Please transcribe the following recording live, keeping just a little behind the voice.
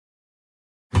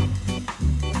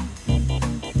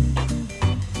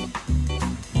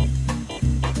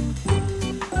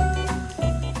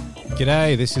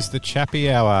G'day, this is the Chappy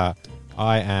Hour.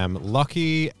 I am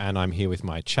Lockie and I'm here with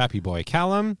my chappy boy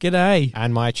Callum. G'day.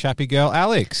 And my chappy girl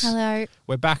Alex. Hello.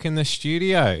 We're back in the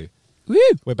studio. Woo!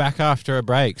 We're back after a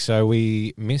break. So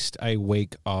we missed a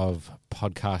week of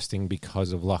podcasting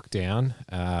because of lockdown.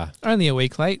 Only a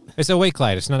week late. It's a week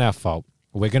late. It's not our fault.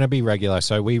 We're going to be regular.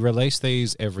 So we release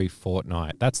these every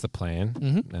fortnight. That's the plan.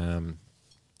 Mm-hmm. And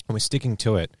we're sticking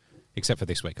to it, except for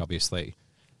this week, obviously.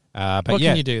 But what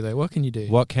can you do, though? What can you do?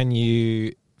 What can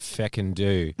you feckin'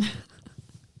 do?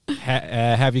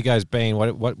 Have you guys been?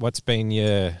 What's been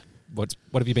your? What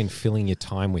have you been filling your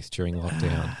time with during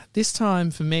lockdown? This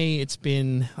time for me, it's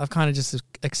been, I've kind of just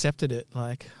accepted it.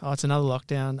 Like, oh, it's another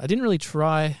lockdown. I didn't really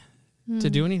try to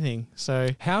do anything. So,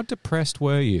 How depressed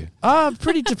were you?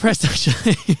 pretty depressed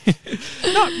actually.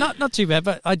 not too bad,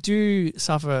 but I do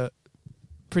suffer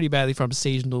pretty badly from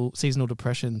seasonal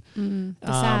depression.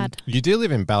 Sad. You do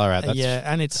live in Ballarat. That's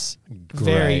and it's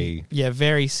grey.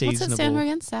 very What's seasonable. it stand for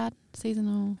again? Sad.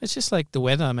 Seasonal. It's just like the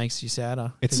weather makes you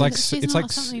sadder. It's Is like it it's seasonal like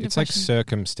or something it's like depression?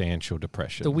 circumstantial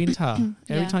depression. The winter.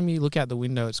 Every Yeah. time you look out the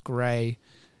window, it's grey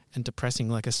and depressing,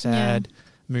 like a sad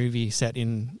movie set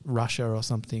in Russia or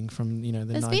something from the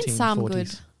There's 1940s. been some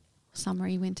good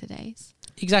summery winter days.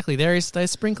 Exactly. They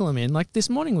sprinkle them in. Like this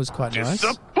morning was quite nice.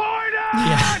 Disappointed!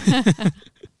 Yeah.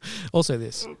 Also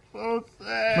this.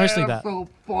 Mostly that. So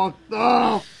fucked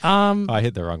up. I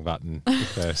hit the wrong button. The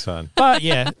first one. But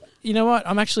yeah, you know what?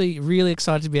 I'm actually really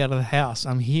excited to be out of the house.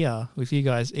 I'm here with you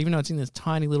guys, even though it's in this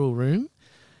tiny little room.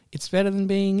 It's better than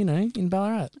being, in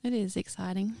Ballarat. It is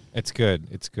exciting. It's good.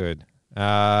 It's good.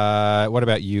 What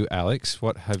about you, Alex?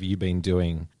 What have you been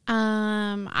doing?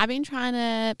 I've been trying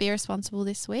to be responsible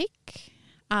this week.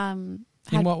 In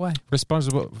what way?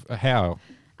 Responsible? How?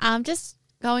 Just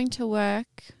going to work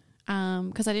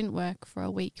because I didn't work for a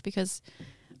week because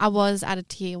I was at a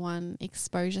tier 1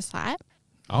 exposure site.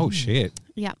 Oh shit!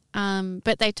 Yeah.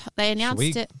 But they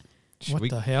announced it. What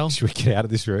the hell? Should we get out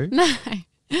of this room? No.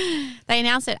 They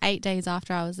announced it 8 days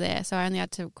after I was there, so I only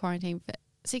had to quarantine for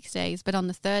 6 days. But on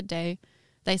the third day,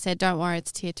 they said, "Don't worry,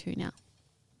 it's tier 2 now."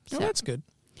 Oh, that's good.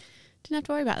 Didn't have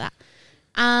to worry about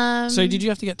that. So did you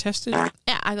have to get tested?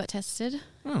 Yeah, I got tested,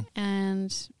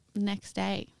 and next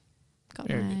day got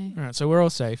Very my. good. All right, so we're all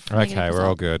safe. Negative Okay, we're all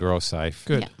result. good. We're all safe.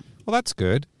 Good. Yeah. Well, that's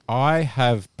good. I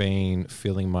have been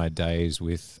filling my days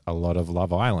with a lot of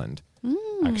Love Island.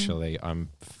 Actually, I'm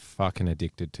fucking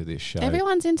addicted to this show.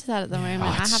 Everyone's into that at the moment. I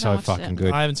it's haven't so watched fucking it.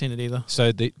 good. I haven't seen it either.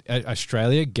 So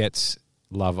Australia gets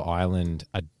Love Island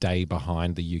a day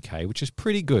behind the UK, which is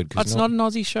pretty good. 'Cause It's not an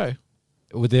Aussie show.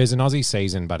 well, there's an Aussie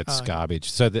season, but it's garbage.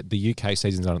 So the UK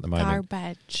season's on at the moment.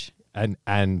 Garbage. And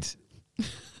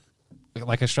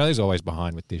like Australia's always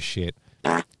behind with this shit.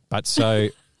 But so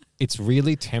it's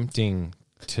really tempting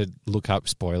to look up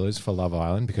spoilers for Love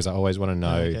Island because I always want to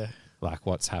know like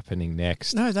what's happening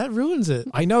next. No, that ruins it.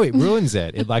 I know it ruins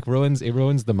it. It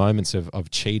ruins the moments of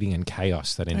cheating and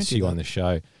chaos that Don't do ensue that. on the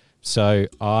show. So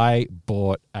I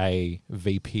bought a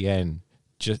VPN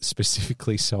just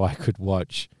specifically so I could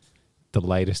watch the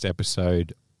latest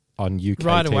episode on UK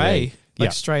Right TV. away. Like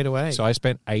Yeah. straight away. So I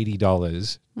spent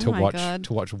 $80 to Oh my watch God.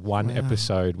 one Wow.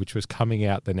 episode, which was coming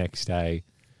out the next day.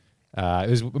 It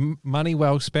was money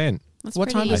well spent. That's What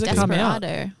time pretty does it come out?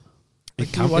 desperado.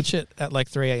 Like, you watch it at like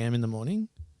 3 a.m. in the morning?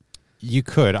 You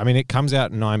could. I mean, it comes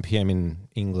out 9 p.m. in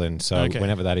England, so Okay.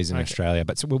 whenever that is in Okay. Australia.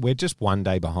 But so we're just one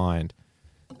day behind.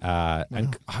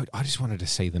 And I just wanted to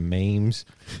see the memes.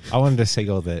 I wanted to see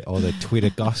all the Twitter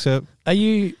gossip. Are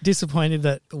you disappointed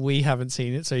that we haven't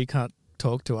seen it so you can't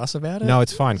talk to us about it? No,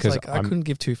 it's fine because Like, I couldn't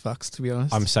give two fucks, to be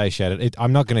honest. I'm satiated.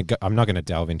 I'm not going to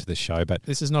delve into the show, but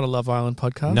This is not a Love Island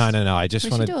podcast. no. I just We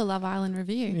should wanted do a Love Island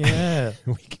review. Yeah,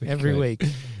 every week.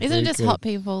 Isn't it just good. hot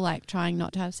people like trying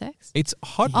not to have sex? It's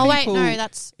hot. Oh people, wait, no,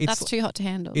 that's it's- too hot to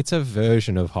handle. It's a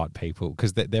version of hot people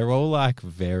because they're all like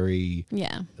very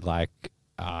yeah. like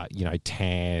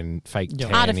tan, fake Yeah.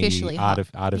 tanny, Artificially hot.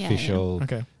 artificial.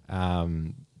 Okay.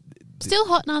 Still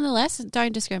hot nonetheless.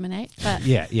 Don't discriminate. But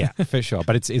Yeah, for sure.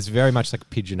 But it's very much like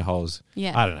pigeonholes.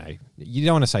 yeah. I don't know. You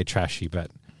don't want to say trashy, but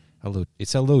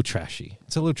it's a little trashy.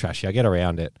 It's a little trashy. I get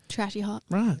around it. Trashy hot.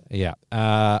 Right.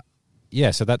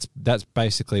 Yeah. So that's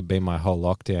basically been my whole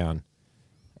lockdown.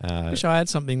 Wish I had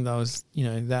something that I was,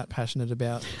 that passionate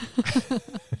about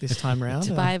this time around.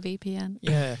 To buy a VPN.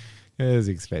 Yeah. It was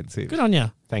expensive. Good on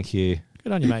you. Thank you.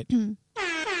 Good on you, mate.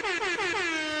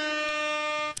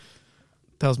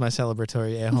 That was my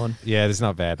celebratory air horn. Yeah, that's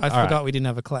not bad. I All forgot right. we didn't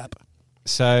have a clap.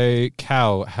 So,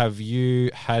 Cal, have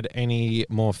you had any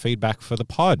more feedback for the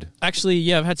pod? Actually,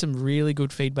 yeah, I've had some really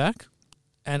good feedback.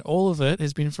 and all of it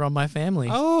has been from my family.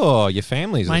 Oh, your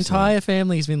family's My listening. entire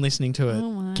family's been listening to it.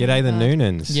 Oh my G'day the God.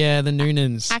 Noonans. Yeah, the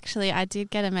Noonans. Actually, I did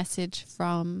get a message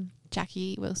from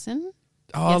Jackie Wilson.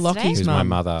 Oh, yesterday. Lockie's Who's my mum.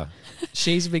 mother?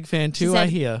 She's a big fan She too, said- I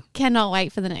hear. Cannot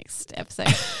wait for the next episode.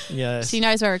 Yes. She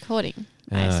knows we're recording,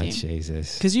 I Oh, assume.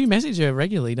 Jesus. Because you message her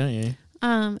regularly, don't you?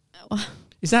 Well,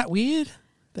 Is that weird?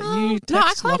 That you text no,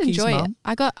 I quite Lockie's enjoy mum?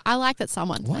 it. I like that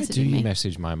someone's Why messaging do you me.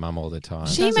 message my mum all the time?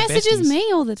 She Guys are messages besties.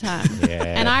 me all the time, Yeah.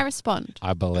 and I respond.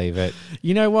 I believe it.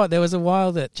 You know what? There was a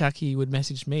while that Jackie would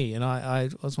message me, and I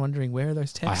was wondering where are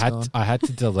those texts gone? I had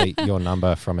to delete your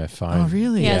number from her phone. Oh,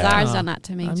 really? Yeah, Yeah. Zara's Oh, done that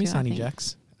to me I too. miss I Honey think.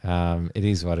 Jacks. It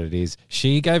is what it is.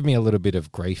 She gave me a little bit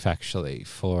of grief actually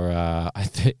for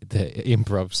the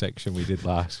improv section we did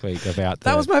last week about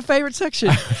That was my favourite section.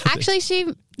 Actually, she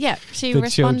The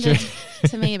responded children.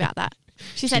 to me about that.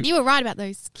 She said, "You were right about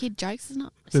those kid jokes. It's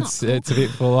not cool." It's a bit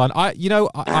full on.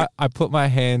 I put my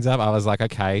hands up. I was like,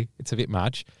 okay, it's a bit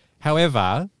much.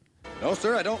 However, No,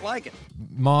 sir, I don't like it.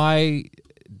 my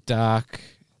dark,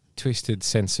 twisted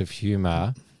sense of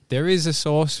humour, there is a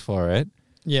source for it,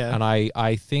 Yeah. and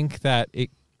I think that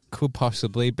it could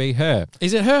possibly be her.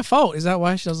 Is it her fault? Is that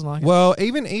why she doesn't like it? Well,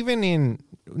 even in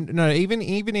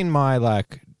my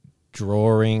like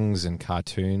drawings and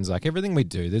cartoons, like everything we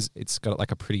do, it's got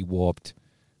like a pretty warped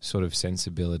sort of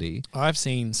sensibility. I've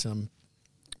seen some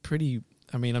pretty,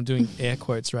 I'm doing air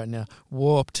quotes right now,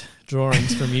 warped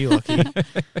drawings from you, Lockie.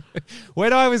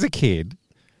 When I was a kid,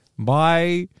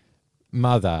 my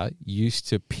mother used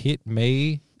to pit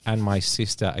me and my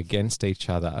sister against each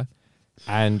other,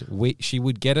 and she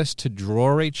would get us to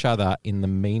draw each other in the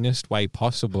meanest way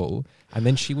possible, and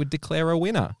then she would declare a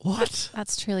winner. What?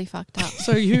 That's truly fucked up.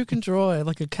 So you can draw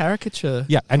like a caricature.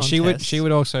 Yeah, and contest. she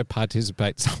would also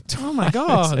participate sometimes. Oh my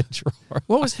God. as a drawer.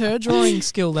 What was her drawing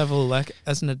skill level like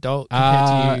as an adult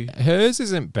compared to you? Hers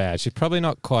isn't bad. She's probably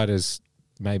not quite as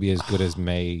good as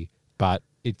me, but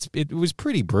it was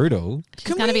pretty brutal. She's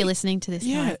Can going to we- be listening to this.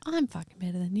 Yeah. Yeah, I'm fucking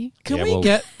better than you. Can Yeah, we well-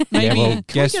 get maybe well, can we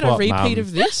guess get what, a repeat Mum?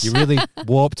 of this? You really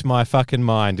warped my fucking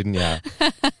mind, didn't you?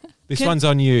 This Can- one's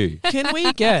on you. Can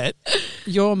we get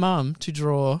your mum to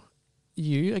draw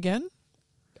you again?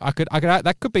 I could.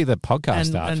 That could be the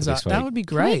podcast art for Zara- this week. that would be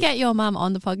Can we great. get your mum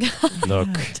on the podcast? Look,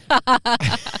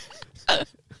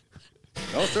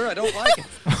 No, sir, I don't like it.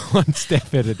 one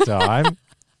step at a time.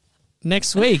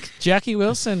 Next week, Jackie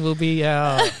Wilson will be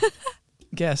our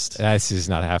guest. This is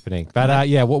not happening. But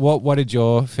yeah, what did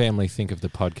your family think of the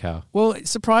podcast? Well,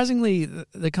 surprisingly,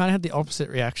 they kind of had the opposite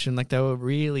reaction. Like they were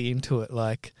really into it.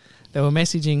 Like they were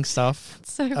messaging stuff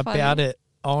So funny. about it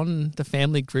on the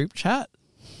family group chat.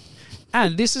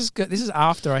 And this is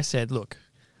after I said, look,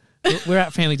 we're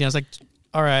at family dinner. I was like,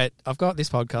 all right, I've got this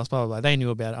podcast, blah, blah, blah. They knew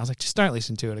about it. I was like, just don't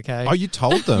listen to it, okay? Oh, you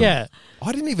told them? Yeah.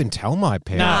 I didn't even tell my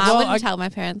parents. Nah. I Well, wouldn't I- tell my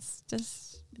parents.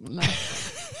 Just no.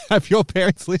 Have your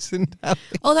parents listened?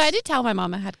 Although I did tell my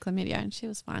mum I had chlamydia and she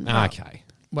was fine. Okay.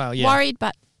 Well, yeah. Worried,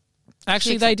 but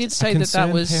Actually, She they did say that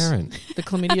Concerned was parent. the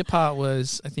chlamydia part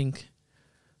was, I think,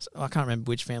 I can't remember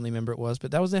which family member it was,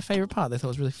 but that was their favourite part. They thought it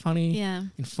was really funny, yeah,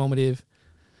 informative.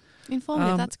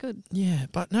 informative. That's good. Yeah,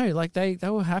 but no, like they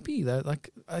were happy though. Like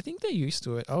I think they're used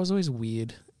to it. I was always a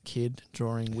weird kid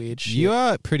drawing weird shit. You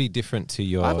are pretty different to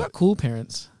your. I've got cool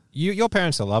parents. Your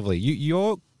parents are lovely.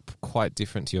 You're quite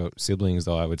different to your siblings,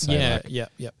 though. I would say. Yeah, Like,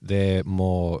 yeah. they're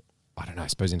more. I don't know. I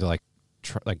suppose into like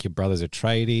your brother's a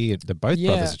tradie. They're both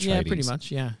brothers are tradies. Yeah, pretty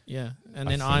much. Yeah. And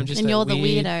I then think. I'm just And that you're the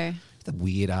weird, weirdo. The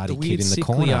weird arty the weird kid in the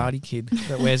sickly corner, arty kid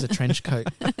that wears a trench coat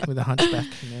with a hunchback.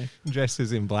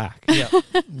 dresses in black, Yeah,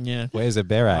 yeah. wears a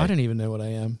beret. I don't even know what I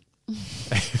am.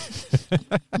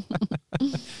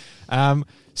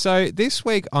 So this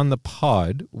week on the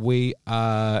pod, we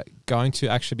are going to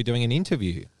actually be doing an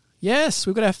interview. Yes,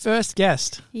 we've got our first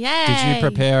guest. Yay! Did you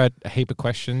prepare a heap of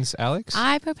questions, Alex?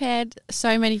 I prepared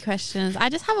so many questions. I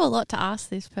just have a lot to ask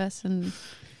this person.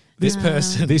 This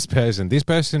person. This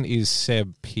person is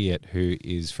Seb Peart, who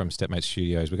is from Stepmate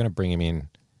Studios. We're going to bring him in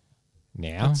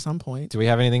now. At some point. Do we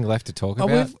have anything left to talk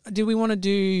about? Do we want to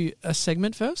do a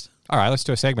segment first? All right, let's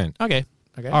do a segment. Okay.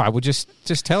 All right, well, just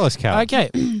tell us, Cal. Okay.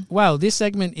 Well, this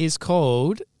segment is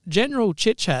called General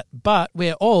Chit Chat, but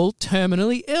we're all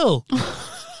terminally ill.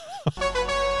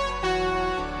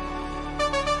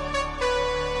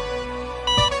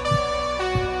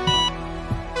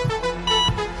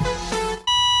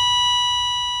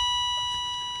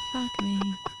 Fuck me.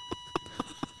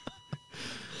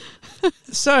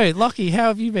 So, Lockie, how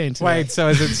have you been today? Wait, so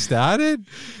has it started?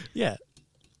 Yeah.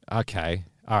 Okay.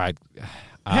 All right.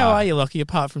 How are you, Lockie,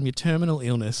 apart from your terminal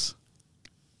illness?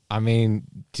 I mean,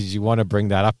 did you want to bring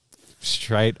that up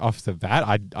straight off the bat?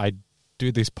 I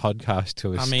do this podcast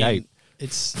to escape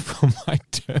It's for my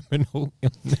terminal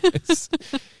illness.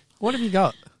 what have you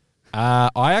got?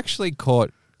 I actually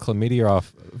caught chlamydia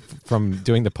off from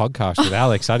doing the podcast with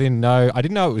Alex. I didn't know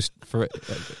it was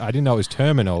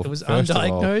terminal. It was first of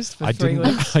all. undiagnosed for 3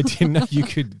 weeks. I didn't know you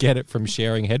could get it from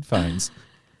sharing headphones.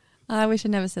 I wish I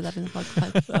never said that in the first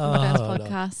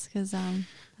podcast because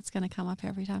that's going to come up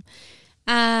every time.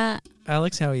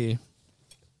 Alex, how are you?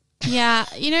 Yeah,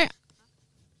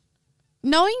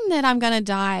 knowing that I'm going to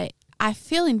die, I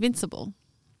feel invincible.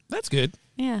 That's good.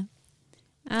 Yeah.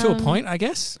 To a point, I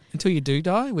guess, until you do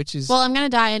die, which is... Well, I'm going to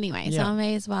die anyway, so Yeah. I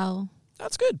may as well.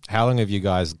 That's good. How long have you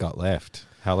guys got left?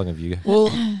 How long have you? Well,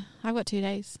 I've got 2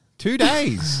 days. 2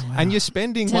 days, Wow. and you're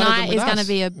spending one of them Tonight with is going to us.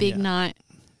 be a big Yeah. night.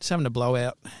 just having a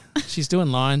blowout. She's doing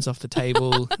lines off the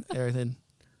table, everything.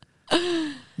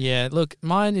 Yeah, look,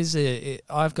 mine is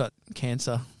I've got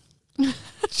cancer.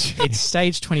 It's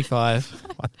stage 25.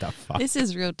 What the fuck? This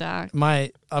is real dark.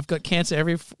 I've got cancer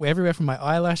everywhere from my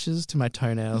eyelashes to my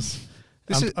toenails.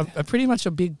 I'm pretty much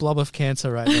a big blob of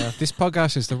cancer right now. This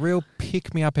podcast is the real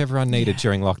pick me up everyone needed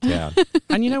during lockdown.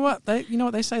 And you know what?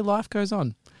 They say life goes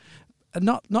on.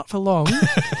 Not for long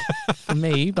for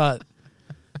me, but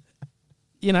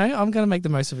I'm going to make the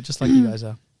most of it just like you guys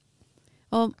are.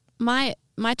 Well, my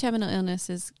terminal illness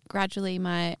is gradually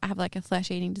I have like a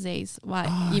flesh-eating disease.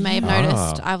 You may have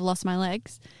noticed I've lost my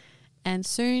legs, and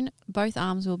soon both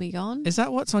arms will be gone. Is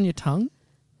that what's on your tongue?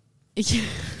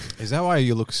 Is that why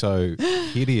you look so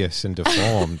hideous and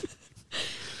deformed?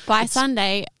 By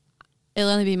Sunday, it'll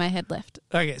only be my head left.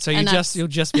 Okay, so And you'll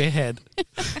just be a head.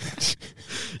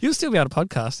 You'll still be able to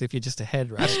podcast if you're just a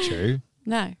head, right? That's true.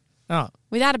 No. Oh,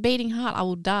 Without a beating heart, I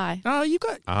will die. you've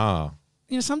got. Ah.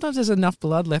 Sometimes there's enough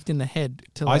blood left in the head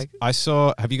to like. I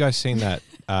saw. Have you guys seen that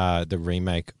the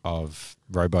remake of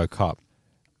RoboCop?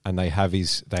 And they have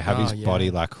his body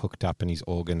like hooked up, and his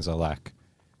organs are like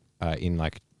in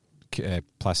like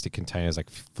plastic containers, like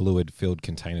fluid-filled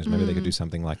containers. Maybe they could do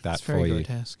something like that It's for very you.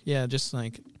 grotesque. Yeah, just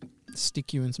like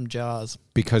stick you in some jars.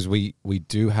 Because we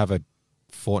do have a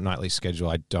fortnightly schedule.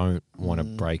 I don't want to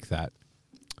break that.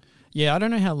 Yeah, I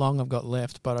don't know how long I've got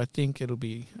left, but I think it'll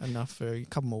be enough for a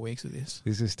couple more weeks of this.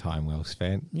 This is time well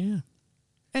spent. Yeah.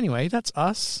 Anyway, that's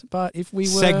us. But if we were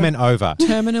Segment over.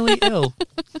 terminally ill.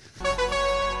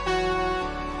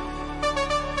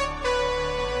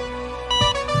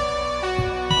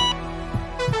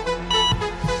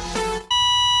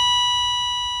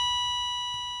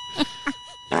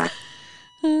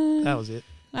 That was it.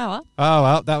 Oh, well. Oh,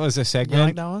 well, that was a You segment.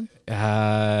 like that one?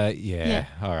 Yeah.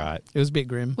 All right. It was a bit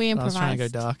grim. We I was trying to go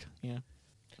improvised. dark. Yeah.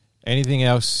 Anything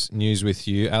else news with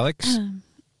you, Alex?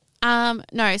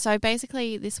 No, so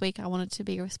basically this week I wanted to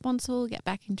be responsible, get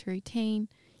back into routine,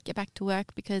 get back to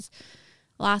work because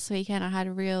last weekend I had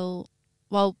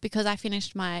because I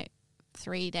finished my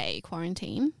 3-day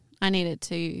quarantine, I needed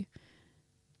to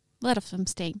let off some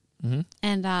steam. Mm-hmm.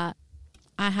 And I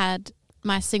had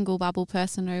my single bubble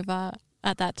person over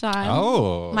at that time.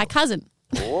 Oh. My cousin.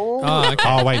 Oh, okay.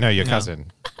 Oh, wait, no, your No.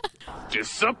 cousin.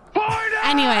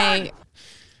 Anyway,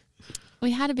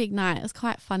 we had a big night. It was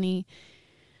quite funny.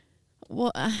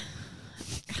 Well, I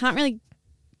can't really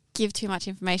give too much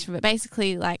information, but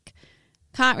basically, like,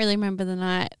 can't really remember the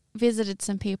night. Visited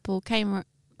some people, came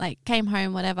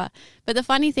home, whatever. But the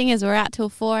funny thing is, we're out till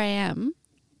 4 a.m.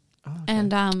 Oh, okay.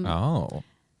 and Oh.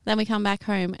 then we come back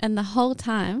home, and the whole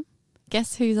time,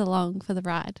 guess who's along for the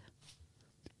ride?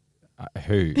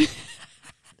 Who?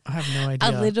 I have no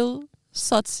idea. A little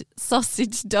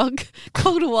sausage dog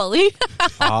called Wally.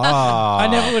 Ah. I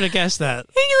never would have guessed that.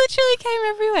 He literally came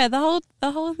everywhere.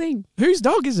 The whole thing. Whose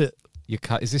dog is it?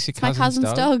 Is this your It's my cousin's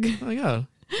cousin's dog. Oh my god.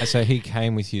 So he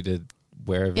came with you to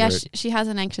wherever. Yeah, she has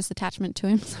an anxious attachment to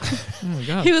him. So Oh my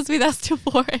god. he was with us till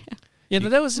 4 a.m. Yeah,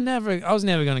 but I was never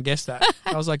going to guess that.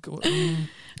 I was like,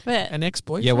 But an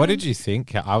ex-boyfriend? Yeah, what did you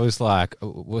think? I was like,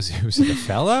 was it a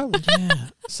fella? Yeah,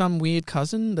 some weird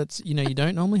cousin that's you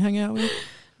don't normally hang out with.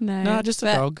 No, just a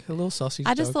but dog, a little sausage.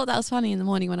 I just dog. thought that was funny in the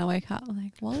morning when I woke up.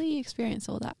 Like, Wally experienced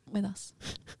all that with us.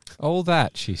 All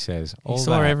that, she says. he All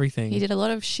saw that. everything. He did a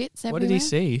lot of shits everywhere. What did he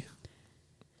see?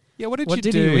 Yeah, what did What you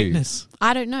did do? he witness?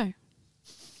 I don't know.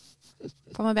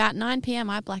 From about 9 p.m,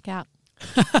 I black out.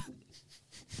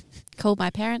 Called my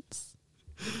parents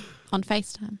on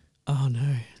FaceTime. Oh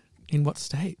no! In what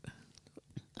state?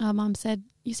 Mum said,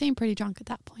 "You seem pretty drunk at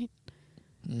that point."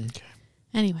 Okay,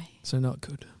 Anyway, so not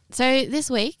good. so this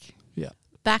week, Yeah.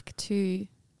 back to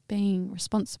being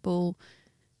responsible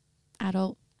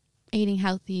adult, eating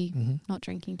healthy, Mm-hmm. not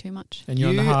drinking too much. And you're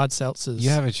on the You- hard seltzers.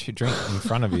 You have a drink in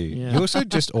front of you. Yeah. You also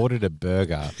just ordered a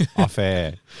burger off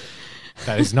air.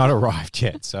 that has not arrived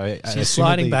yet. So She's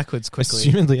sliding backwards quickly.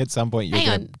 Assumedly, at some point, you're Hang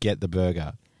going on. to get the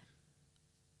burger.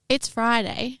 It's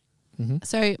Friday.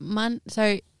 Mm-hmm.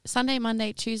 So Sunday,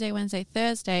 Monday, Tuesday, Wednesday,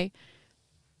 Thursday,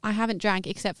 I haven't drank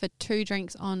except for 2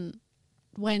 drinks on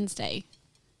Wednesday.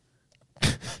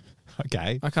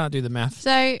 Okay. I can't do the math.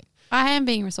 So I am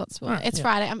being responsible. Right, It's yeah.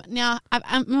 Friday.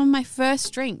 I'm on my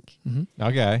first drink.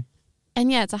 Okay.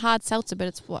 And yeah, it's a hard seltzer, but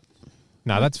it's what?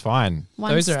 No, that's fine.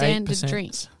 One Those are standard 8%.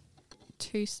 drink.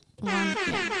 1.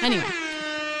 Yeah. Anyway.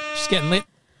 She's getting lit.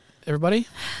 Everybody?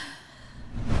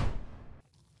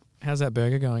 How's that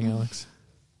burger going, Alex?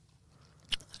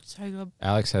 So good.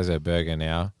 Alex has her burger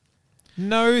now.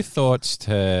 No thoughts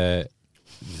to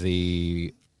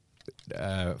the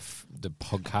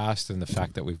podcast and the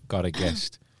fact that we've got a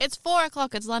guest It's 4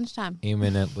 o'clock. It's lunchtime.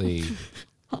 imminently.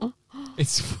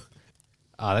 It's.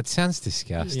 Oh, that sounds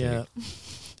disgusting. Yeah.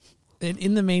 And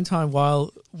in the meantime,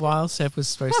 while Seth was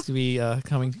supposed to be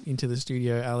coming into the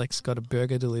studio, Alex got a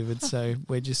burger delivered. So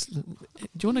we're just. Do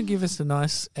you want to give us a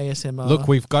nice ASMR? Look,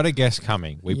 we've got a guest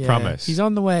coming. We Yeah, promise. He's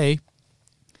on the way.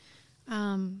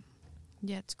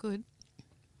 Yeah, it's good.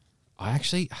 I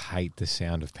actually hate the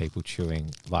sound of people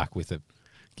chewing, like with a.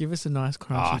 Give us a nice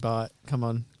crunchy bite. Come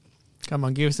on,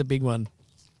 give us a big one.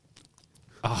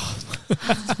 Oh,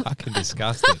 that's fucking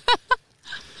disgusting.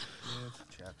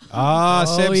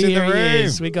 Seb's in the here he room.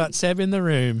 is. We got Seb in the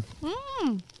room.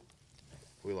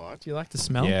 We live. Do you like the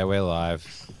smell? Yeah, we're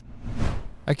live.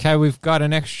 Okay, we've got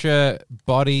an extra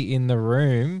body in the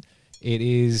room. It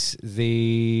is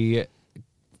the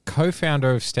co-founder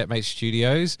of Stepmate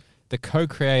Studios, the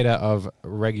co-creator of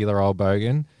Regular Old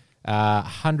Bogan,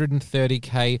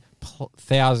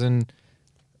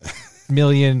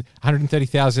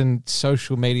 130,000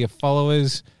 social media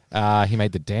followers. He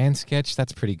made the Dan sketch.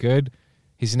 That's pretty good.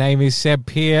 His name is Seb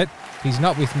Peart. He's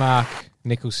not with Mark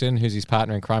Nicholson, who's his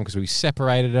partner in crime, because we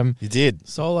separated him. You did.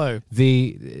 Solo.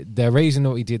 The reason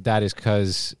that we did that is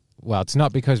because, well, it's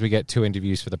not because we get 2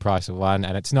 interviews for the price of 1,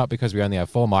 and it's not because we only have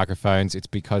 4 microphones. It's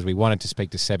because we wanted to speak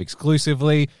to Seb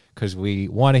exclusively, because we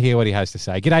want to hear what he has to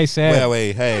say. G'day, Seb.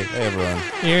 Hey everyone.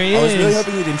 Here he I is. was really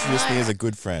hoping you'd introduce me as a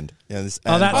good friend. Yeah, that a too.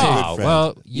 good Oh, friend.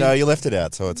 well, no, you left it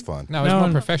out, so it's fine. No, it's No more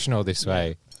one- professional this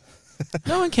way.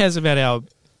 No one cares about our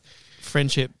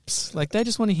friendships. Like, they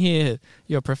just want to hear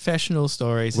your professional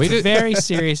stories. We It's a do- very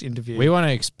serious interview. We want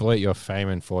to exploit your fame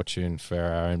and fortune for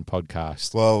our own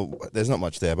podcast. Well, there's not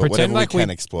much there, but Pretend whatever like we can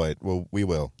we- exploit, well, we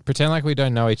will. Pretend like we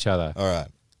don't know each other. All right.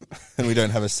 And we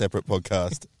don't have a separate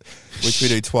podcast, which we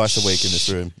do twice a week in this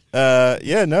room.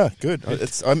 Yeah, no, good.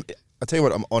 I tell you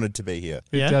what, I'm honoured to be here.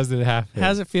 It Yeah? doesn't happen.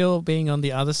 How's it feel being on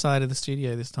the other side of the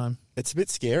studio this time? It's a bit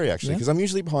scary actually, Yeah? because I'm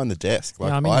usually behind the desk. Like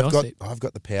Yeah, I'm in your seat. I've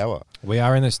got the power. We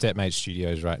are in the Stepmate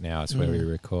Studios right now. It's where we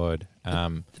record.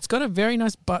 It's got a very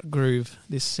nice butt groove,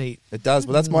 this seat. It does,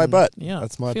 but that's my butt. Yeah.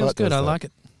 That's my Feels butt. good. does I that. like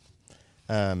it.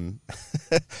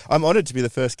 I'm honoured to be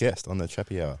the first guest on the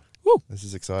Chappy Hour. Woo. This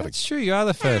is exciting. That's true. You are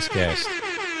the first guest.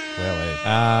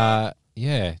 Well,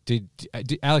 Yeah. Did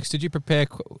Alex? Did you prepare?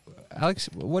 Alex,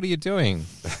 what are you doing?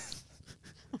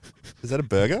 is that a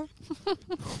burger?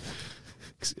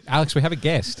 Alex, we have a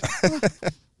guest.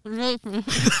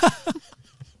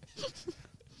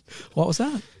 What was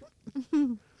that?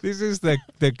 This is the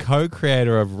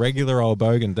co-creator of Regular Old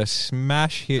Bogan, the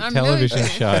smash hit I'm television really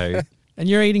show, And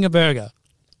you're eating a burger.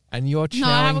 and you're chowing No,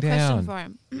 I have a down.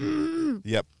 question for him.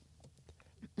 Yep.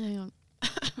 Hang on.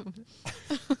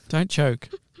 Don't choke.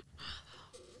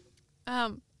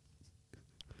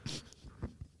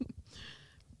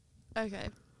 Okay.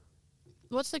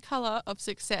 What's the colour of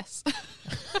success?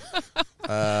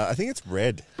 I think it's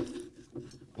red.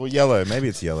 Well, yellow. Maybe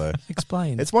it's yellow.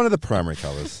 Explain. It's one of the primary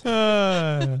colours.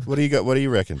 What do you got? What do you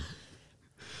reckon?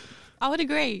 I would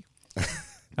agree.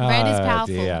 Red is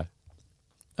powerful. Dear.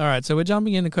 All right, so we're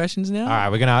jumping into questions now. All right,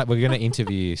 we're gonna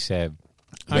interview you, Seb.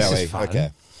 This Really? is fun.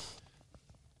 Okay.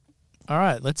 All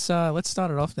right, let's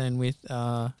start it off then with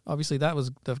obviously that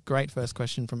was the great first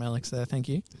question from Alex there. Thank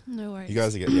you. No worries. You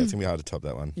guys are getting. Yeah, it's gonna be hard to top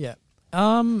that one. Yeah.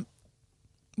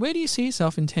 Where do you see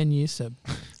yourself in 10 years, Seb?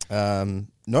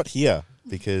 Not here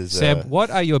because Seb,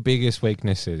 what are your biggest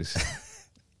weaknesses?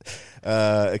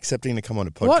 accepting to come on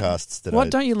to podcasts that What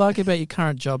don't you like about your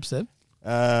current job, Seb?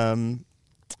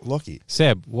 Lockie.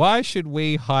 Seb, why should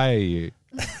we hire you?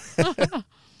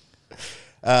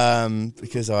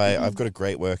 Because I've got a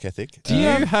great work ethic. Do you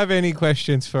have any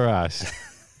questions for us?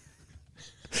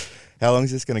 How long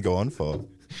is this going to go on for?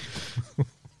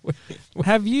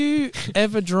 Have you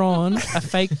ever drawn a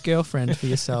fake girlfriend for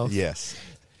yourself? Yes.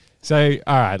 So,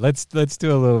 all right, let's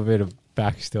do a little bit of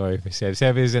backstory for Seb.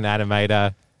 Seb is an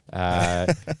animator.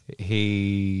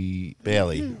 He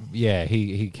Barely.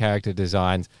 he character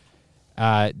designs.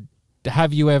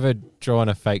 Have you ever drawn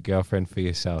a fake girlfriend for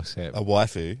yourself, Seb? A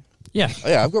waifu. Yeah. Oh,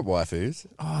 yeah, I've got waifus.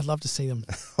 Oh, I'd love to see them.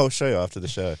 I'll show you after the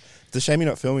show. It's a shame you're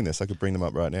not filming this. I could bring them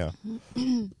up right now.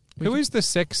 Who is the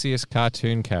sexiest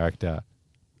cartoon character?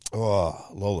 Oh,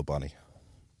 Lola Bunny.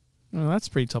 Oh, that's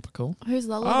pretty topical. Who's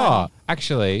Lola? Oh, Bunny?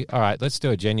 actually, all right. Let's do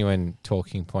a genuine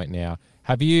talking point now.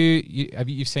 Have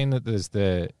you seen that there's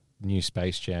the new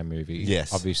Space Jam movie?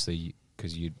 Yes. Obviously,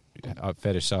 because you are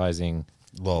fetishizing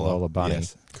Lola Bunny.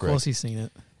 Yes, Of correct. course he's seen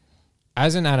it.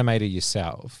 As an animator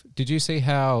yourself, did you see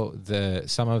how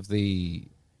some of the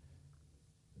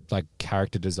like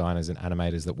character designers and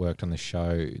animators that worked on the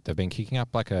show, they've been kicking up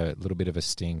like a little bit of a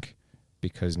stink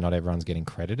because not everyone's getting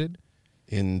credited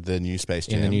In the new Space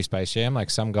Jam. in the new Space Jam? Like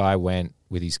some guy went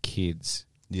with his kids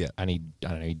Yeah. and he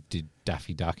did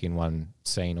Daffy Duck in one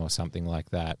scene or something like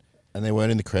that. And they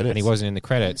weren't in the credits. And he wasn't in the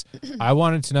credits. I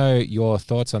wanted to know your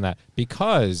thoughts on that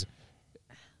because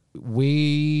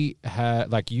we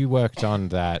had, like, you worked on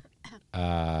that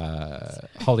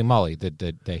Holy Moly,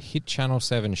 the hit Channel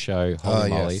 7 show Holy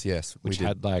Moly, yes. We which did.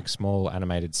 had like small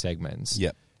animated segments.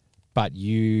 Yep. But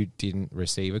you didn't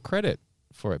receive a credit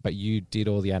for it, but you did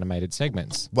all the animated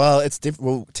segments. Well, it's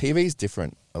well, TV's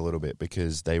different a little bit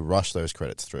because they rush those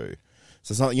credits through.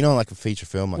 So it's not, like a feature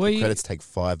film, like Were the you- credits take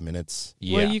 5 minutes.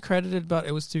 Yeah. Were you credited, but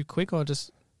it was too quick, or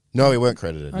just No, we weren't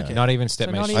credited. Okay. No. Not even So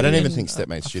Stepmate not Studios. I don't even even think a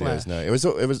Stepmate Studios. flash. No, it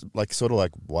was like sort of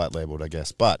like white labeled, I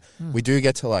guess. But we do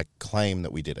get to like claim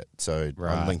that we did it. So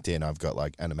Right. on LinkedIn, I've got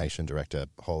like animation director.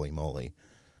 Holy moly!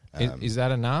 Is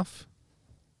that enough?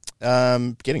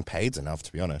 Getting paid's enough,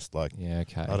 to be honest. Like, Yeah,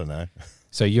 okay. I don't know.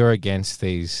 So you're against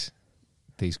these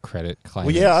credit claims?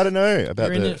 Well, yeah, I don't know about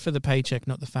you're in it for the paycheck,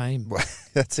 not the fame?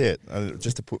 That's it.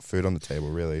 Just to put food on the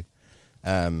table, really.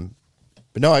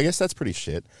 But no, I guess that's pretty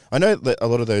shit. I know that a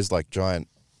lot of those like giant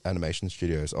animation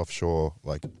studios offshore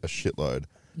like a shitload,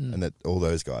 and that all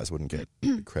those guys wouldn't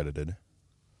get credited.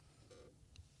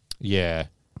 Yeah.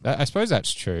 I suppose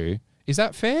that's true. Is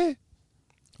that fair?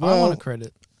 I Well- want a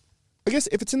credit. I guess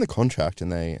if it's in the contract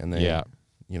and they Yeah.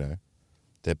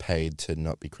 they're paid to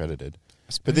not be credited.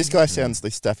 I But this suppose- guy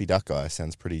this Daffy Duck guy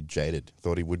sounds pretty jaded.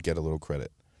 Thought he would get a little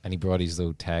credit. And he brought his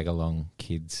little tag along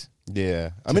kids.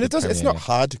 Yeah, I To mean the it's not premiere.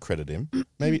 hard to credit him.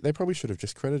 Maybe they probably should have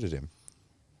just credited him.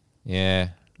 Yeah.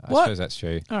 I What? suppose that's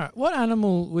true. All right, what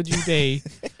animal would you be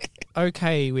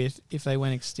okay with if they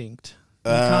went extinct?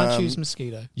 You can't choose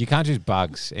mosquito. You can't choose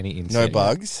bugs, any insect. No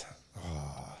bugs.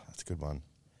 Oh, that's a good one.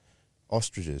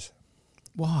 Ostriches.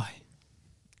 Why?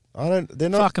 They're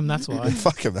not. Fuck them, that's why.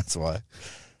 Fuck them. That's why.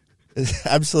 It's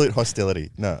absolute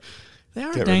hostility. No. They are Get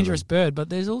rid a of dangerous them. bird, but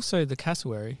there's also the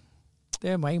cassowary.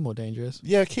 They're way more dangerous.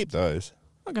 Yeah, keep those.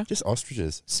 Okay. Just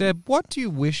ostriches. Seb, what do you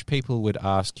wish people would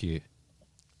ask you?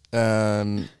 How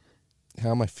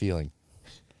am I feeling?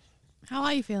 How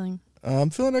are you feeling? I'm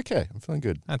feeling okay. I'm feeling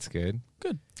good. That's good.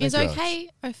 Good. Is Thank you, okay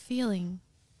or feeling?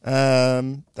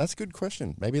 That's a good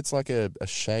question. Maybe it's like a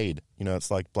shade.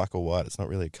 It's like black or white. It's not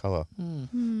really a color.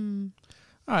 Hmm.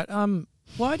 All right.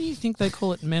 Why do you think they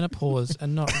call it menopause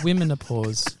and not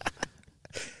womenopause?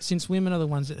 Since women are the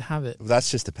ones that have it.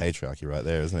 That's just the patriarchy right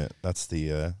there, isn't it? That's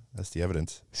the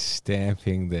evidence.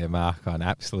 Stamping their mark on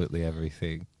absolutely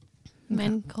everything.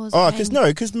 Men cause Oh,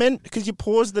 pain. because you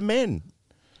pause the men.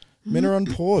 Men are on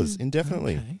pause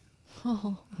indefinitely. Okay.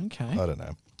 Oh. Okay. I don't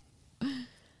know.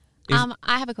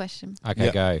 I have a question. Okay,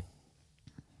 Yeah. go.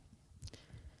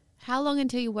 How long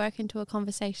until you work into a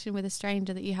conversation with a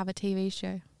stranger that you have a TV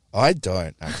show? I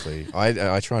don't actually.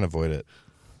 I try and avoid it.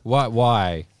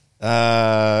 Why?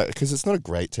 Because it's not a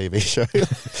great TV show.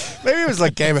 Maybe it was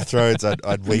like Game of Thrones.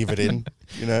 I'd weave it in.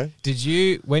 Did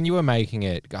you, when you were making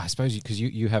it, I suppose because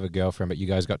you have a girlfriend, but you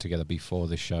guys got together before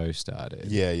the show started.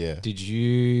 Yeah. Did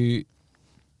you,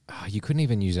 you couldn't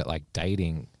even use it like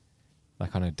dating,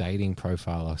 like on a dating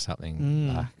profile or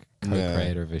something, like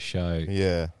co-creator of a show.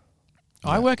 Yeah.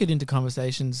 I work it into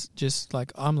conversations just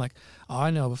like, I'm like,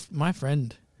 I know my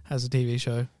friend has a TV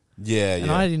show Yeah. and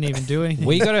I didn't even do anything.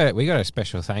 We got a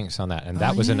special thanks on that, and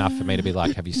that was enough for me to be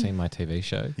like, have you seen my TV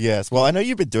show? Yes. Well, I know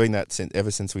you've been doing that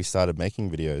ever since we started making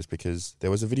videos, because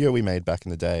there was a video we made back in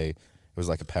the day. It was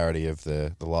like a parody of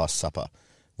the Last Supper,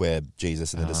 where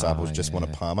Jesus and the disciples just want a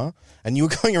yeah. Parma, and you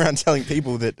were going around telling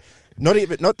people that not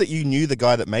that you knew the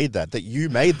guy that made that you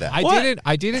made that.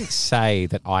 I didn't say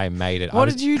that I made it. What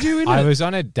did you do in I it? was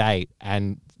on a date,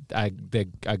 and a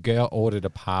girl ordered a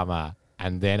Parma,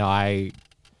 and then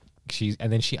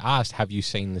she asked, "Have you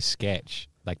seen the sketch?"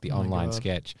 like the Oh my online God.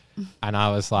 sketch, and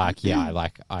I was like, yeah,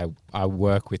 I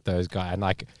work with those guys, and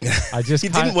like I just You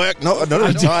kinda- didn't work. Not at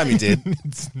the time you did.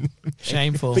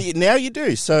 Shameful. But now you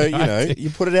do. So, you I know, did. you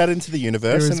put it out into the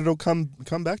universe It was- and it'll come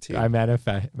back to you. I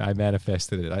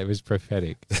manifested it. It was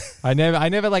prophetic. I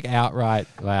never like outright.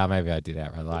 Well, maybe I did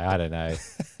outright lie. I don't know.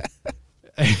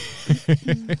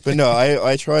 But no,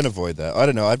 I try and avoid that. I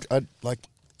don't know. I like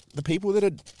the people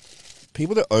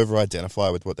that over-identify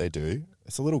with what they do.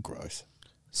 It's a little gross.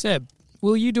 Seb,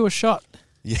 will you do a shot?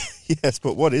 Yeah, yes,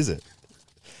 but what is it?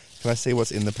 Can I see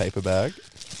what's in the paper bag?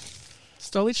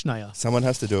 Stolichnaya. Someone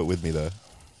has to do it with me, though.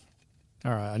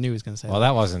 All right, I knew he was going to say Well,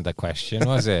 that wasn't the question,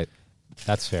 was it?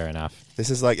 That's fair enough. This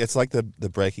is like it's like the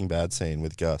Breaking Bad scene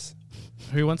with Gus. that.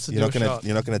 Who wants to You're do not a gonna shot?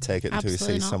 you're not gonna take it until you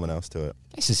Absolutely see not. someone else do it.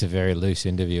 This is a very loose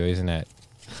interview, isn't it?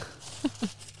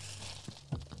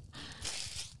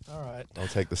 All right. I'll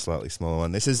take the slightly smaller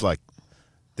one. This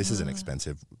isn't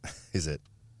expensive, is it?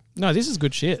 No, this is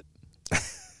good shit.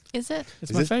 Is it?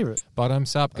 It's Is my it? favorite.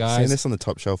 Bottoms up, I've seen guys. this on the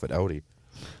top shelf at Aldi.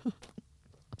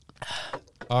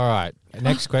 All right.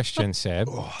 Next question, Seb.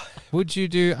 Would you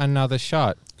do another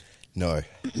shot? No.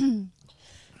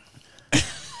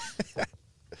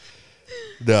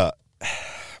 No.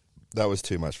 That was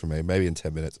too much for me. Maybe in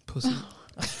 10 minutes. Pussy.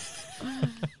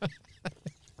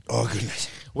 Oh, goodness.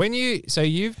 So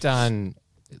you've done,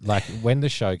 like, when the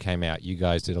show came out, you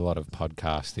guys did a lot of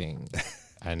podcasting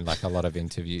and, like, a lot of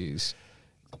interviews.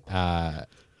 And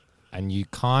you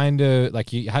kind of,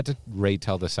 like, you had to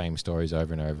retell the same stories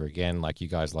over and over again. Like, you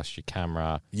guys lost your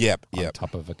camera Yep. on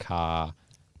top of a car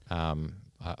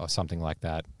or something like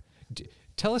that.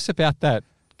 Tell us about that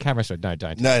camera story. No,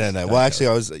 don't. No. Don't Well, actually,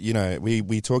 I was,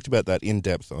 we talked about that in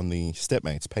depth on the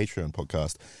Stepmates Patreon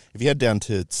podcast. If you head down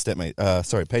to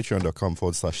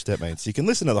patreon.com/stepmates, you can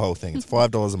listen to the whole thing. It's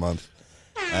 $5 a month.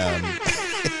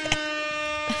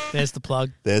 There's the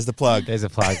plug. There's the plug. There's a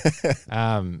plug.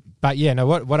 But yeah, no,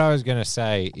 what I was going to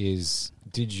say is,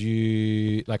 did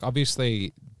you, like,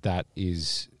 obviously that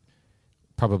is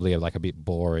probably like a bit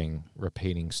boring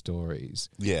repeating stories.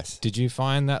 Yes. Did you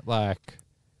find that like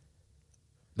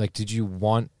did you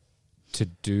want to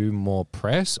do more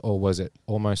press, or was it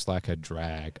almost like a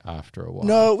drag after a while?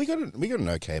 No, we got an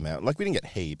okay amount. Like, we didn't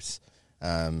get heaps.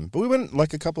 But we went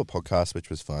like a couple of podcasts,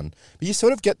 which was fun. But you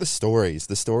sort of get the stories.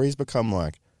 The stories become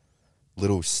like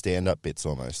little stand-up bits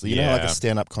almost. You know, like a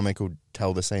stand-up comic will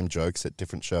tell the same jokes at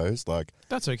different shows. Like,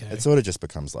 That's okay. it sort of just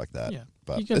becomes like that. Yeah.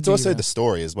 But You gotta it's do also that. the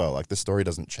story as well. Like, the story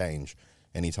doesn't change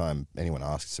anytime anyone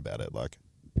asks about it. Like,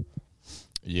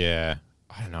 Yeah.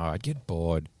 I don't know. I get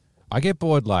bored,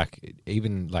 like,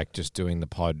 even like just doing the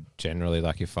pod generally.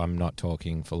 Like, if I'm not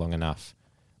talking for long enough,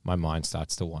 my mind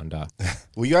starts to wander.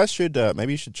 well, you guys should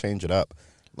maybe you should change it up.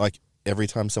 Like, every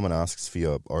time someone asks for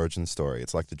your origin story,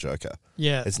 it's like the Joker.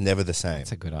 Yeah. It's never the same.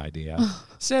 That's a good idea.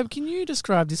 Seb, can you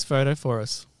describe this photo for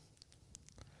us?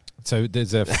 So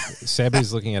there's Seb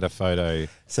is looking at a photo.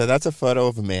 So that's a photo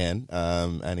of a man,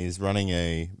 and he's running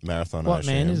a marathon. What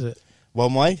man is it? Well,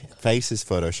 my face is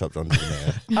photoshopped onto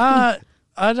the man,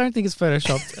 I don't think it's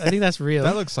photoshopped. I think that's real.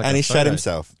 That looks like and a he shot photo.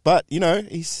 himself. But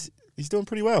he's doing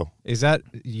pretty well. Is that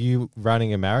you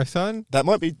running a marathon? That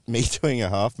might be me doing a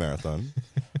half marathon.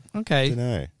 I Okay. don't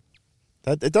know.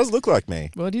 It does look like me.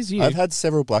 Well, it is you. I've had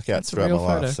several blackouts That's a throughout my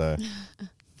real life, so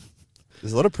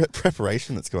there's a lot of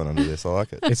preparation that's going on with this. I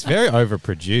like it. It's very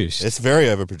overproduced. It's very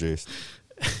overproduced.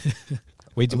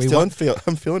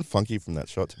 I'm feeling funky from that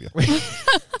shot, to be honest.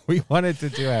 We wanted to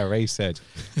do our research.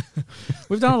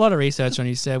 We've done a lot of research on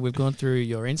you, Seb. We've gone through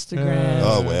your Instagram.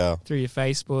 Oh, wow. Through your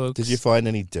Facebook. Did you find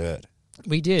any dirt?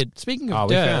 We did. Speaking of Oh,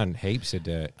 we dirt, found heaps of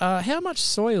dirt. how much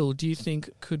soil do you think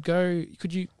could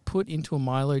you put into a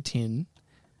Milo tin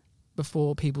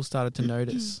before people started to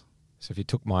notice? So if you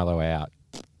took Milo out,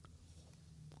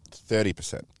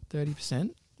 30%,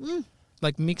 30%?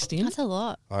 Like mixed in? That's a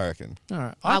lot. I reckon. All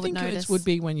right. I I would think it notice. would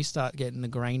be when you start getting the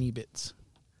grainy bits.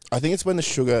 I think it's when the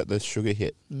sugar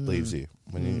hit leaves you,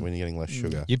 when you're getting less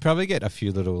sugar. you'd probably get a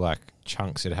few little like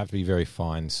chunks. It'd have to be very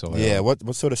fine soil. Yeah, what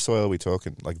sort of soil are we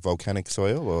talking? Like volcanic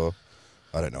soil, or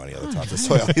I don't know any other types of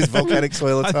soil. Is volcanic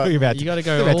soil a I thought you type? were about You got to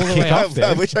go about all to the kick way off up. there.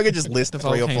 I wish I could just list The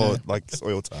 3 or 4 volcano. like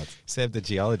soil types. Seb, the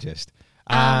geologist.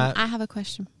 I have a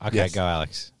question. Okay, Yes. go,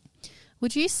 Alex.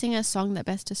 Would you sing a song that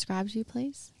best describes you,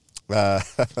 please?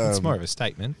 It's more of a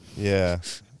statement. Yeah.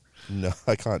 No,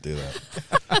 I can't do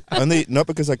that. Only not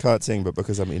because I can't sing, but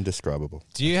because I'm indescribable.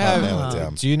 Do you Can't have? nail it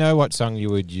down. Do you know what song you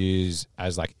would use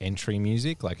as like entry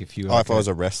music? Like if you were Oh, if I was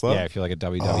a wrestler? yeah, if you're like a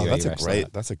WWE Oh, wrestler.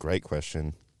 that's a great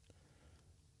question.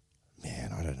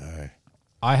 Man, I don't know.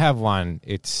 I have one.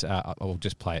 It's I'll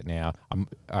just play it now. All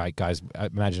right, guys.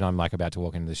 Imagine I'm like about to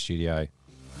walk into the studio.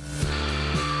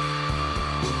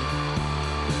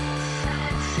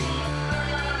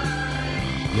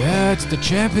 Yeah, it's the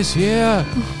champ is here.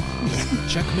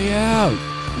 Check me out.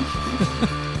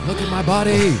 Look at my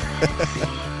body.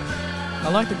 I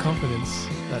like the confidence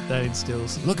that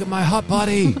instills. Look at my hot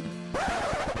body.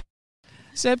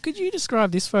 Seb, could you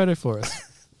describe this photo for us?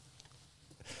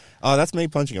 Oh, that's me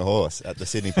punching a horse at the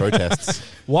Sydney protests.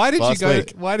 Why did Last you go?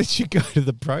 week. Why did you go to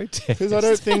the protest? Because I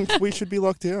don't think we should be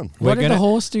locked down. What did the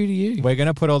horse do to you? We're going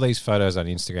to put all these photos on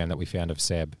Instagram that we found of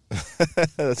Seb.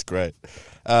 That's great.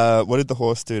 What did the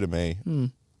horse do to me? Hmm.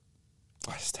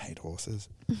 I just hate horses.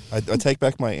 I take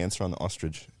back my answer on the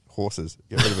ostrich. Horses.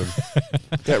 Get rid of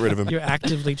them. Get rid of them. You're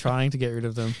actively trying to get rid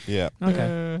of them. Yeah.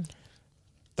 Okay.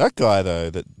 That guy,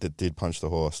 though, that did punch the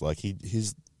horse, like,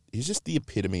 he's just the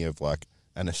epitome of, like,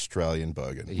 an Australian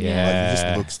Bogan. Yeah. Like, he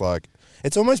just looks like...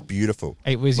 It's almost beautiful.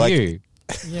 It was Like- you.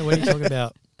 Yeah, what are you talking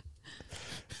about?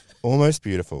 Almost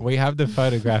beautiful. We have the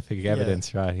photographic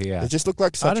evidence right here. It just looked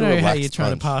like I such don't a know relaxed how you're trying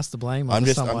punch. to pass the blame on I'm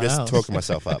just else. talking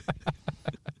myself up.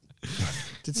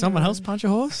 Did someone else punch a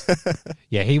horse?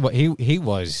 Yeah, he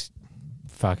was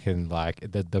fucking like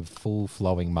the full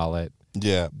flowing mullet.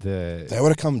 Yeah. The They would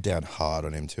have come down hard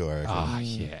on him too, I reckon.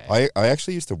 yeah. I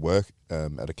actually used to work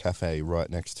at a cafe right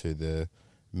next to the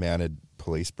mounted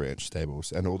police branch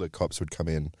stables, and all the cops would come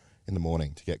in the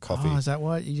morning to get coffee. Oh, is that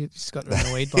why you just got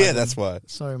annoyed by Yeah, them that's why.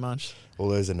 so much? All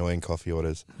those annoying coffee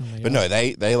orders. Oh my But God. no,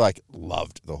 they like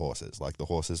loved the horses. Like the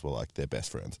horses were like their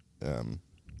best friends.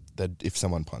 That if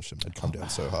someone punched them, they'd come down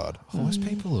so hard. Horse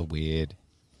people are weird.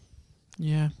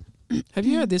 Yeah. Have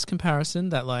you heard this comparison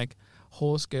that like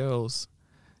horse girls,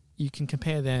 you can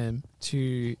compare them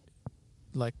to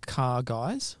like car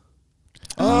guys?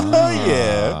 Oh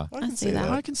yeah, I see that.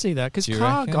 I can see that because Do you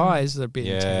car reckon? guys are a bit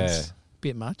Yeah. intense,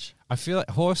 bit much. I feel like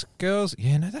horse girls.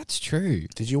 Yeah, no, that's true.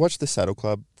 Did you watch the Saddle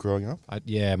Club growing up?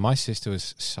 Yeah, my sister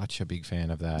was such a big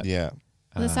fan of that. Yeah.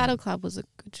 The Saddle Club was a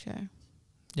good show.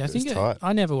 Yeah, I It was think tight.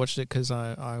 I never watched it because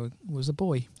I was a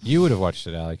boy. You would have watched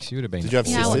it, Alex. You would have been. Did you have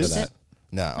Yeah, I all into sisters? watched that.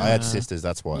 No, I had sisters.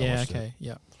 That's why I Yeah, watched okay,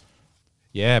 yeah.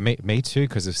 Yeah, me too,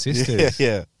 because of it. sisters.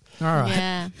 Yeah. All right.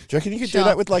 Yeah. Do you reckon you could do Sure.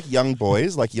 that with like young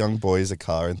boys? Like young boys are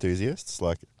car enthusiasts,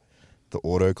 like the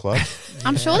auto club.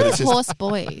 I'm sure But there's it's just- horse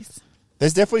boys.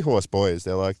 There's definitely horse boys.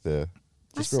 They're like the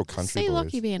just real I country see boys.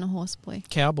 Lockie being a horse boy.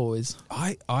 Cowboys.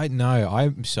 I know.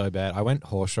 I'm so bad. I went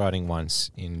horse riding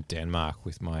once in Denmark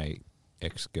with my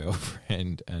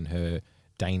ex-girlfriend and her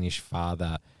Danish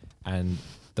father, and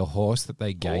the horse that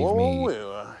they gave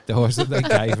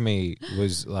me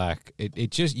was like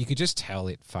it just, you could just tell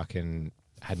it fucking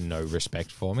had no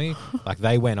respect for me. Like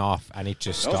they went off and it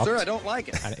just No, stopped. sir, I don't like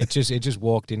it. And it just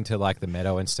walked into like the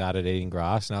meadow and started eating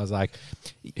grass, and I was like,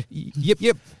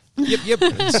 yep. It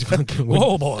just fucking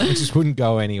Whoa, boy. It just wouldn't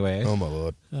go anywhere. Oh my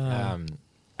lord!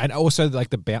 And also like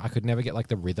I could never get like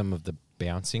the rhythm of the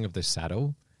bouncing of the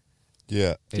saddle.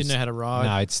 Yeah, Didn't know how to ride.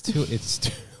 No, it's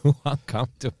too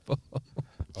uncomfortable.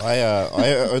 I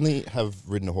only have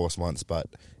ridden a horse once, but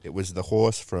it was the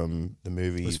horse from the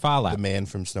movie It was Phar Lap. The Man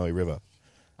from Snowy River. It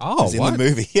Oh, was in what? the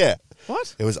movie. Yeah,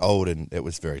 What? it was old and it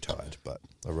was very tired, but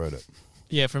I rode it.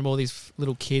 Yeah, from all these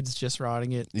little kids just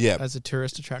riding it Yeah. as a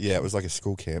tourist attraction. Yeah, it was like a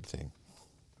school camp thing.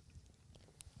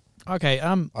 Okay,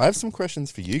 I have some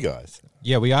questions for you guys.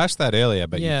 Yeah, we asked that earlier,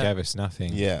 but Yeah. you gave us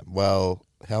nothing. Yeah, well,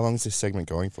 how long is this segment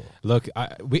going for? Look,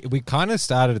 we kind of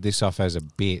started this off as a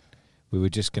bit. We were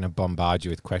just going to bombard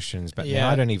you with questions, but Yeah. now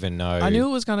I don't even know. I knew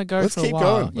it was going to go Let's for keep a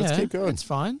while. going. Let's Yeah, keep going. It's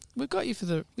fine. We got you for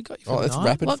the Oh, let's night.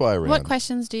 rapid fire round. What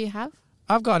questions do you have?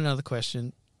 I've got another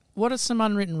question. What are some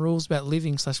unwritten rules about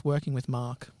living / working with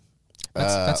Mark?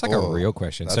 That's like a real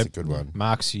question. That's So a good one.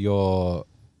 Mark's your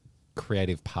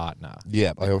creative partner,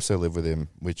 Yeah, I also live with him,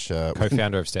 which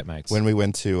co-founder of Stepmates. when we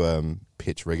went to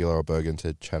pitch Regular or Bogan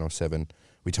to Channel 7,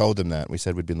 we told them that. We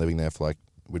said we'd been living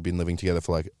together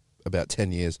for like about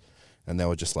 10 years, and they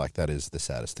were just like, that is the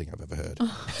saddest thing I've ever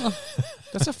heard.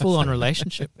 That's a full-on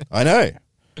relationship. I know.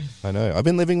 I've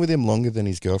been living with him longer than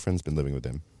his girlfriend's been living with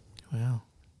him, Wow.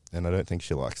 and I don't think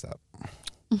she likes that.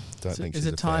 Don't think Is she's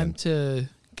it a time fan. to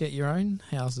get your own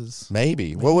houses?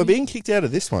 Maybe. Well, we're being kicked out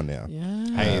of this one now. Yeah.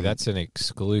 Hey, that's an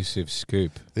exclusive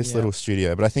scoop. This Yeah. little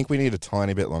studio, but I think we need a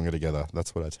tiny bit longer together.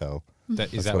 That's what I tell. Is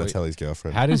That's that what I what, tell his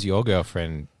girlfriend. how does your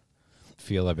girlfriend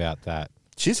feel about that?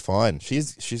 She's fine.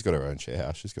 She's got her own share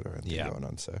house. She's got her own thing Yeah. going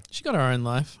on. So She got her own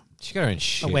life She got her own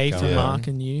shit away going from Yeah. on. Mark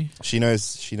and you. she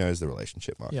knows the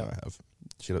relationship Mark Yeah. and I have.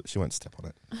 She won't step on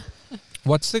it.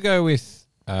 What's the go with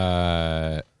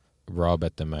Rob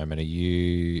at the moment? Are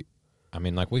you? I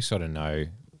mean, like we sort of know,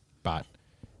 but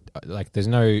like there's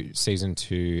no season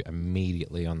 2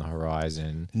 immediately on the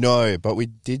horizon. No, but we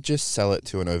did just sell it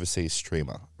to an overseas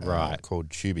streamer, Right. called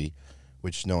Tubi,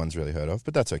 which no one's really heard of,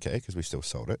 but that's okay because we still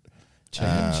sold it.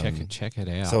 Check it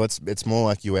out. So it's more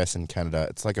like US and Canada.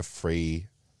 It's like a free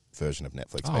version of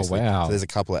Netflix. Oh, basically. wow. So there's a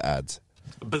couple of ads.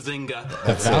 Bazinga.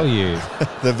 the value.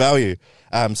 The value.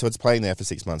 So it's playing there for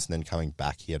 6 months and then coming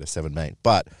back here to 7 Mate.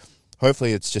 But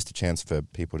hopefully it's just a chance for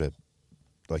people to,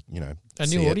 like, you know, A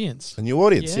see new it. audience. A new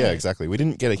audience, yeah, Yeah. exactly. We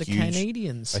didn't get The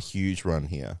Canadians. a huge run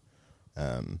here.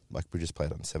 Like we just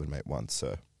played on 7 Mate once,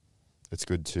 so it's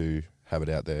good to have it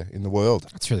out there in the world.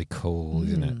 That's really cool,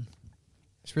 isn't it? Mm.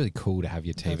 It's really cool to have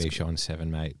your TV That's show on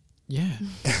 7 Mate. Yeah.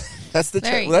 That's the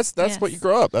Very, that's yes. what you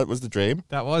grow up. That was the dream.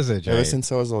 That was a dream. Ever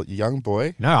since I was a young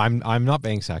boy. No, I'm not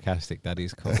being sarcastic. That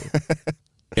is cool.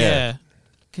 Yeah.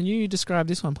 Can you describe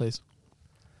this one, please?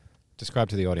 Describe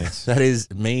to the audience. That is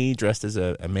me dressed as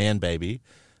a man baby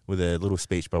with a little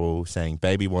speech bubble saying,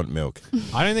 "Baby want milk."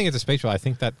 I don't think it's a speech, but I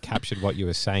think that captured what you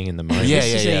were saying in the moment. Yeah,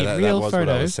 This is a that real was what I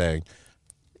photo. was saying.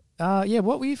 Yeah,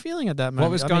 what were you feeling at that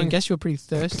moment? was I going- guess you were pretty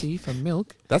thirsty for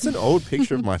milk. That's an old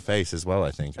picture of my face as well,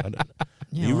 I think. Yeah,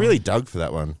 You well, really dug for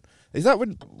that one. Is that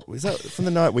from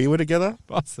the night we were together?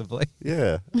 Possibly.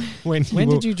 Yeah. When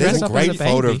did you There's dress a up great as a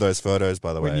baby? photo of those photos,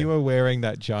 by the way. When you were wearing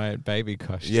that giant baby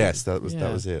costume. Yes, that was Yeah.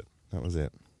 it. That was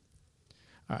it.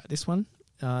 All right, this one.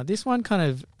 This one kind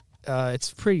of,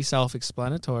 it's pretty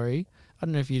self-explanatory. I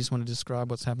don't know if you just want to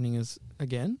describe what's happening as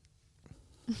again.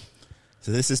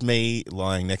 So this is me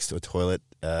lying next to a toilet,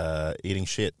 eating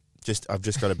shit. I've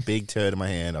just got a big turd in my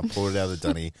hand. I pulled it out of the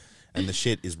dunny, and the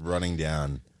shit is running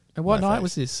down. And what my night face.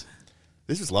 was this?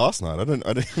 This was last night. I don't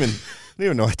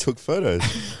even know I took photos.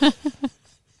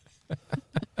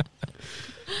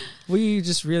 Were you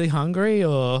just really hungry,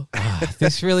 or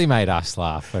This really made us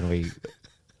laugh when we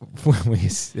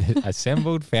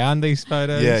assembled, found these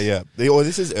photos. Yeah.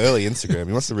 This is early Instagram.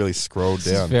 You must have really scrolled This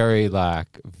is down. very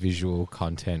visual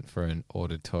content for an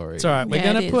auditory. it's all right. We're Yeah,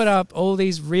 going it to is. put up all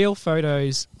these real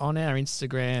photos on our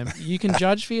Instagram. You can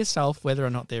judge for yourself whether or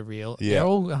not they're real. Yeah. They're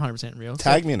all 100% real.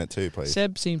 Tag me in it too, please.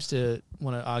 Seb seems to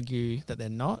want to argue that they're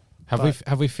not.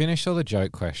 Have we finished all the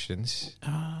joke questions?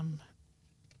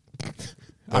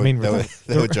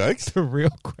 They were jokes. The real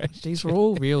question. These were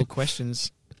all real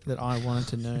questions that I wanted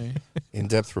to know.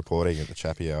 In-depth reporting at the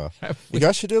Chappy Hour. You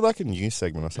guys should do like a news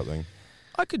segment or something.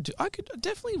 I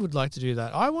definitely would like to do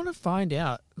that. I want to find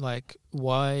out like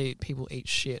why people eat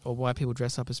shit or why people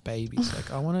dress up as babies.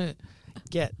 Like I want to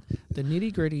get the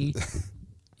nitty gritty.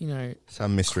 You know,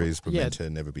 Some mysteries were Yeah. meant to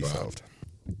never be solved.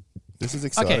 This is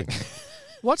exciting. okay.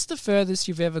 What's the furthest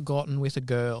you've ever gotten with a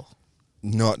girl?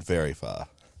 Not very far.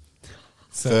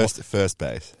 So First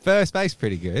base. first base,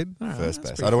 pretty good. All right, First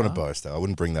that's base. pretty I don't want to far. boast though. I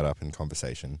wouldn't bring that up in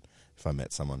conversation if I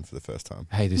met someone for the first time.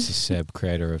 Hey, this is Seb,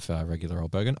 creator of Regular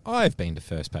Old Bogan. I've been to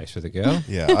first base with a girl.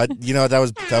 Yeah, that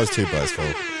was too boastful.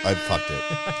 I fucked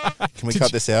it. Can we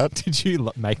cut this out? Did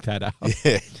you make that up?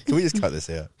 Yeah. Can we just cut this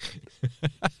out?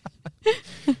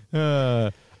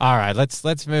 All right,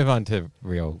 let's move on to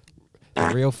real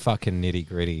fucking nitty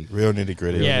gritty. Real nitty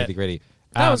gritty. Yeah. Nitty gritty.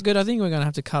 That was good. I think we're going to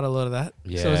have to cut a lot of that.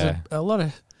 Yeah. So it was a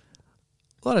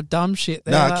lot of dumb shit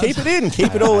there. Nah, That keep was- it in.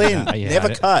 Keep it all in. Yeah,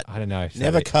 Never cut. I don't know. If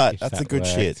Never that- cut. if That's that the good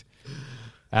worked. shit.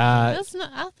 That's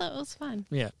not. I thought it was fun.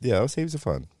 Yeah. Yeah, that was heaps of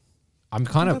fun. I'm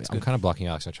kind That's good. of blocking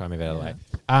Alex. I'll try and move out of the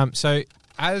Yeah. way. So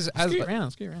as Scoot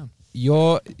around.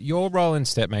 your role in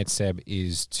Stepmate Seb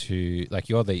is to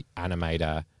you're the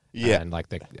animator. Yeah. And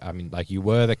you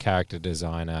were the character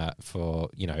designer for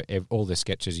all the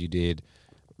sketches you did,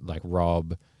 like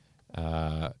Rob,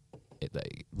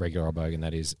 Regular Old Bogan,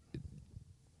 that is,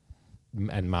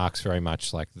 and Mark's very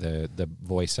much like the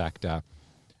voice actor.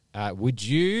 Would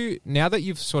you, now that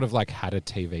you've sort of had a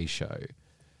TV show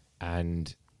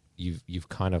and you've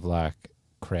kind of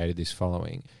created this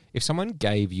following, if someone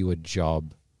gave you a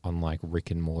job on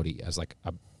Rick and Morty as a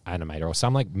animator or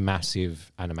some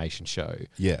massive animation show,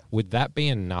 Yeah. would that be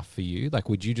enough for you?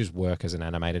 Would you just work as an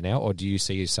animator now, or do you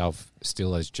see yourself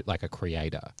still as a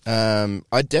creator?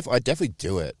 I definitely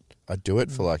do it. I do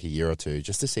it for a year or two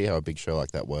just to see how a big show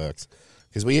like that works,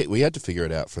 because we had to figure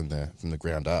it out from the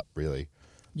ground up, really.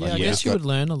 Yeah, I you guess just you got- would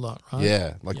learn a lot, right?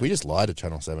 Yeah, we just lied to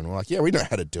Channel 7. We're like, yeah, we know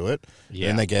how to do it. Yeah. And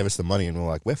then they gave us the money and we're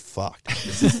like, we're fucked.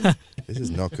 This is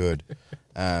not good.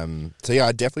 So yeah,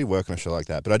 I'd definitely work on a show like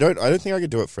that. But I don't think I could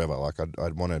do it forever.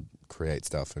 I'd want to create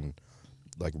stuff and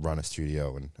run a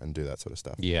studio and do that sort of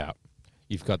stuff. Yeah,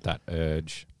 you've got that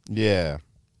urge. Yeah.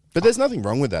 But there's nothing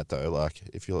wrong with that though.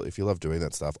 If you love doing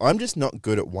that stuff. I'm just not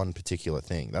good at one particular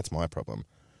thing. That's my problem.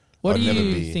 What I'd do never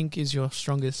you be- think is your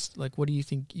strongest? What do you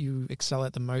think you excel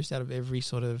at the most out of every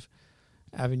sort of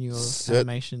avenue of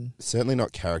animation? Certainly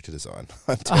not character design.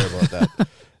 I'm terrible at that.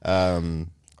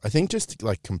 I think just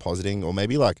compositing, or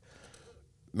maybe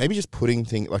maybe just putting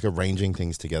arranging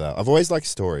things together. I've always liked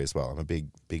story as well. I'm a big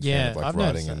fan of I've writing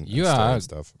noticed and, that. You and story are and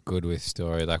stuff. good with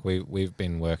story. Like we've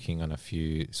been working on a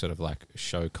few sort of like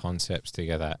show concepts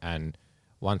together, and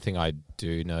one thing I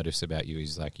do notice about you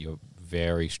is like you're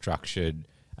very structured,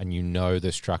 and you know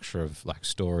the structure of like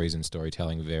stories and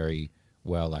storytelling very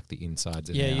well, like the insides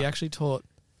and Yeah, outs. you actually taught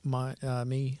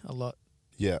me a lot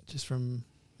Yeah. just from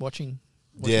watching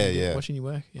Yeah. your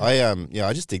work. Yeah.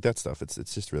 I just dig that stuff. It's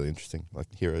just really interesting. Like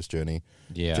Hero's Journey,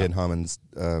 Yeah. Jen Harmon's,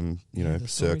 The story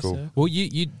Circle. Well,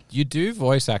 you do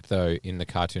voice act though in the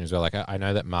cartoon as well. Like I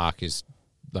know that Mark is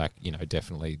like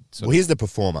definitely. Sort Well, he's the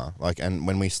performer. Like, and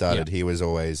when we started, Yeah. he was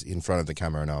always in front of the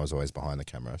camera, and I was always behind the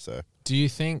camera. So Do you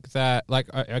think that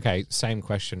okay, same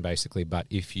question basically, but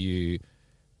if you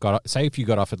got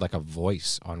offered like a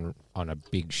voice on a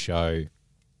big show,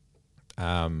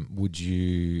 would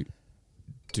you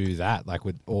do that? Like,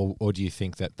 or do you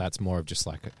think that that's more of just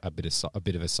like a bit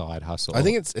of a side hustle? I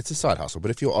think it's a side hustle.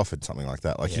 But if you're offered something like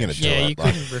that, like you're gonna do Yeah, it. you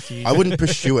Like, couldn't refuse. I wouldn't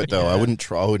pursue it though. Yeah. I wouldn't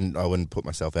try. I wouldn't put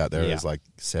myself out there Yeah. as like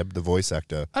Seb, the voice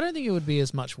actor. I don't think it would be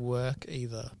as much work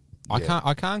either. I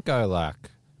can't go like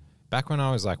back when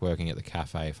I was like working at the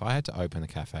cafe. If I had to open the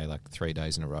cafe like 3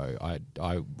 days in a row,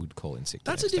 I would call in sick.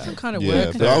 the That's a next day. different kind of Yeah,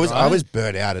 work. but though, I right? was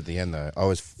burnt out at the end though. I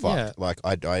was fucked. Yeah. Like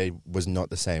I was not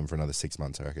the same for another 6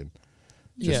 months. I reckon.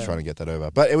 Just Yeah. trying to get that over.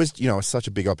 But it was it was such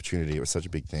a big opportunity. It was such a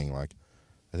big thing. Like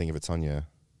I think if it's on your,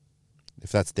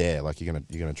 if that's there, like you're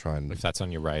gonna try and If that's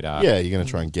on your radar, yeah, you're gonna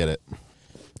try and get it.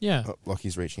 Yeah. Oh,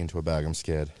 Lockie's reaching into a bag. I'm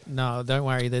scared. No, don't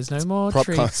worry. There's no more Prop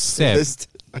treats. cast. Seb, There's-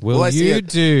 will I see you it-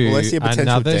 do will I see a potential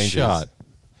another dangers? shot?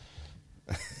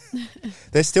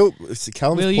 There's still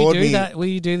Callum's Will you poured do me. that? Will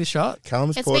you do the shot?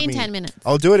 Callum's It's poured been me. 10 minutes.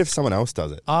 I'll do it if someone else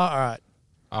does it. Oh, all right.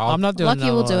 I'll, I'm not doing Lockie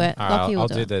another will do one. it. all right, Lockie will I'll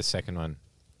do do it. the second one.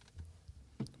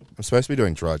 I'm supposed to be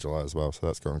doing Dry July as well, so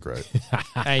that's going great.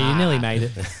 Hey, you nearly made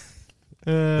it.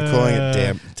 We're calling it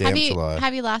Damp July.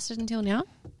 Have you lasted until now?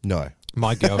 No.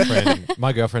 My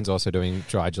girlfriend's also doing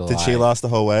Dry July. Did she last the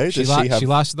whole way? She, Does la- she have? she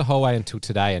lasted the whole way until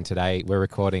today, and today we're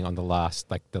recording on the last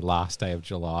day of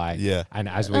July. Yeah. And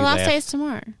as we The last left, day is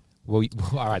tomorrow. well,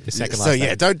 all right, the second so last yeah,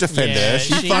 day. don't defend Yeah, her.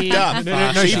 She she- fucked up.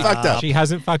 No, she fucked up. She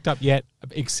hasn't fucked up yet,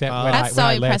 except when That's so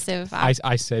I left, impressive.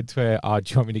 I said to her, "Oh,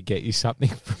 do you want me to get you something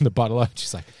from the bottle?" And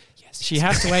she's like, "Yes." She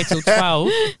has to wait till 12.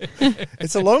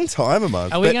 It's a long time a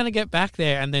month. Are we but- going to get back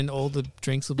there and then all the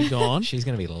drinks will be gone? She's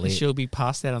going to be lit. She'll be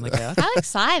passed out on the couch. How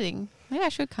exciting. Maybe I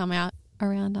should come out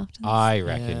around after this. I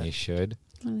reckon Yeah. you should.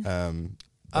 That's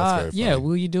very Yeah, funny.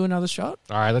 will you do another shot?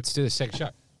 All right, let's do the second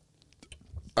shot.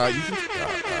 You can, all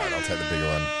right, I'll take the bigger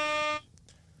one.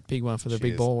 Big one for the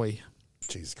big Cheers. boy.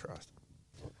 Jesus Christ.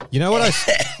 You know what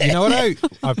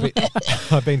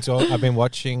I've been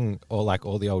watching all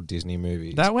the old Disney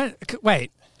movies.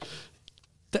 Wait.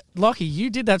 Lockie, you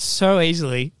did that so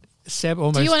easily. Seb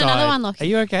almost Do you want died. another one, Lockie? Are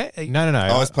you okay? no.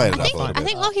 I was playing it I up think, a little I bit.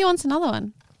 think Lockie wants another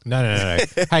one. No.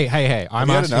 Hey. I'm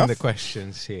you had asking enough? the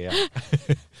questions here.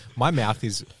 My mouth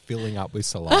is filling up with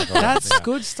saliva. That's right now.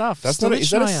 good stuff. That's not. Is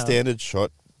that a Stolichaya. standard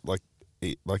shot?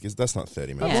 That's not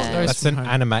 30 minutes. Yeah. is it? Those That's an from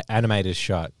home. animated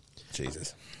shot.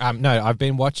 Jesus. No, I've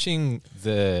been watching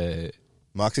the.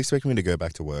 Mark's expecting me to go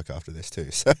back to work after this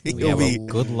too, so Yeah, he'll well, be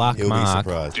good luck, he'll be Mark.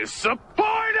 surprised.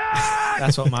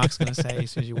 That's what Mark's going to say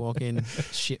as soon as you walk in.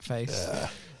 Shit face.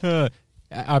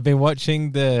 I've been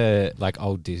watching the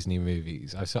old Disney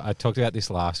movies. I talked about this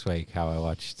last week. How I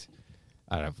watched.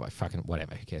 I don't know. Fucking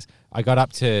whatever. Who cares? I got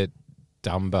up to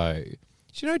Dumbo.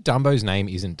 Do you know Dumbo's name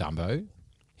isn't Dumbo?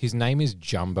 His name is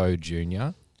Jumbo Jr.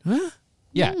 Huh?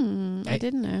 Yeah, I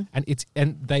didn't know.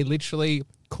 and they literally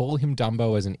call him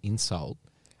Dumbo as an insult,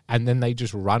 and then they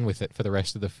just run with it for the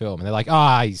rest of the film. And they're like,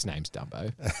 his name's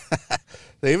Dumbo.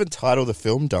 They even title the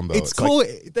film Dumbo. It's like- cool.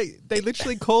 They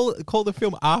literally call the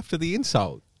film after the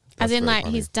insult. As That's in, very like,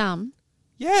 funny. he's dumb.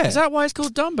 Yeah, Is that why it's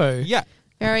called Dumbo? yeah.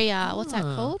 Very, what's that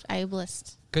called?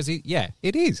 Ableist. Because it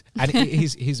is, and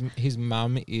his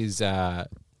mum is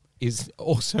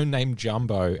also named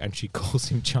Jumbo, and she calls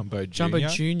him Jumbo Jr. Jumbo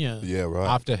Jr. Yeah, right.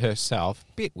 after herself.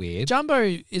 Bit weird.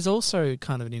 Jumbo is also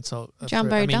kind of an insult. Jumbo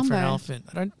for an Dumbo. elephant.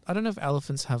 I don't know if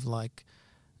elephants have like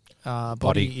body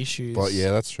Body- issues. But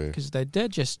yeah, that's true. because they're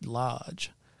just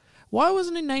large. Why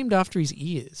wasn't he named after his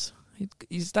ears?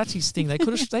 That's his thing.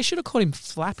 They should have called him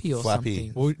Flappy or Flappy.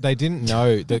 something. Well, they didn't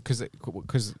know that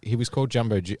because he was called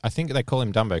Jumbo. I think they call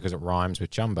him Dumbo because it rhymes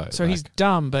with Jumbo. So he's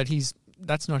dumb, but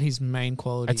that's not his main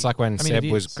quality. It's like when I mean, Seb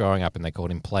it was is. growing up and they called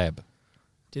him Pleb.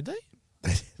 Did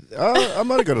they? I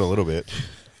might have got it a little bit.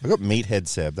 I got Meathead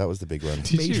Seb. That was the big one.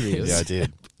 Did you Meathead. really? Yeah, I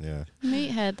did. Yeah,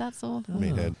 Meathead, that's awful.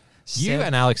 Meathead. You Seb-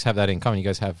 and Alex have that in common. You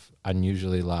guys have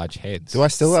unusually large heads. Do I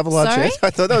still have a large Sorry? head? I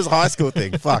thought that was a high school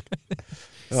thing. Fuck.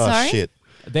 Oh, Sorry? shit.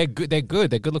 They're good. They're good.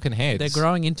 They're good looking heads. They're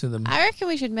growing into them. I reckon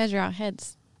we should measure our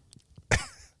heads.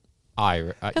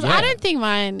 Because yeah. I don't think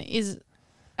mine is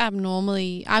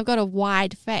abnormally. I've got a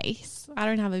wide face. I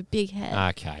don't have a big head.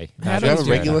 Okay. How Do you have does a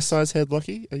your- regular size head,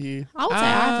 Lockie? Are you? I would say I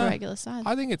have a regular size.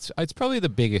 I think it's probably the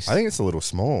biggest. I think it's a little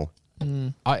small.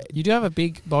 You do have a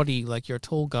big body, like you're a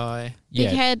tall guy. Big yeah.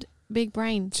 head, big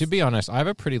brains. To be honest, I have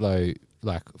a pretty low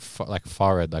like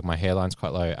forehead. Like my hairline's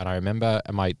quite low, and I remember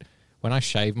when I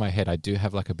shave my head, I do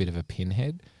have like a bit of a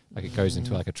pinhead. Like it goes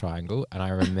into like a triangle. And I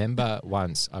remember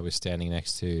once I was standing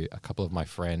next to a couple of my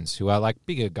friends who are like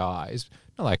bigger guys,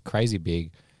 not like crazy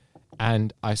big.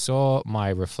 And I saw my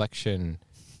reflection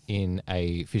in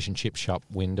a fish and chip shop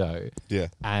window. Yeah.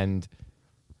 And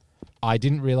I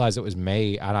didn't realize it was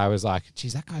me. And I was like,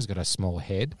 geez, that guy's got a small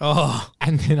head. Oh,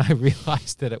 And then I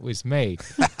realized that it was me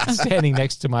standing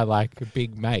next to my like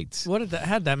big mates.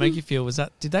 how'd that make you feel?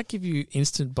 Did that give you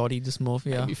instant body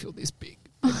dysmorphia? Made me feel this big.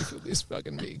 Made me feel this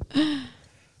fucking big.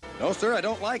 No, sir, I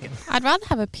don't like it. I'd rather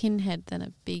have a pinhead than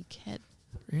a big head.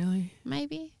 Really?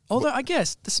 Maybe. Although I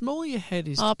guess the smaller your head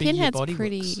is, Oh, the bigger your pinhead's body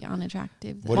pretty looks.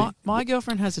 unattractive. What though. do you- My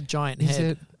girlfriend has a giant Is head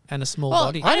it? and a small Well,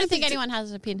 body. I don't think anyone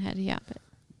has a pinhead here, but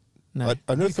No.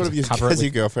 I never thought of you Cover it as your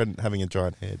with- girlfriend having a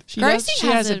giant head. She Gracie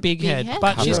has has a a big big head, head.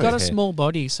 but Cover she's it got a with head. small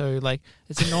body, so like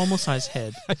it's a normal size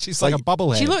head. She's like like a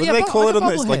bubblehead. She look- What yeah, do they call like it a on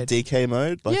those like bobblehead. DK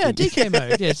mode? Like Yeah, in- DK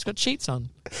mode. Yeah, it's got sheets on.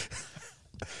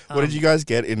 What did you guys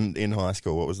get in high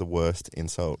school? What was the worst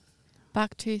insult?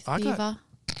 bucktooth I got- fever.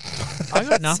 I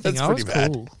got nothing. That's I was pretty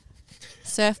bad. cool.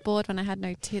 Surfboard when I had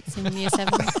no tits in year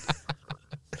 7.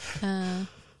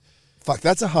 Fuck,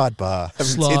 that's a hard bar.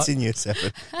 Having Slut. tits in year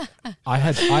 7. I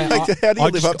had. Like, how do you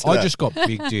live up to I that? just got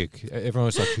big dick. Everyone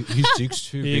was like, "His dick's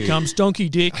too Here big." comes Donkey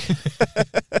Dick.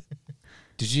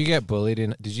 Did you get bullied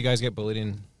in? Did you guys get bullied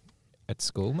in at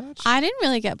school much? I didn't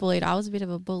really get bullied. I was a bit of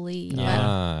a bully.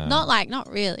 Yeah. But not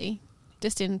really.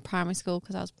 Just in primary school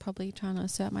because I was probably trying to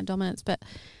assert my dominance. But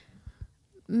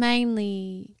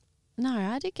mainly, no,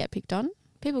 I did get picked on.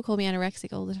 People call me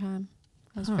anorexic all the time.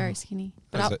 I was very skinny.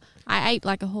 Was But it- I ate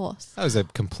like a horse. That was a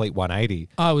complete 180.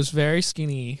 I was very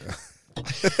skinny.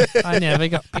 I never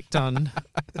got picked on.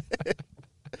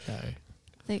 No,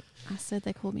 I said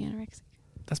they called me anorexic.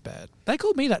 that's bad. They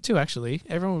called me that too, actually.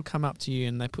 Everyone would come up to you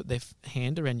and they put their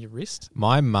hand around your wrist.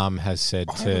 My mum has said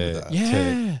I remember to that.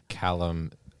 Yeah.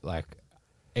 Callum, like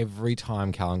every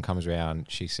time Callum comes around,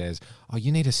 she says, "Oh,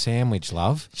 you need a sandwich,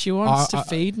 love." She wants Oh, to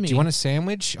feed me. Do you want a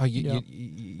sandwich? Oh, Yeah.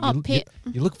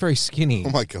 you look very skinny. Oh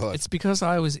my god. It's because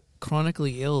I was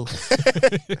chronically ill.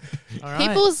 All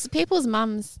right. People's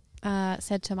mums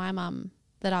said to my mum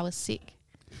that I was sick.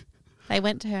 They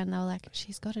went to her and they were like,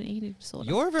 "She's got an eating disorder."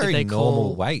 You're a Did very they normal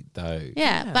call- weight, though.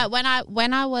 Yeah, Yeah. but when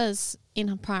I was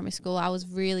in primary school, I was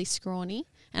really scrawny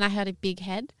and I had a big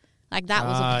head. Like that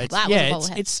was a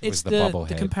bobblehead. it's It was the, the the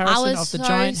bobblehead. comparison I of was the so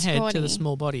giant head to the scrawny.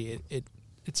 small body.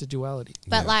 It's a duality.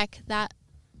 But Yeah. like that,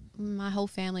 my whole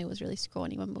family was really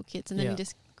scrawny when we were kids, and then Yeah. you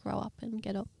just grow up and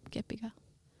get bigger.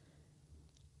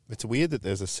 It's weird that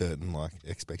there's a certain like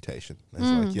expectation.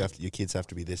 There's like your kids have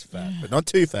to be this fat, but not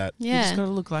too fat. You just got Yeah,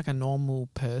 to look like a normal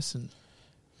person,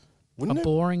 Wouldn't a it?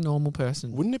 boring normal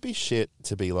person. Wouldn't it be shit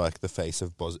to be like the face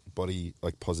of body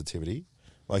like positivity?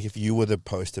 Like if you were the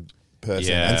poster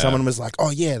person and Yeah. someone was like, "Oh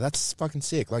yeah, that's fucking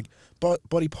sick." Like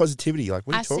body positivity. Like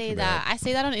what are I you talking see about? that. I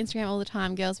see that on Instagram all the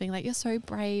time. Girls being like, "You're so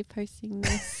brave posting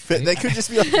this." But they could just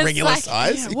be like regular like-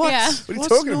 size. Yeah, What? what? Yeah. What are you What's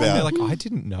talking normal? They're about? like, I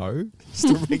didn't know. Just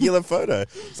a regular photo.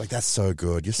 It's like that's so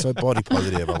good. You're so body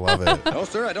positive. I love it. No,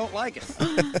 sir, I don't like it.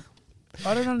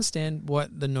 I don't understand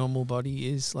what the normal body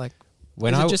is like.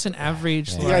 When is I it just an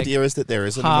average, The like idea is that there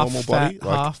isn't a half normal fat, body.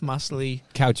 Like half muscly?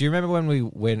 Cal, do you remember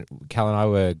when Cal and I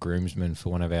were groomsmen for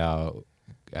one of our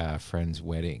friends'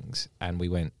 weddings, and we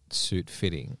went suit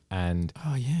fitting, and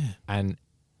Oh yeah.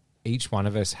 each one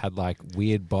of us had like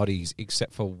weird bodies,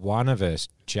 except for one of us,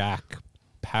 Jack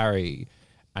Parry,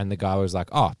 and the guy was like,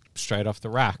 "Oh, straight off the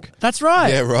rack," That's right.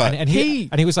 yeah, right. and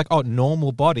he was like, "Oh,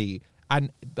 normal body." And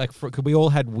like, cause we all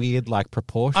had weird like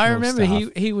proportional. I remember stuff.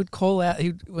 he would call out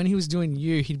when he was doing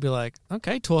you. He'd be like,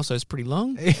 "Okay, torso's pretty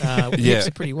long, Yeah. hips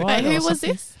are pretty wide." Wait, or who was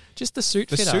something. this? Just the suit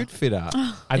the fitter. suit fitter,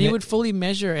 And and he then- would fully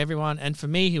measure everyone. And for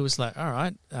me, he was like, "All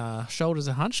right, shoulders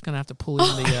are hunched. Gonna have to pull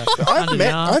in the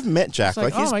I've met Jack. It's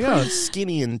like, Like, he's oh my pretty God.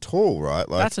 skinny and tall, right?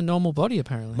 Like That's a normal body,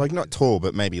 apparently. like not tall,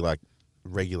 but maybe like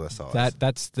regular size.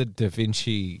 that's the Da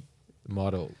Vinci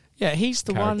model. yeah, he's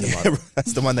the one. Character model.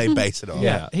 That's the one they base it on.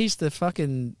 Yeah, he's the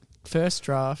fucking first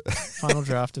draft, final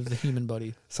draft of the human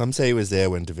body. Some say he was there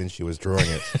when Da Vinci was drawing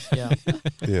it. Yeah,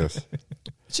 Yes.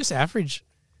 it's just average.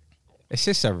 It's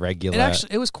just a regular.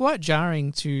 It was quite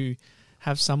jarring to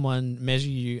have someone measure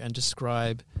you and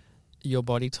describe your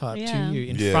body type Yeah. to you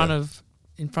in Yeah. front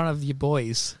of your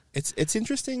boys. It's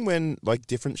interesting when like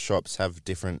different shops have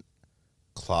different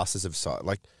classes of size,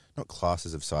 like not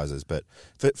classes of sizes, but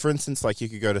for instance, like you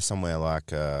could go to somewhere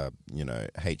like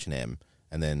H&M,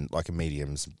 and then like a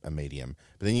medium's a medium.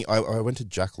 But then I went to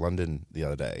Jack London the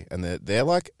other day, and they're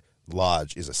like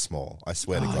large is a small. I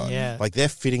swear to Oh, God, yeah. like they're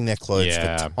fitting their clothes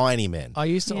Yeah. for tiny men. I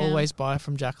used to Yeah. always buy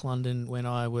from Jack London when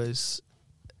I was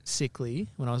sickly,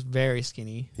 when I was very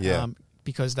skinny. Yeah.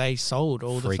 Because they sold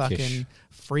all the Freakish. fucking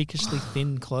freakishly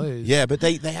thin clothes. Yeah, but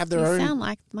they have their You own. sound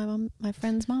like my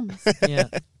friend's mum. Yeah.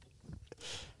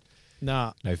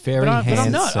 Nah. No, very But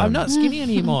handsome. I'm not skinny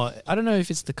anymore. I don't know if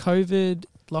it's the COVID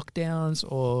lockdowns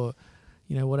or,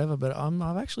 whatever, but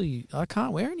I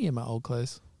can't wear any of my old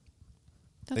clothes.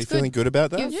 Are you That's feeling good. good about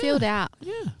that? You've filled out.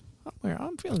 Yeah.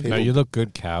 I'm feeling No, good. you look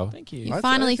good, Cal. Thank you. You I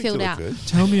finally think you filled look out.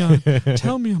 good.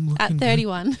 Tell me I'm looking At good.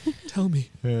 31. Tell me.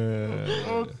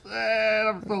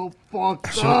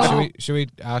 Should we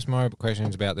ask more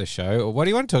questions about the show? Or what do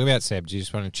you want to talk about, Seb? Do you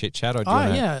just want to chit chat, or do you Oh,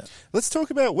 want to? yeah. Let's talk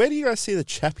about where do you guys see the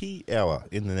Chappie Hour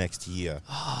in the next year?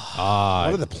 Ah,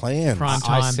 What are the plans? Prime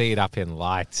I time. see it up in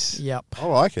lights. Yep. I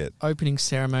like it. Opening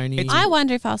ceremony. I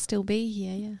wonder if I'll still be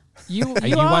here, yeah. You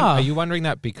Are are. you wondering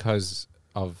that because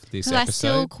of this Because I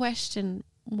still episode? question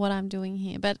what I'm doing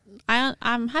here. But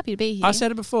I'm happy to be here. I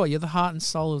said it before. You're the heart and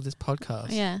soul of this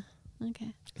podcast. Yeah.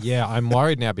 Okay. Yeah, I'm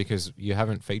worried now because you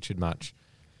haven't featured much.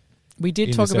 We did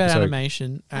In talk this about episode.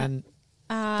 animation, and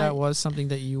that Uh, was something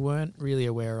that you weren't really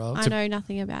aware of. I know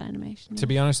nothing about animation. To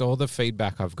be honest, all the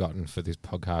feedback I've gotten for this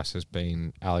podcast has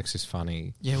been Alex is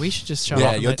funny. Yeah, we should just show up.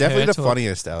 Yeah, and you're let definitely her the talk.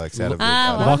 funniest, Alex, out of the Ah,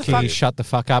 out of well, the Lockie, three. shut the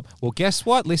fuck up. Well, guess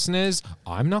what, listeners?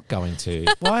 I'm not going to.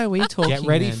 Why are we talking? Get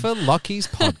ready then? for Lockie's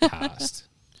podcast.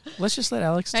 Let's just let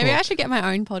Alex Maybe I talk. should get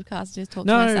my own podcast and just talk to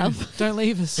No, myself. don't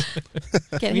leave us.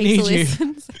 Get we heaps of need you.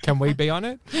 listens. Can we be on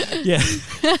it? Yeah.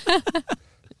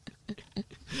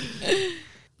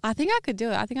 I think I could do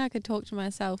it. I think I could talk to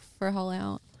myself for a whole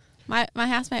hour. My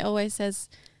housemate always says,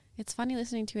 it's funny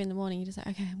listening to you in the morning. You just like,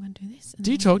 okay, I'm going to do this. and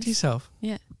Do you then talk to this." yourself?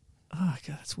 Yeah. Oh,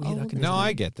 God, that's weird. Oh, I, can No, do I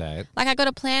that. get that. Like I got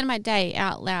to plan my day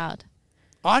out loud.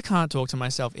 I can't talk to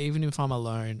myself even if I'm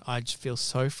alone. I just feel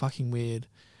so fucking weird.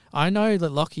 I know that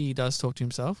Lockie does talk to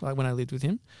himself, like when I lived with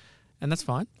him, and that's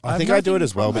fine. I have think I do it nothing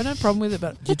as well, I have but- no problem with it,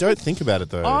 but You don't think about it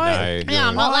though. I- No. Yeah,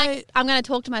 I'm not I- like I'm going to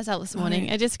talk to myself this morning.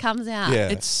 No. It just comes out.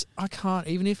 Yeah. I can't.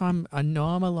 Even if I know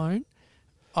I'm alone,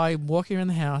 I walk around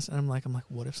the house and I'm like,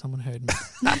 what if someone heard me?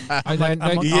 I like, don't I'm know.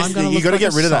 like, You just- gonna you look gotta like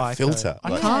get a rid of that psycho. filter. I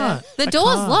Like- can't. The I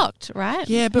door's can't. locked, right?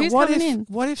 Yeah, but Who's what coming if in?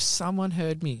 what if someone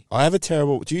heard me? I have a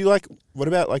terrible. Do you like? What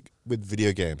about like with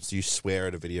video games? Do you swear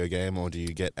at a video game or do you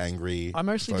get angry? I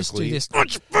mostly just do vocally? this.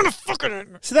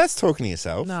 So that's talking to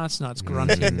yourself. No, it's not. It's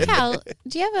grunting. Cal,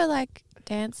 do you ever like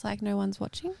dance like no one's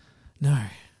watching? No.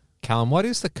 Callum, what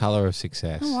is the colour of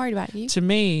success? I'm worried about you. To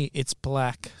me, it's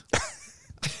black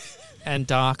and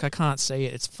dark. I can't see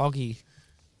it. It's foggy.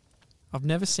 I've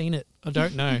never seen it. I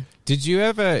don't know. Did you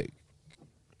ever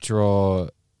draw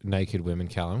naked women,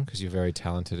 Callum? Because you're very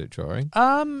talented at drawing.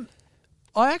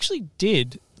 I actually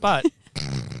did, but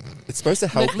It's supposed to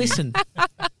help. but listen,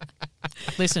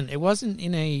 listen. It wasn't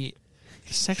in a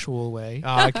sexual way,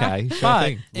 Oh, okay. Sure but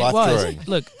thing. it Life was. drawing.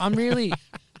 Look, I'm really.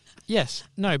 Yes,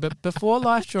 no, but before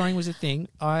life drawing was a thing,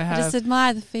 I I have just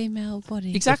admire the female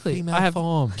body. exactly. Female I have.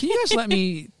 form. Can you guys let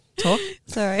me talk?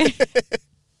 Sorry.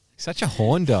 Such a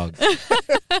horn dog.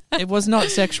 It was not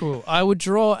sexual. I would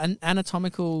draw an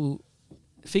anatomical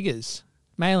figures,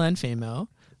 male and female,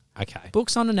 Okay.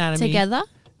 books on anatomy, Together?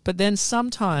 but then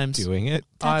sometimes Doing it.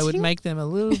 I would Touching? make them a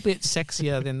little bit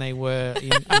sexier than they were in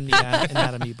the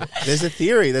anatomy book. There's a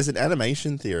theory. There's an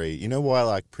animation theory. You know why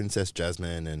like Princess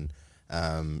Jasmine and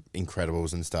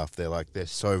Incredibles and stuff? They're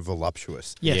so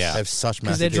voluptuous. Yes. Yeah. They have such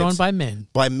Because massive they're drawn hips. by men.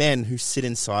 men who sit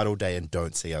inside all day and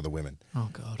don't see other women. Oh,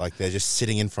 God. Like they're just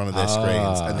sitting in front of their Ah.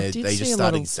 screens and I they did they see just a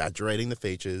start lot of- exaggerating the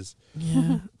features.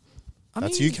 Yeah.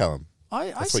 That's you, Callum. I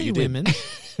That's what see you did. women.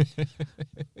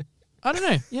 I don't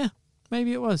know. Yeah.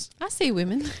 Maybe it was. I see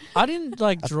women. I didn't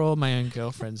like draw my own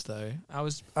girlfriends though.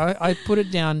 I put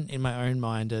it down in my own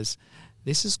mind as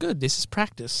this is good. This is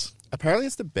practice. Apparently,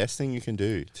 it's the best thing you can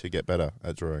do to get better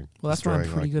at drawing. Well, that's Is why I'm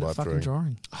drawing, pretty like, good at life fucking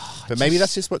drawing. drawing. But maybe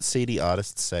that's just what CD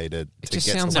artists say to get just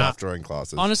to sounds life like- drawing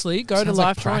classes. Honestly, go to Sounds like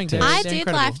life drawing. practice. They're I did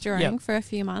incredible. life drawing Yeah. for a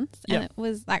few months, and Yeah. it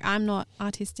was like I'm not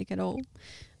artistic at all,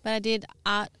 but I did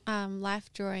art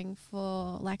life drawing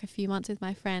for like a few months with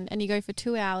my friend, and you go for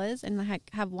 2 hours and like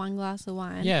have one glass of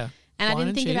wine. Yeah. and I Wine didn't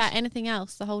and think cheese. about anything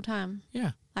else the whole time.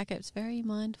 Yeah. Like it's very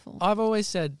mindful. I've always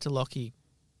said to Lockie,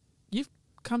 you've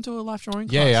come to a life drawing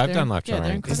class. Yeah, I've They're- done life yeah, they're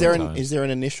drawing. incredible. Is there an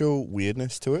initial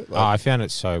weirdness to it? Oh, I found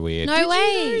it so weird. No Did you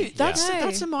way. know? That's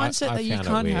No. a mindset I that you found it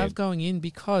can't have weird. going in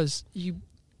because you.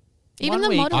 Even one the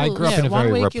week- models. I grew up Yeah, in a one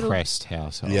very week it'll- repressed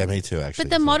household. Yeah, me too. Actually, But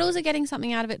the so- models are getting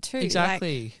something out of it too. Like,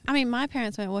 Exactly. I mean, my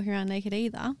parents weren't walking around naked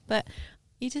either, but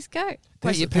you just go.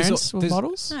 Wait, your parents were there's-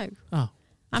 models? No, Oh.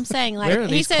 I'm saying Where are like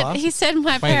he these said. classes? He said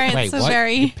my Wait, parents are what?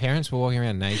 very. Your parents were walking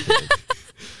around naked.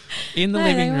 In the No,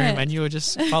 living they room, weren't. and you were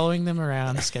just following them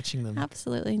around, sketching them.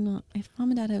 Absolutely not. If mum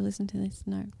and dad have listened to this,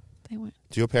 no, they won't.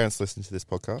 Do your parents listen to this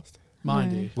podcast? Mine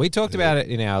No. do. We talked about it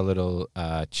in our little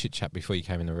chit chat before you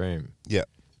came in the room. Yeah.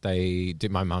 They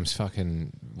did. My mum's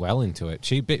fucking well into it.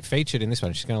 She featured in this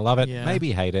one. She's going to love it. Yeah.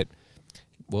 Maybe hate it.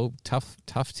 Well, tough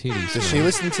titties. Does she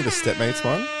listen to the Stepmates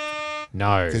one?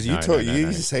 No, Because no, you no, no,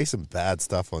 used to say some bad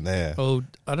stuff on there. Oh,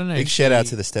 I don't know. Big if shout out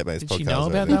she- to the Stepmates Did podcast. she know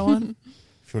about over. that one?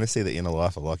 If you want to see the inner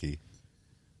life of Lockie.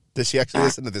 Does she actually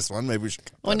listen to this one? Maybe we should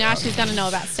cut Well, that now out. she's going to know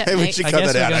about Maybe we stepmate. should I cut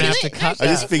guess that we're out. going to I have just, to cut I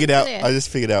just that. figured out. Yeah. I just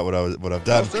figured out what I've No,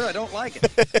 done. sir, I don't like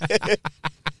it.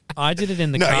 I did it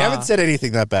in the No, car. you haven't said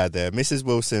anything that bad there. Mrs.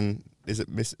 Wilson. Is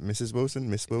it Mrs. Wilson?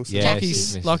 Miss Wilson? Yeah,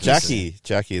 Lockie's- she's- Lockie's-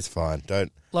 Jackie is fine.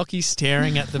 Lockie's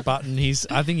staring at the button.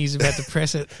 I think he's about to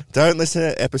press it. Don't listen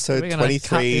to episode We're gonna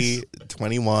 23,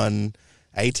 21.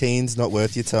 18's not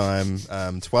worth your time.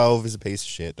 12 is a piece of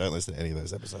shit. Don't listen to any of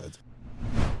those episodes.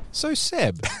 So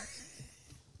Seb,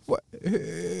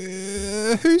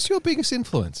 who's your biggest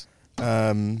influence?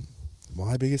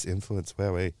 My biggest influence, where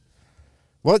are we?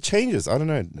 Well, it changes. I don't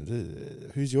know.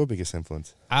 Who's your biggest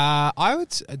influence? I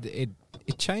would. It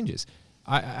changes.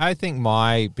 I think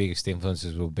my biggest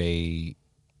influences will be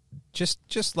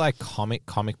just like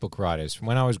comic book writers.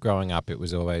 When I was growing up, it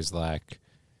was always like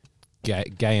Gay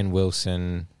and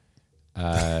Wilson.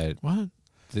 What?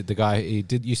 The guy he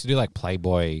used to do like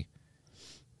Playboy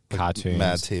cartoons,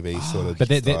 Mad TV sort of but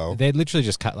style. they'd literally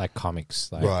just cut like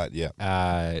comics, like, Right,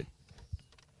 yeah.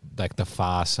 like The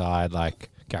Far Side, like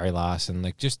Gary Larson,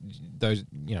 like just those,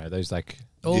 those like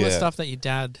All the Yeah. stuff that your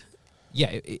dad.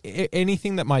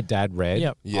 anything that my dad read,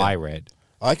 Yep. Yeah. I read.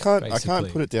 I can't basically.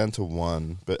 put it down to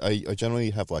one, but I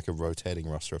generally have like a rotating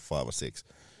roster of 5 or 6.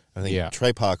 I think Yeah.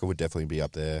 Trey Parker would definitely be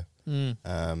up there.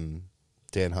 Mm.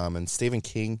 Dan Harmon, Stephen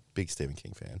King, big Stephen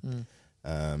King fan.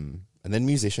 Mm. And then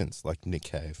musicians like Nick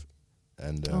Cave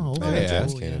and Oh, maybe yeah.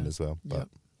 James Cool, Keenan yeah. as well. But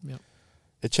Yep.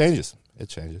 it changes. It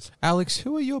changes. Alex,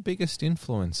 who are your biggest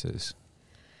influences?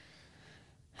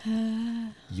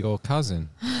 Your cousin.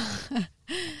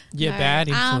 Yeah, No. bad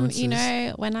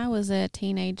influences. When I was a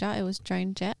teenager, it was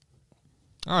Joan Jett.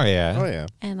 Oh yeah. Oh yeah.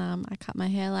 And I cut my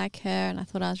hair like her, and I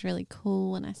thought I was really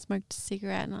cool. And I smoked a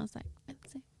cigarette, and I was like,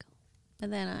 "That's it, cool."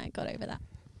 But then I got over that,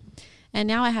 and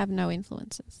now I have no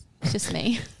influences. It's just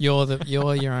me. You're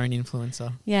your own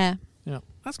influencer. Yeah, Yeah,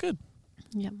 that's good.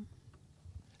 yeah.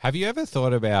 Have you ever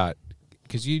thought about,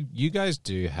 because you guys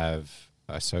do have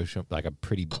a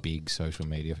pretty big social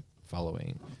media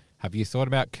following. Have you thought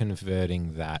about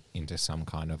converting that into some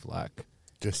kind of like,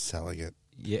 Just selling it.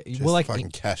 yeah, Just well, like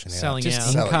fucking cashing out. selling just out.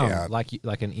 Selling income, out. like you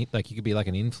could be like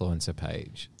an influencer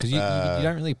page, because you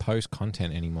don't really post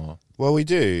content anymore. Well, we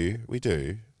do.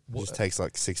 It What- just takes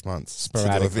like 6 months to do a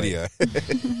Sporadically. video.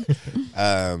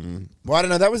 Well, I don't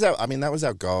know. That was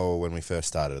our goal when we first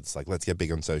started. It's like, let's get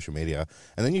big on social media.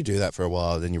 And then you do that for a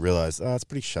while. Then you realize, it's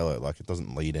pretty shallow. Like, it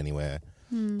doesn't lead anywhere.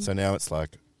 So now it's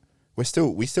like, we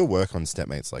still work on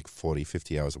Stepmates like 40,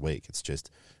 50 hours a week. It's just,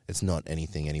 it's not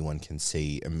anything anyone can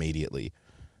see immediately.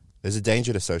 There's a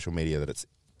danger to social media that it's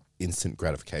instant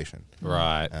gratification.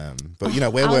 Right. But, we're I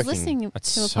was working listening to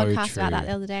That's a so podcast about that true.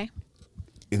 the other day.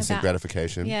 instant about-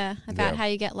 gratification. Yeah, about Yeah. how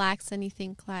you get likes and you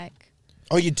think like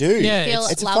Oh, you do? Yeah, feel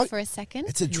it's a love fuck- for a second.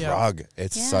 It's a Yeah. drug.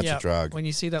 It's Yeah. such Yeah, a drug. When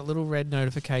you see that little red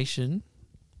notification,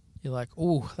 you're like,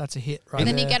 "Oh, that's a hit!" Right and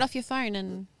then there. you get off your phone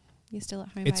and you're still at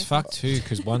home. It's by fucked too,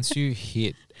 because once you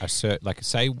hit a certain, like,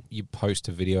 say you post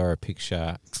a video or a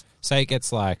picture, say it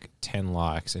gets like 10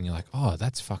 likes, and you're like, oh,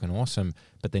 that's fucking awesome.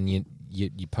 But then you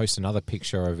post another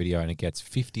picture or a video and it gets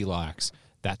 50 likes.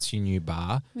 That's your new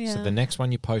bar. So Yeah. the next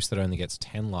one you post that only gets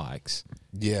 10 likes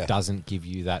Yeah. doesn't give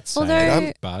you that same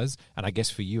Although- buzz. And I guess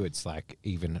for you, it's like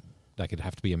even like it'd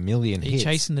have to be a million Are you hits.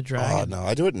 chasing the Oh, dragon. no.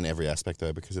 I do it in every aspect,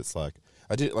 though, because it's like,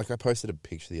 I posted a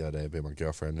picture the other day of me and my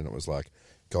girlfriend, and it was like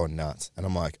going nuts. And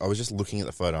I'm like, I was just looking at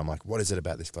the photo. I'm like, what is it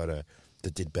about this photo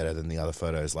that did better than the other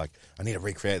photos. Like, I need to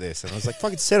recreate this. And I was like,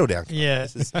 fucking settle down. Yeah.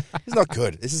 This is not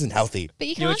good. This isn't healthy. But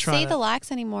you You were can't trying see to- the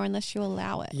likes anymore unless you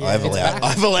allow it. Yeah. I've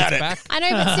allowed it. Back. I know,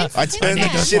 but since I since turned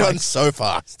then, the shit on so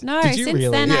fast. no, Did you since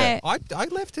really? then Yeah. I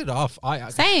left it off.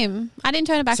 same. I didn't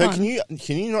turn it back So on. can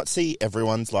you not see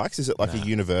everyone's likes? Is it like a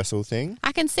universal thing?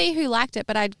 I can see who liked it,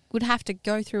 but I would have to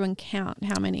go through and count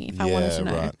how many if I wanted to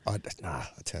know. right.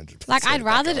 I turned it. Like, set I'd it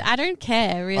back rather. on. I don't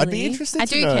care really. I'd be interested I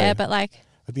to do know. care, but like,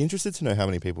 I'd be interested to know how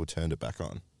many people turned it back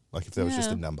on. Like if there was just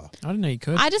Yeah. a number. I didn't know you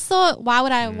could. I just thought, why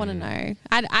would I want to know?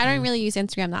 I don't really use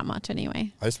Instagram that much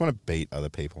anyway. I just want to beat other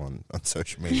people on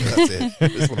social media. That's it. I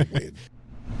just want to win.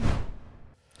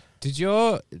 Did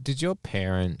your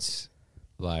parents,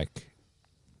 like,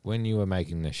 when you were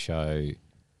making the show,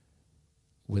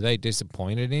 were they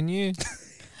disappointed in you?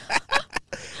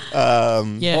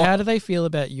 yeah, how do they feel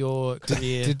about your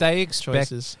career Did they expect?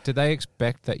 choices? Did they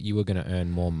expect that you were going to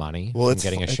earn more money Well, from it's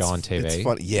getting a fu- show it's- on TV? It's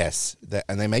funny. Yes,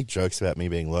 and they make jokes about me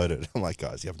being loaded. I'm like,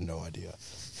 guys, you have no idea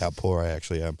how poor I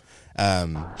actually am.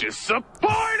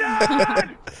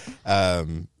 Disappointed!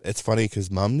 It's funny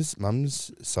because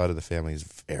mum's side of the family is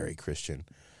very Christian,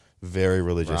 very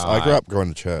religious. I grew Right. up going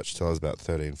to church till I was about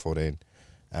 13, 14.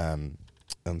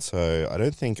 And so I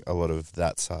don't think a lot of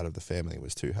that side of the family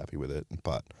was too happy with it.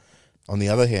 But on the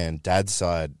other hand, dad's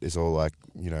side is all like,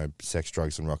 sex,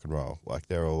 drugs, and rock and roll. Like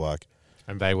they're all like,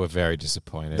 And they were very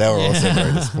disappointed. they were also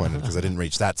very disappointed because I didn't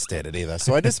reach that standard either.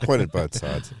 So I disappointed both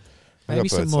sides. I Maybe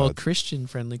got some both more sides.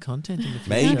 Christian-friendly content in the future.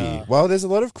 Maybe. Well, there's a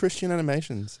lot of Christian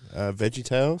animations. Veggie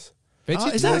Tales.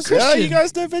 Veggie is that a Tales- Christian? Oh, you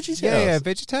guys know Veggie Tales? Yeah,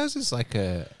 Veggie Tales is like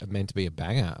meant to be a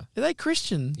banger. Are they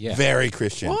Christian? Yeah. Very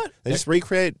Christian. What? They just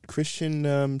recreate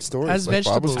Christian stories. As like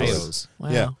Bible vegetables? stories. Tales. Wow.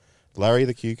 Yeah. Larry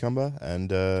the Cucumber and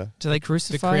Do they The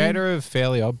crucify creator of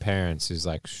Fairly Odd Parents is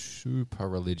like super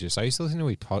religious. I used to listen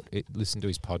to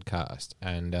his podcast,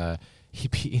 and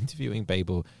he'd be interviewing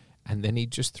people, and then he'd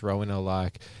just throw in a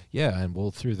like, yeah, and well,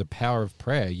 through the power of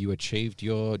prayer, you achieved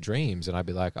your dreams, and I'd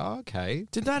be like, oh, okay.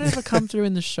 Did that ever come through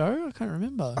in the show? I can't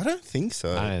remember. I don't think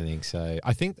so. I don't think so.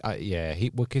 I think, well,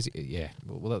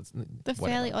 that's The whatever.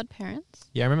 Fairly Odd Parents.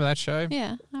 Yeah, remember that show?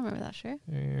 Yeah, I remember that show.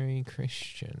 Very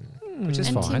Christian, which is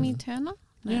And fine. Timmy Turner.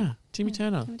 No. Yeah, Timmy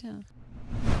Turner. Timmy Turner.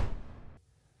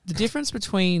 The difference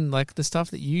between like the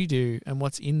stuff that you do and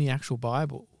what's in the actual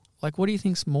Bible, like what do you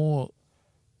think's more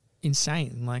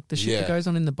insane? Like the shit that Yeah. goes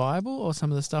on in the Bible, or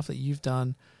some of the stuff that you've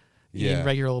done Yeah. in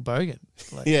regular old Bogan?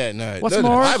 Like, Yeah, no. What's no,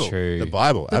 more- the Bible. True. The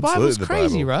Bible. The absolutely Bible's the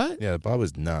crazy, Bible. right? Yeah, the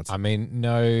Bible's nuts. I mean,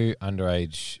 no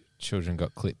underage children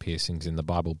got clit piercings in the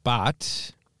Bible,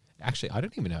 but actually, I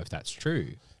don't even know if that's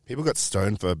true. People got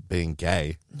stoned for being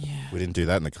gay. Yeah. We didn't do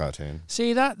that in the cartoon.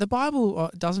 See that the Bible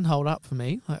doesn't hold up for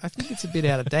me. Like, I think it's a bit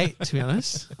out of date, to be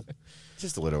honest.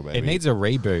 Just a little bit. It needs a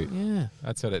reboot. Yeah.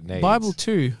 That's what it needs. Bible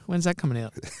 2, when's that coming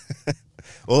out?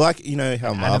 Or like,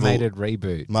 how Animated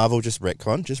reboot. Marvel just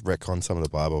retcon some of the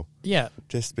Bible. Yeah.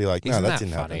 Just be like, no, Isn't that that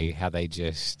didn't funny happen. how they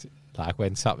just, like,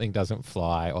 when something doesn't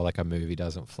fly or like a movie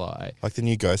doesn't fly, Like the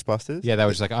new Ghostbusters. yeah, they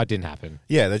were just like, oh, it didn't happen.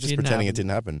 Yeah, they're just Didn't pretending happen. it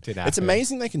didn't happen. Didn't It's happen.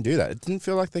 amazing they can do that. It didn't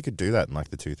feel like they could do that in like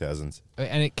the 2000s.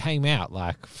 And it came out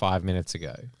like 5 minutes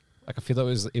ago. Like, I feel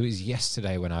it was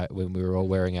yesterday when we were all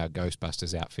wearing our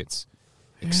Ghostbusters outfits,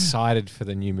 excited for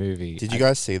the new movie. Did you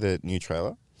guys see the new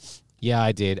trailer? Yeah,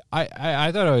 I did.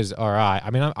 I thought it was all right.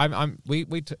 I mean, we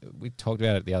talked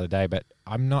about it the other day, but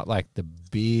I'm not like the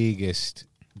biggest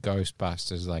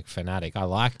Ghostbusters like fanatic. I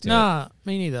liked it. Nah,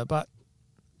 me neither, but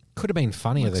Could have been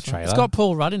funnier, the looks fun. trailer. It's got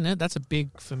Paul Rudd in it. That's a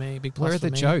big plus Where are for the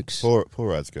me. jokes? Paul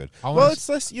Rudd's good. I Well, wanna it's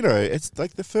less, it's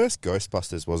like the first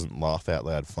Ghostbusters wasn't laugh out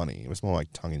loud funny. It was more like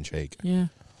tongue in cheek. Yeah.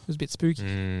 It was a bit spooky.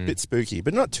 Mm. Bit spooky,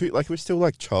 but not too, like, it was still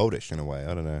like childish in a way.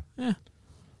 I don't know. Yeah.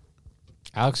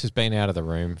 Alex has been out of the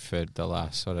room for the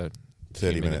last sort of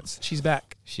 30 few minutes. She's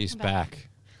back. She's I'm back.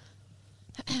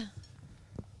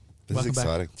 This Welcome is back.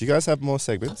 exciting. Do you guys have more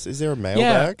segments? Is there a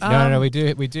mailbag? Yeah. No, we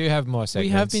do have more segments. We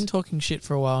have been talking shit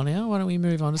for a while now. Why don't we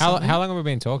move on to How something? long have we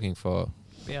been talking for?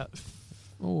 About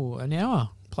an hour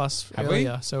plus Have we?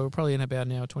 earlier. So we're probably in about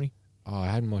an hour 20. Oh, I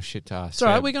had more shit to ask. It's all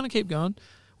right. Seb. We're going to keep going.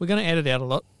 We're going to edit out a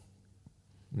lot.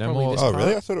 No probably more. this Oh, part.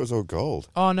 really? I thought it was all gold.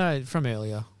 Oh, no, from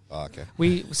earlier. Oh, okay.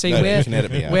 We see No, we're you can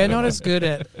edit me out. we're Don't not worry. as good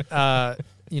at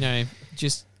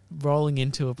just rolling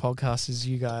into a podcast as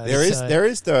you guys. There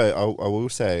is though. I will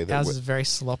say that Ours is very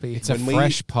sloppy. It's a when we-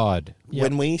 fresh pod. Yep.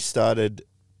 when we started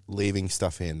leaving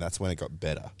stuff in, that's when it got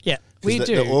better. Yeah, 'Cause we the,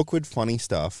 do. The awkward, funny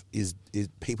stuff is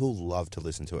people love to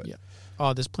listen to it. Yeah.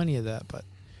 Oh, there's plenty of that, but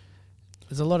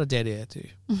there's a lot of dead air too.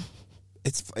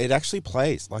 It actually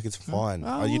plays like it's fine.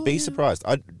 Oh, You'd be yeah. surprised.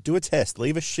 I'd do a test.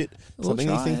 Leave a shit. We'll Something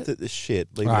you try think it. that is shit.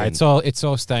 Leave All right, it in. it's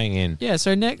all staying in. Yeah,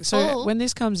 so Cool. when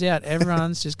this comes out,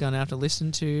 everyone's just going to have to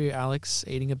listen to Alex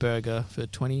eating a burger for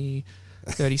 20,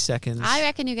 30 seconds. I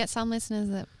reckon you get some listeners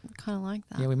that kind of like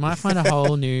that. Yeah, we might find a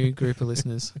whole new group of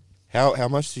listeners. How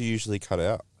much do you usually cut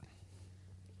out?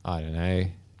 I don't know,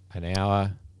 an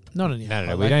hour. Not an hour.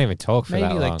 No, we don't even talk for maybe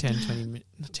that like long. 10, 20 minutes.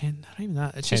 10, not even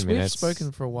that. It's 10 just minutes. we've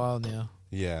spoken for a while now.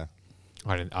 Yeah.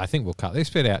 I think we'll cut this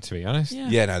bit out, to be honest. Yeah.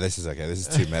 Yeah, no, this is okay. This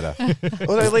is too meta.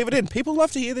 Although leave it in. People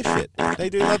love to hear this shit. They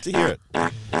do love to hear it.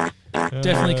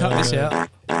 Definitely cut this out.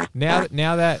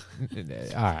 Now that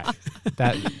all right,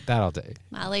 that'll do.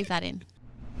 I'll leave that in.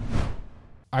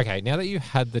 Okay, now that you've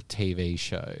had the TV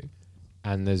show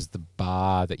and there's the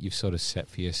bar that you've sort of set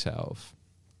for yourself,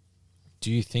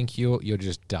 do you think you're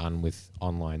just done with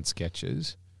online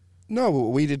sketches? No,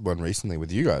 we did one recently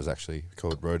with you guys, actually,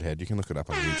 called Roadhead. You can look it up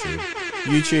on YouTube.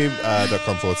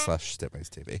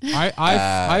 YouTube.com/StepmatesTV.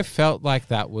 I felt like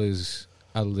that was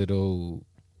a little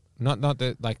not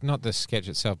the sketch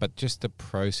itself, but just the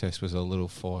process was a little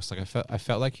forced. Like I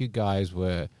felt like you guys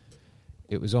were.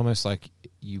 It was almost like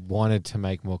you wanted to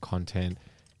make more content,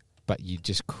 but you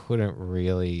just couldn't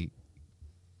really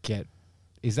get.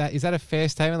 Is that a fair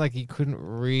statement? Like you couldn't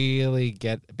really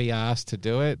be asked to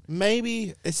do it?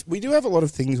 Maybe we do have a lot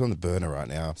of things on the burner right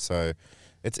now, so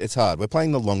it's hard. We're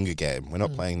playing the longer game. We're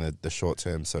not playing the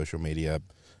short-term social media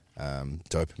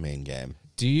dopamine game.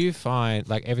 Do you find,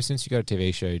 like, ever since you got a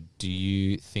TV show, do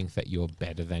you think that you're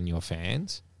better than your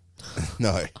fans?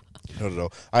 No, not at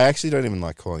all. I actually don't even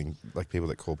like calling people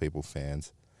that call people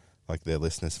fans, like their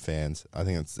listeners fans. I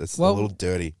think it's a little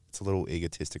dirty. It's a little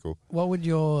egotistical. What would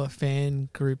your fan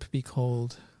group be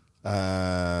called? Like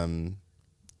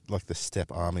the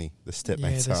Step Army, the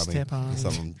Stepmates the Army, Step Army.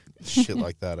 some shit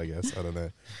like that. I guess I don't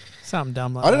know. Something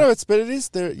dumb like I don't that. know. It is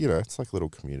there. You know, it's like a little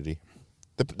community.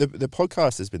 The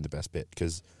podcast has been the best bit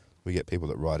because we get people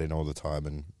that write in all the time,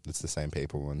 and it's the same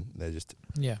people, and they're just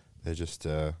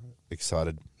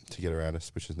excited to get around us,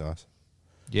 which is nice.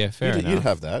 Yeah, fair enough. You'd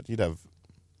have that. You'd have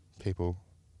people.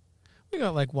 We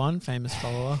got like one famous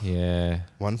follower. Yeah.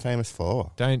 One famous follower.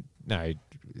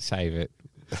 Save it.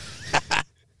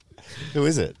 Who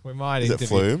is it? We might Is it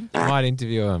Flume? Might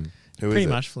interview him. Who is Pretty it?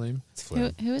 much Flume. It's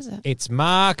Flume. Who is it? It's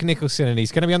Mark Nicholson, and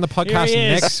he's going to be on the podcast Here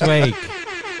he is. next week.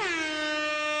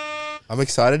 I'm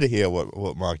excited to hear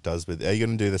what Mark does with. Are you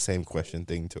going to do the same question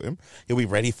thing to him? He'll be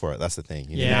ready for it. That's the thing.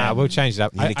 Yeah, we'll change it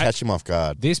up. You need to catch him off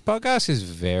guard. This podcast is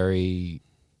very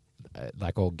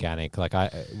organic. Like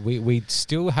we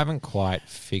still haven't quite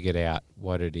figured out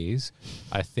what it is.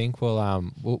 I think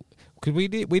we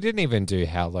didn't even do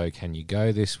How Low Can You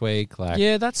Go this week. Like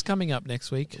Yeah, that's coming up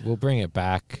next week. we'll bring it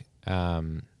back.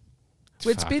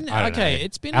 It's been I don't okay. know.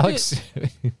 It's been Alex.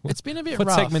 it's been a bit what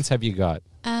rough. segments have you got?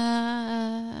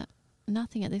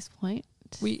 Nothing at this point.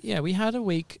 We had a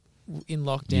week in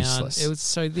lockdown. Useless. It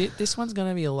was this one's going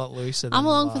to be a lot looser. Than I'm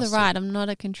along for the last ride. I'm not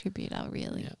a contributor,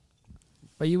 really. Yeah.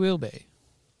 But you will be.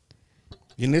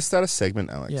 You need to start a segment,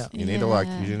 Alex. Yeah. You need to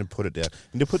Yeah. you need to put it down.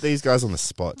 You need to put these guys on the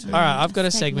spot too. All right, I've got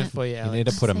a Segment. segment for you, You Alex. need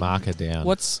to put a Segment. marker down.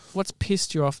 What's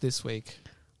pissed you off this week?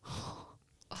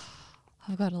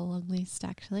 I've got a long list,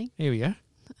 actually. Here we go.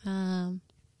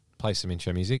 Play some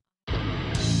intro music.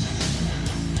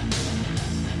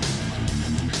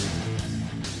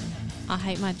 I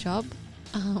hate my job.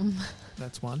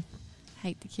 That's one.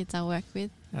 Hate the kids I work with.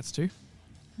 That's two.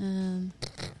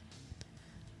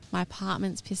 My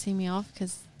apartment's pissing me off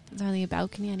because there's only a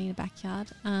balcony. I need a backyard.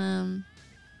 I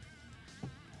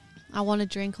want to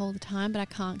drink all the time, but I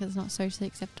can't because it's not socially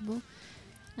acceptable.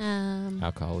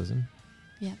 Alcoholism.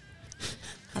 Yeah.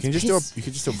 You can just do a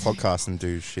podcast and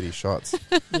do shitty shots.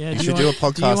 Yeah, You should do a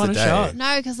podcast want a day. shot?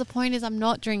 No, because the point is I'm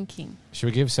not drinking. Should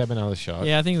we give Seb another shot?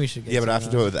 Yeah, I think we should get Yeah, but I have to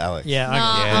some, do it with Alex. Yeah, No, I I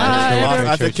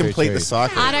have to True, complete true. the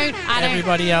cycle. I don't.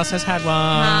 Everybody else has had one.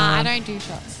 Nah, I don't do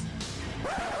shots.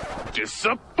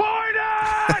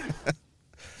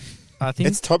 I think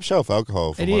It's top shelf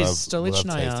alcohol. From It what is. I've, what I've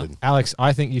Stolichnaya. tasted. Alex,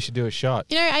 I think you should do a shot.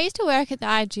 You know, I used to work at the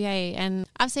IGA and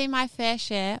I've seen my fair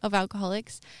share of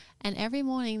alcoholics, and every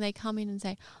morning they come in and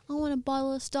say, I want a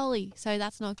bottle of Stolly. So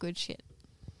that's not good shit.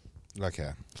 Okay.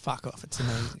 fuck off. It's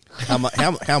amazing.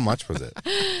 How much was it?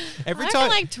 Every I time,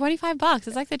 reckon like $25.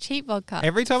 It's like the cheap vodka.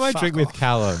 every time I Fuck drink with off.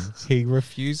 Callum, he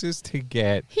refuses to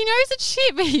get. He knows it's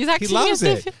shit, but he's He actually loves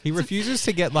as if it. He refuses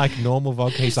to get like normal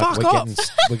vodka. He's like, Fuck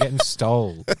we're getting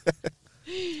stole.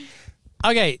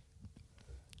 Okay.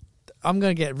 I'm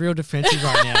going to get real defensive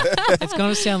right now. It's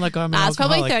going to sound like I'm an Nah, it's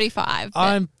probably alcoholic. 35. but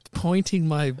I'm pointing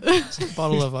my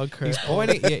bottle of vodka. He's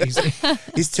pointing. Yeah,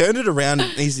 He's turned it around.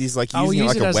 And he's like I'll using it use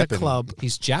like it a as weapon. a club.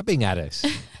 he's jabbing at us.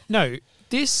 No,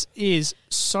 this is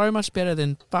so much better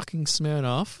than fucking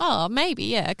Smirnoff. Oh, maybe,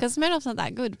 yeah, because Smirnoff's not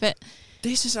that good, but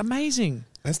This is amazing.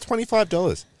 That's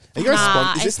 $25. Are you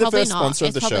guys is this it's the probably first not. sponsor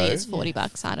of the It's probably show? is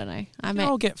 $40. I don't know.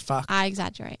 I'll get fucked. I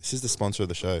exaggerate. This is the sponsor of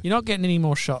the show. You're not getting any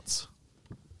more shots.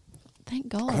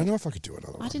 Thank I don't God. know if I could do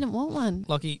another I one. didn't want one.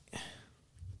 Lucky.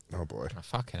 Oh boy, Oh,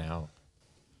 fucking hell.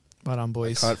 But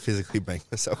boys. can't physically make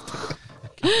myself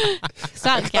do it.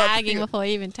 Start gagging before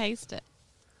you even taste it.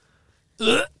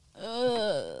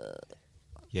 Ugh.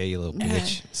 Yeah, you little No.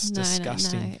 bitch. It's No,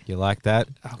 disgusting. You like that?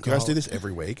 You guys do this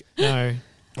every week? No.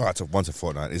 Oh, it's once a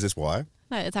fortnight. Is this why?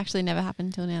 No, it's actually never happened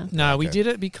until now. No, we Okay. did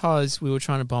it because we were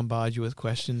trying to bombard you with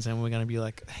questions and we're going to be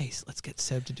like, hey, let's get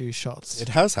Seb to do shots. It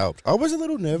has helped. I was a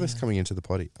little nervous coming into the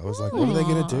potty. I was like, what are they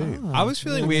going to do? I was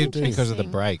feeling That's weird because of the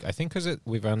interesting. break. I think because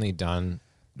we've only done,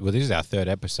 well, this is our third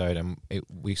episode, and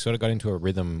we sort of got into a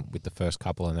rhythm with the first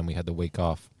couple, and then we had the week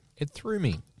off. It threw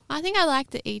me. I think I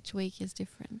like that each week is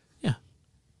different. Yeah.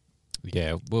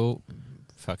 Yeah, well,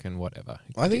 fucking whatever.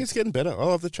 I think it's getting better. I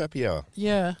love the Trappy Hour.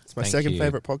 Yeah. It's my Thank second you.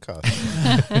 favourite podcast.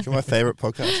 Do you know what my favourite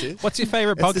podcast is? What's your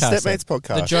favourite It's podcast? the Stepmates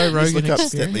podcast. The Joe Just look Rogan up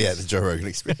Experience? yeah, the Joe Rogan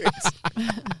Experience.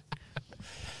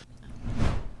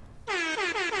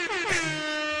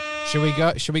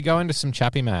 Should we go into some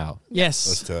chappy mail? Yes.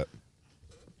 Let's do it.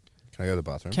 Can I go to the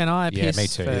bathroom? Can I Yeah, piss me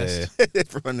too. first? Yeah.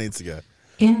 Everyone needs to go.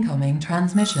 Incoming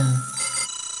transmission.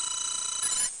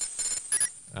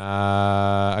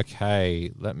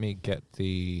 Okay, let me get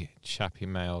the chappy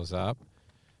mails up.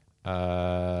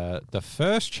 The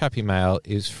first chappy mail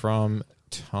is from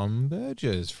Tom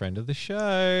Burgess, friend of the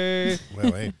show.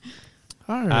 Well, hey.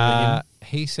 I remember him.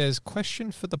 He says,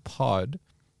 question for the pod.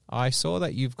 I saw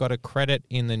that you've got a credit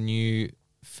in the new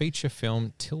feature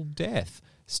film Till Death,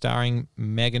 starring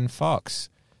Megan Fox.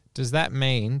 Does that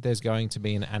mean there's going to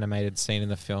be an animated scene in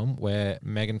the film where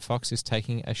Megan Fox is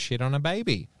taking a shit on a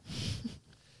baby?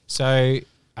 So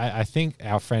I think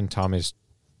our friend Tom is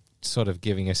sort of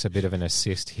giving us a bit of an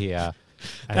assist here.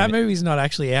 That And movie's not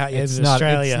actually out yet it's in not,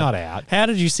 Australia. It's not out. How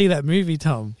did you see that movie,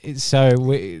 Tom? So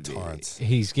Torrents.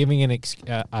 he's giving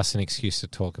us an excuse to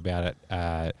talk about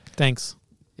it. Thanks.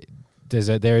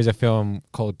 There is a film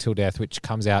called Till Death which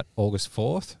comes out August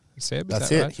 4th. Seb, is That's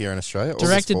that it right? here in Australia.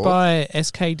 Directed August 4th. by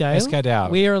S.K. Dale. S.K. Dale.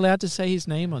 We are allowed to say his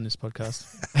name on this podcast.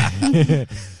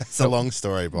 It's a long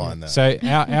story behind that. So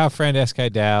our friend S.K.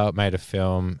 Dow made a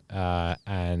film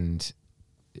and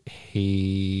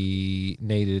he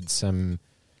needed some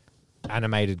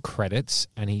animated credits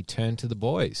and he turned to the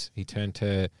boys. He turned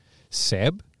to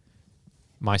Seb,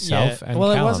 myself, and well,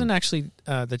 Callum. it wasn't actually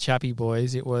the Chappie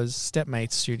Boys. It was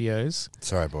Stepmates Studios.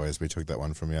 Sorry, boys, we took that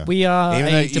one from you. We are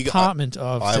Even though a you g- department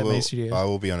of I Stepmates Studios.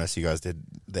 will be honest, you guys did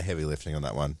the heavy lifting on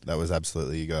that one. That was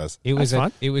absolutely you guys. It was That's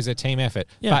fine. it was a team effort.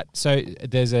 Yeah. But so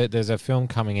there's a film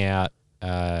coming out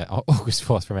August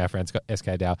 4th from our friend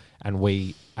SK Dow, and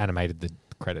we animated the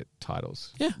credit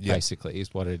titles. Yeah. Yeah. Basically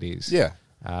is what it is. Yeah.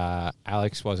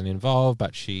 Alex wasn't involved,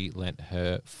 but she lent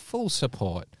her full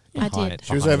support. I behind did. it-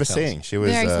 She was behind the overseeing. films. She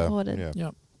was Very supported. Yeah.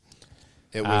 Yep.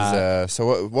 It was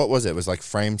so what was it? It was like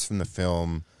frames from the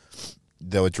film.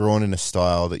 They were drawn in a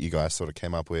style that you guys sort of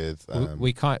came up with.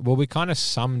 We kind of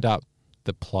summed up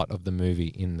the plot of the movie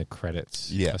in the credits.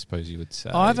 Yeah. I suppose you would say.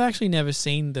 I've actually never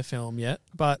seen the film yet,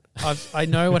 but I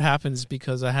know what happens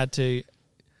because I had to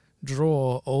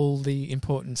draw all the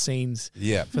important scenes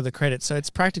yeah. for the credits, so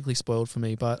it's practically spoiled for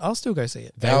me. But I'll still go see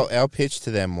it. Our pitch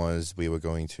to them was we were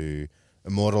going to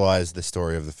immortalize the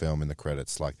story of the film in the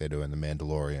credits, like they do in The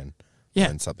Mandalorian, Yeah.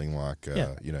 and something like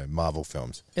Yeah. Marvel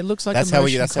films. It looks like That's a how we.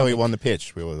 motion That's how we comic. won the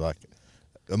pitch. We were like,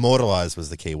 immortalize was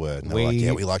the key word. And they were like, We-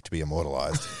 yeah, we like to be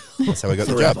immortalized. That's how we got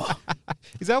the job.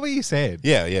 Is that what you said?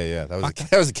 Yeah.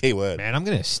 That was a key word. Man, I'm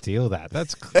going to steal that.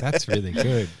 That's really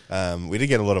good. We did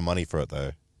get a lot of money for it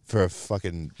though, for a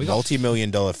fucking We got-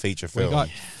 multi-million-dollar feature We film. got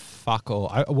fuck all.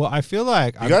 I feel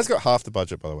like You guys got half the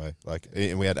budget, by the way. Like,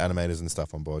 and we had animators and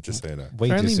stuff on board. Just so you know, we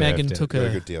Apparently deserved Megan it. took got a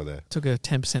a good deal there.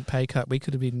 10% pay cut. We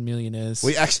could have been millionaires.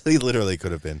 We actually literally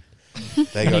could have been.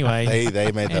 They Anyway.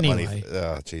 they made that money. Anyway.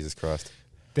 Oh, Jesus Christ.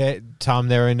 Tom,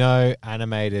 there are no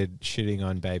animated shitting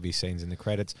on baby scenes in the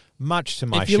credits, much to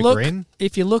my if you chagrin.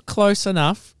 if you look close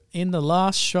enough, in the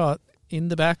last shot in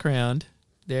the background,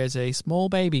 there's a small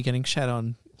baby getting shat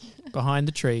on behind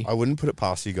the tree. I wouldn't put it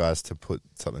past you guys to put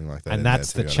something like that in And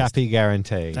that's there, the to be honest. Chappie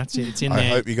guarantee. That's it. It's in I there.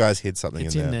 hope you guys hid something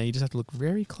It's in in there. there. You just have to look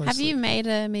very closely. Have you made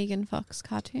a Megan Fox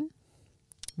cartoon?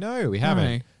 No, we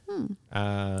haven't.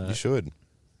 No. You should.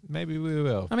 maybe we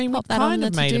will. I mean, we Pop that on kind the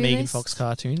of made a to-do Megan list. Fox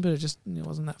cartoon, but it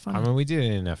wasn't that funny. I mean, we did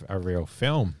it in a real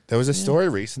film. There was a story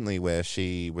recently where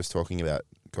she was talking about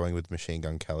going with Machine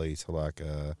Gun Kelly to like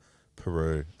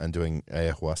Peru and doing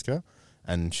ayahuasca,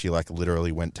 and she like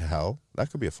literally went to hell.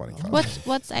 That could be a funny cartoon.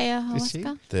 What's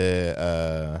ayahuasca?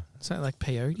 The Is that like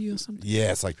peyote or something?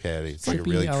 yeah, it's like peyote. It's like a Trippy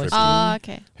really LSD. trippy. Oh,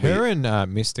 okay. Her and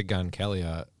Mr. Gun Kelly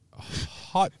are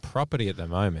hot property at the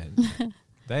moment.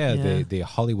 They are Yeah. the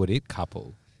Hollywood it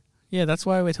couple. Yeah, that's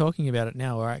why we're talking about it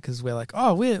now, all right? Because we're like,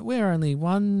 oh, we're only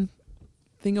one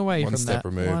thing away One from step that.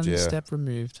 removed, One yeah. step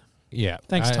removed. Yeah.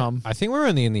 Thanks, Tom. I think we're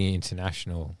only in the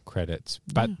international credits.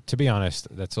 But to be honest,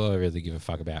 that's all I really give a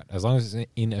fuck about. As long as it's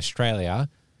in Australia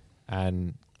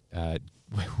and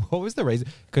what was the reason?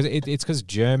 Because it's because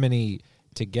Germany,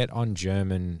 to get on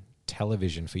German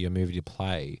television for your movie to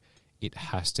play, it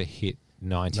has to hit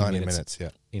 90 minutes yeah.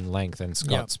 in length. And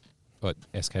Scott's, but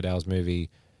SK Dale's movie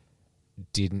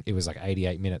didn't. It was like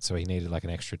 88 minutes, so he needed like an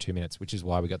extra 2 minutes, which is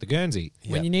why we got the Guernsey.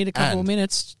 When you need a couple of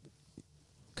minutes,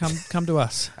 come to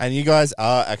us. And you guys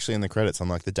are actually in the credits on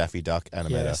like the Daffy Duck animator.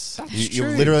 Yes. You're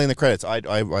literally in the credits.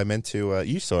 I meant to.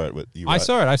 You saw it. I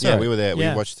saw it. Yeah, we were there.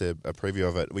 Yeah. We watched a preview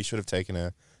of it. We should have taken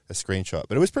a screenshot,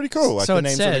 but it was pretty cool. Like So the it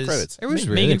names on the says credits. It was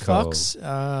Megan really cool. Fox.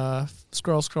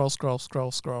 Scroll.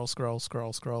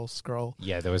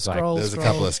 Yeah, there was like Scroll. There's a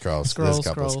couple of scrolls. There's a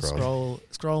couple of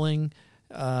Scrolling.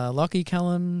 Lockie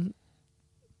Callum.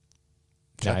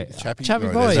 Chappy Chappy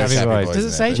no, Boys. there's no Chappy Boys. Boys Does in it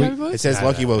there, say but Chappy Boys? It says No,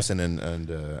 Lockie no. Wilson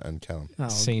and Callum. Oh,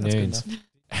 C that's good Noons. enough.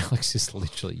 Alex is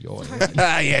literally yours.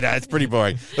 Yeah, no, it's pretty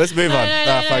boring. Let's move on.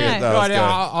 No, Fuck it. no. No, let's go.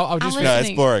 I'll just. I'm No, it's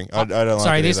listening. boring. I don't like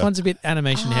Sorry, it this either. one's a bit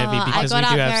animation heavy I because got we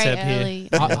up do have very Seb here.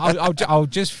 early. I'll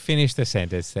just finish the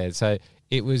sentence then. So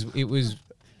it was.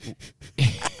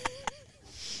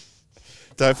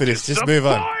 Don't finish. Just move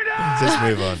on. Just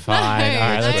move on. Fine. All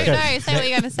right, let's go. No, say what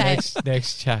you're going to say.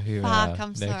 Next Chappy Fuck, Mail. I'm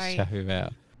Next sorry. Chappy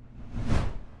Mail.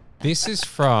 This is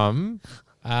from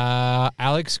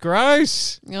Alex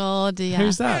Gross. Oh, dear.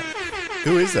 Who's that?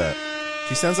 Who is that?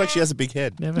 She sounds like she has a big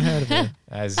head. Never heard of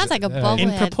her. Sounds like a bobblehead.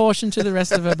 In proportion to the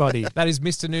rest of her body. That is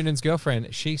Mr. Noonan's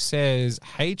girlfriend. She says,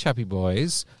 "Hey, Chappy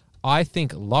Boys, I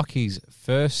think Lockie's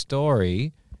first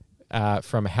story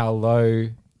from How Low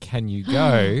Can You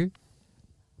Go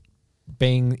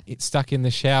being stuck in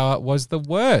the shower was the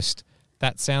worst.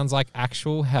 That sounds like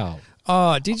actual hell."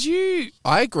 Oh, did you?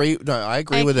 I agree. No, I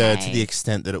agree with her to Okay. the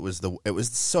extent that it was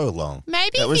so long.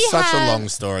 Maybe it was if you such a have- long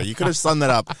story. You could have summed that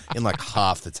up in like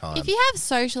half the time. If you have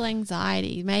social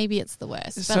anxiety, maybe it's the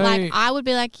worst. But So- like, I would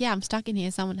be like, yeah, I'm stuck in here.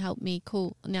 Someone help me.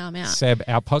 Cool. Now I'm out. Seb,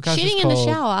 our podcast Shitting is in the called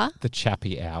shower. The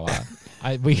Chappy Hour.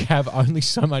 We have only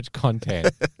so much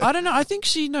content. I don't know. I think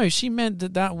she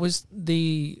meant that was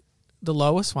the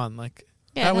lowest one. Like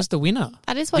Yeah, that was the winner.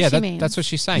 That is what yeah, she means. that's what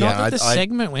she's saying. Not Yeah, that the I-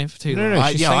 segment went for too No, long. no, no.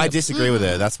 she's saying- I disagree with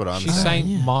her. That's what I'm She's saying.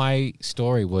 saying my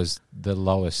story was the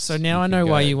lowest. So now you I could know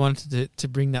why go. you wanted to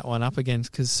bring that one up again,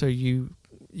 because so you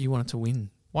wanted to win.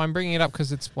 Well, I'm bringing it up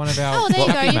because it's one of our. Oh, there you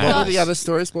go. Chappy You've What Mails. were got- the other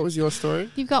stories? What was your story?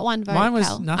 You've got one vote. Mine was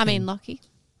Cal. nothing. I mean, Lockie.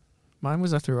 Mine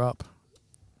was I threw up.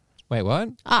 Wait, what?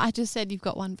 I just said you've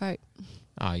got one vote.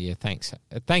 Oh yeah, thanks.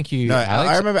 Thank you, No, Alex.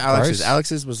 I remember Alex's. Gross.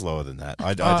 Alex's was lower than that.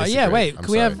 I disagree. Yeah, wait. I'm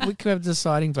Can we sorry. have a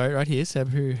deciding vote right here, Seb?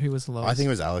 Who was the lowest? I think it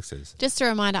was Alex's. Just a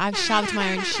reminder, I've shoved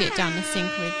my own shit down the sink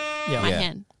with my Yeah.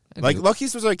 hand. Like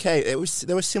Lockie's was okay.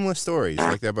 There were similar stories.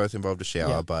 Like they both involved a shower,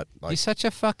 Yeah. but You're like such a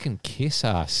fucking kiss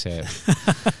ass, Seb.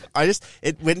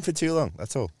 it went for too long.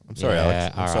 That's all. I'm sorry, Yeah,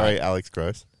 Alex. I'm all sorry, right. Alex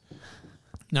Gross.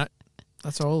 No,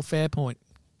 that's all fair point.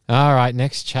 All right,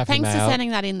 next Chappy Thanks Mail. for sending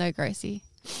that in, though, Grossy.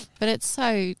 But it's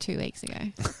so 2 weeks ago.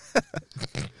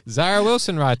 Zara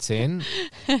Wilson writes in,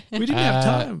 We didn't have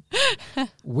time.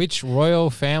 which royal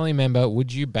family member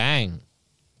would you bang?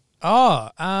 Oh,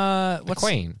 The what's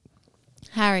Queen.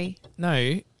 Harry.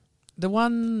 No, the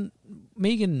one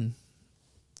Megan,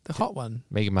 the hot one,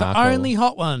 Meghan the Markle. only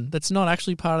hot one that's not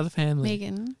actually part of the family.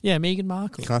 Megan. Yeah, Meghan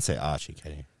Markle. You can't say Archie,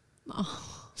 can you?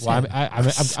 Well,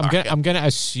 I'm going to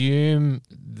assume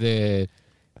the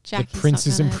Jackie's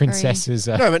princes not and gonna agree. princesses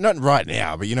are... No, but not right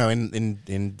now. But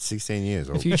in 16 years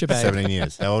or The future babe. 17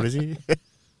 years. How old is he? It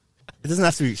doesn't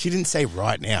have to be. She didn't say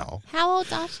right now. How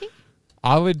old are she?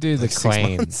 I would do the Like 6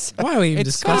 Queen. months. Why are we even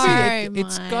It's discussing it? Oh,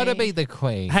 It's my. got to be the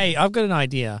Queen. Hey, I've got an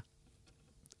idea.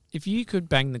 If you could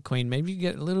bang the Queen, maybe you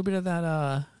get a little bit of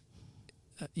that.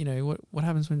 You know what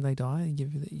happens when they die? You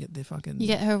get their fucking You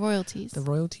get her royalties. the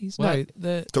royalties. What?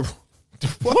 No, the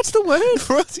What? what's the word?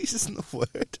 Royalties isn't the word.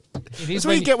 It That's is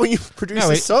what you get when you produce No,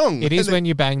 a song. It is And when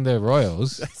you bang the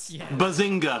royals.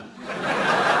 Bazinga.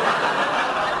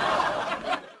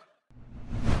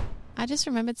 I just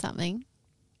remembered something.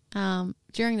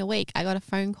 During the week, I got a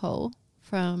phone call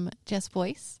from Jess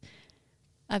Boyce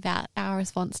about our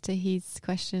response to his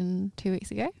question 2 weeks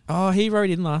ago. Oh, he wrote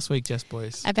in last week, Jess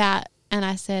Boyce. And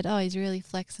I said, oh, he's really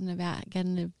flexing about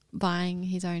buying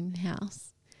his own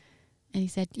house. And he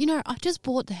said, I just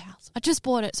bought the house. I just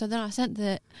bought it. So then I sent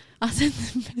the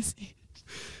message.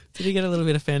 Did he get a little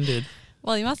bit offended?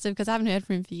 Well, he must have, because I haven't heard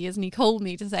from him for years, and he called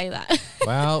me to say that.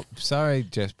 Well, sorry,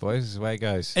 Jess Boys. This is the way it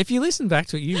goes. If you listen back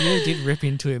to it, you really did rip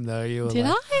into him, though. You were Did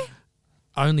like,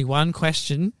 I? only one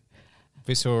question.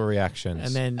 Visceral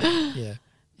reactions. And then, yeah.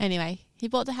 Anyway, he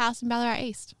bought the house in Ballarat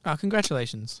East. Oh,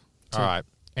 congratulations to All right.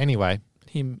 Anyway,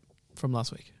 him from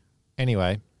last week.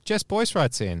 Jess Boyce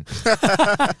writes in.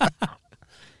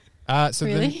 So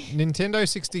Really? the Nintendo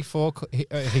 64,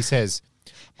 he says,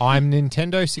 I'm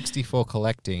Nintendo 64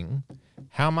 collecting.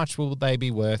 How much will they be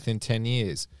worth in 10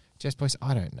 years? Jess Boyce,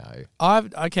 I don't know. I've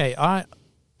got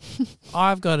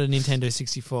a Nintendo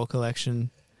 64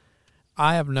 collection.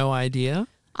 I have no idea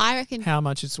I reckon. how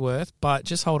much it's worth, but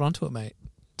just hold on to it, mate.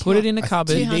 Put it in a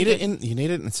cupboard. You need it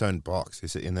in its own box.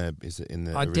 Is it in the? I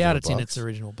original doubt it's in box? its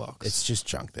original box. It's just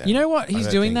junk there. You know what? I He's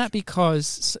don't doing think- that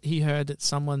because he heard that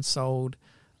someone sold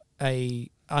a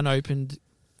unopened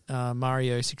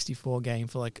Mario 64 game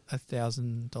for like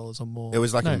 $1,000 or more. It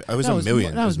was like no, it was no, a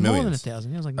million. No, it it was was more than millions.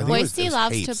 1,000. It was like I think nine. it was- Boise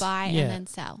loves heaps. to buy Yeah. and then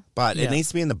sell. But Yeah. it needs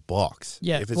to be in the box.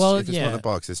 Yeah, If it's, well, if it's not in yeah. the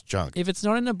box, it's junk. If it's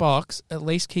not in a box, at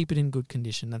least keep it in good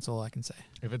condition. That's all I can say.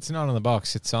 If it's not on the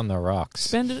box, it's on the rocks.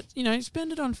 Spend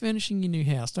it on furnishing your new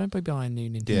house. Don't be buying new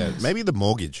Nintendo. Yeah, maybe the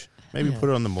mortgage. Maybe Yeah. put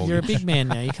it on the mortgage. You're a big man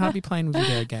now. You can't be playing with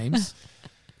video games.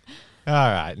 All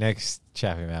right, next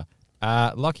chappy mail.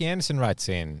 Lockie Anderson writes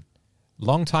in.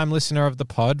 Long-time listener of the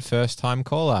pod, first-time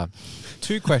caller.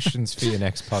 2 questions for your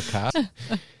next podcast.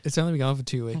 It's only been going for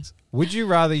 2 weeks. Would you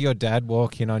rather your dad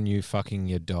walk in on you fucking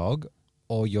your dog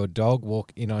or your dog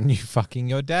walk in on you fucking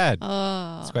your dad?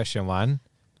 Oh. That's question 1.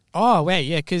 Oh, wait,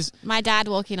 yeah, because My dad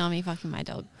walking on me fucking my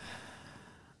dog.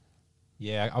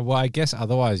 Yeah, well, I guess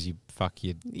otherwise you fuck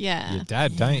your Yeah.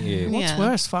 dad, don't you? Yeah. what's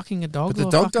worse, fucking a dog But the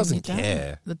or dog fucking doesn't your dad?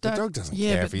 care. The dog doesn't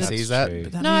care if he but sees that's that. true.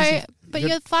 But that No, means but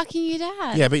you're fucking your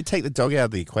dad. Yeah, but you take the dog out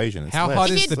of the equation. It's How less. hot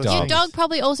If is you- the Your dog? dog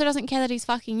probably also doesn't care that he's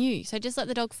fucking you. So just let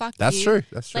the dog fuck That's you. true.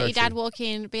 That's true. Let your dad actually. walk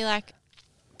in and be like,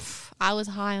 I was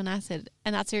high on acid,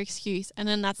 and that's your excuse, and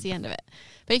then that's the end of it.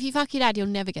 But if you fuck your dad, you'll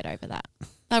never get over that.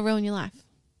 That'll ruin your life.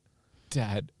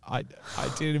 Dad, I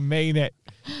didn't mean it.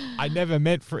 I never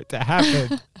meant for it to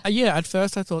happen. Yeah, at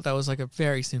first I thought that was like a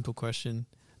very simple question,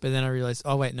 but then I realized,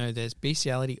 oh wait, no, there's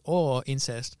bestiality or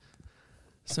incest.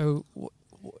 So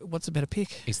what's a better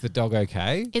pick? Is the dog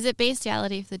okay? Is it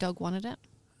bestiality if the dog wanted it?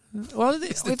 Well, the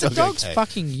if the dog dog's okay?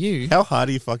 fucking you. How hard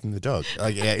are you fucking the dog?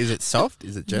 Like, yeah, is it soft?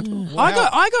 Is it gentle? I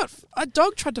got a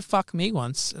dog tried to fuck me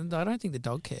once, and I don't think the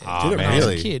dog cared. Oh, Did it man. When I was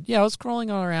really? a kid. Yeah, I was crawling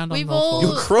all around We've on all all- You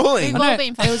fours. were crawling. We've I know. all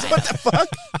been fucked. What the fuck?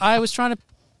 I was trying to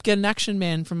get an action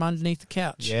man from underneath the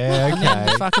couch. Yeah, And then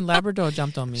the okay. fucking Labrador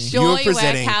jumped on me. Sure. You were you were,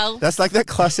 presenting. Cal. That's like that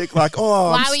classic, like,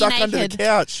 oh, Why I'm were you stuck under the naked?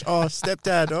 couch. Oh,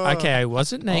 stepdad. Oh, Okay, I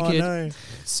wasn't naked. Oh, no.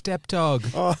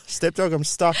 Stepdog. Oh, stepdog, I'm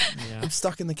stuck. Yeah. I'm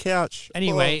stuck in the couch.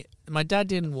 Anyway, my dad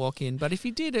didn't walk in, but if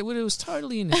he did, it was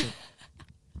totally innocent.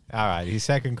 All right, his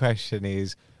second question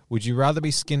is, would you rather be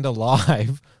skinned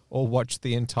alive or watch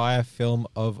the entire film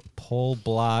of Paul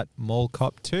Blart Mall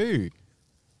Cop 2?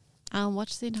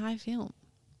 Watch the entire film.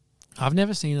 I've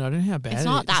never seen it. I don't know how bad It's it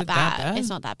not is. that Is it bad. It's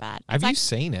not that bad. Have It's you like-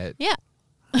 seen it? Yeah.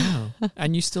 Oh.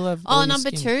 And you still have. all Oh, your number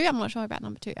skin. 2. I'm not sure about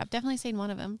number 2. I've definitely seen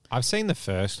one of them. I've seen the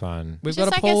first one. We've It's got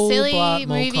just a like a Paul silly Blart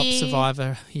Mall Cop movie.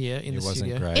 survivor here in It the wasn't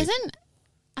studio. great. Isn't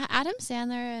Adam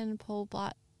Sandler and Paul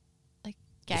Blart like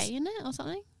gay in it or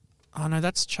something? Oh no,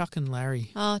 that's Chuck and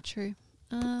Larry. Oh, true.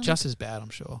 Just as bad, I'm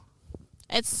sure.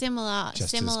 It's similar,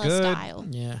 Just as similar good. style.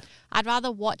 Yeah. I'd rather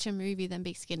watch a movie than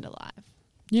be skinned alive.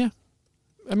 Yeah.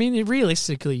 I mean,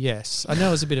 realistically, yes. I know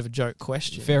it was a bit of a joke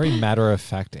question. Very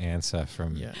matter-of-fact answer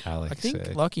from Yeah. Alex. I think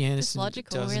there. Lockie Anderson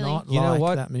logical, does really. not You know like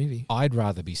what? that movie. I'd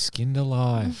rather be skinned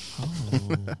alive.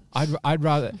 Oh. I'd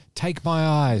rather take my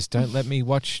eyes. Don't let me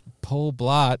watch Paul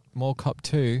Blart Mall Cop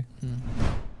 2.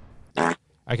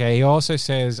 Okay, he also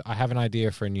says, I have an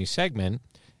idea for a new segment.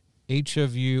 Each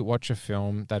of you watch a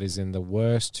film that is in the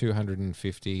worst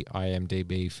 250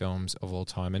 IMDb films of all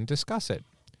time and discuss it.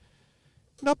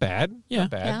 Not bad. Yeah. Not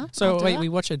bad. Yeah. So I'll do wait, that. we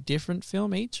watch a different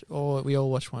film each, or we all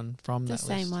watch one from The that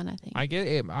same list? one, I think. I get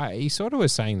it. He sort of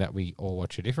was saying that we all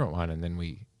watch a different one and then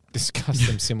we discuss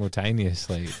them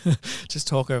simultaneously. Just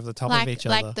talk over the top of each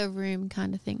other. Like The Room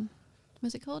kind of thing.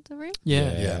 Was it called The Room?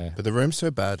 yeah. Yeah. Yeah, but the room's so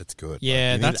bad, it's good.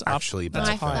 Yeah, Like, you that's need up- actually that's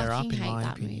bad. I higher film. up, fucking in hate my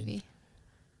that opinion. movie.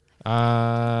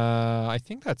 I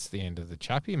think that's the end of the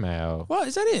Chappie mail. What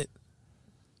is that? It?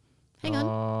 Hang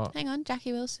on,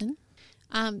 Jackie Wilson.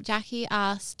 Jackie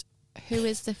asked, "Who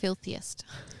is the filthiest?"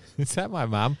 Is that my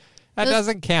mum? That It was-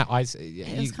 doesn't count.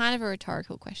 It was kind of a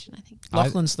rhetorical question, I think.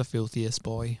 Lachlan's the filthiest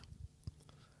boy.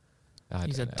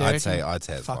 He's a dirty I'd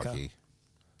say it's fucker. Lockie.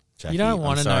 Jackie, You don't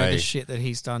want I'm to know sorry. the shit that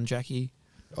he's done, Jackie.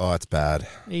 Oh, it's bad.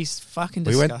 He's fucking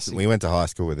We disgusting. went to high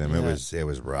school with him. Yeah. It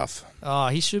was rough. Oh,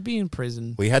 he should be in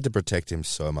prison. We had to protect him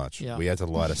so much. Yeah. We had to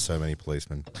lie to so many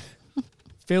policemen.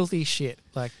 Filthy shit.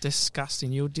 Like,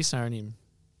 disgusting. You'll disown him.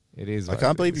 It is. I what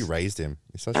can't it believe is. you raised him.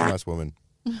 You're such a nice woman.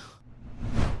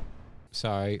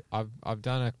 Sorry, I've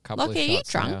done a couple Lockie, are of you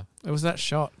shots drunk? now. It was that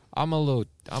shot. I'm a little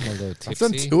I've tipsy.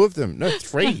 done 2 of them. No,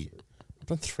 3. I've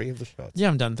done 3 of the shots. Yeah,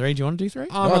 I'm done 3. Do you want to do 3?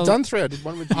 I'm No, a- I've done 3. I did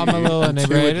 1 with you. I'm a little and 2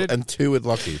 inebriated. and 2 with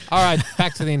Lockie. All right,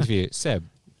 back to the interview. Seb,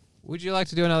 would you like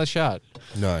to do another shot?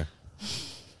 No.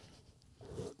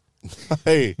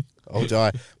 Hey, I'll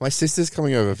die. My sister's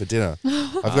coming over for dinner.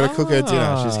 I've got to cook her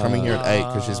dinner. She's coming here at 8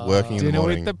 because she's working in the Dinner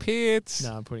morning. with the Pearts.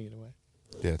 No, I'm putting it away.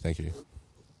 Yeah, thank you.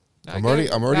 No, I'm get already-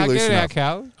 it- I'm already no, loose get it enough. out,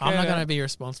 Cal. I'm Get not it going to out. be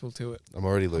responsible to it. I'm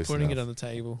already loose Putting it enough. on the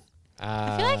table.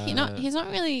 I feel like he's not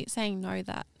really saying no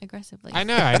that aggressively. I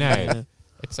know.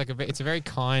 It's like it's a very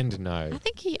kind I no.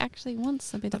 think he actually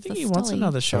wants a bit I of think the he wants stolly.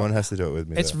 another shot. Someone has to do it with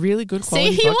me. It's though. really good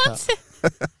quality See, he vodka. wants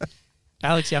it.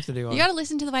 Alex, you have to do one. You got to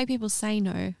listen to the way people say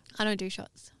no. I don't do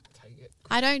shots.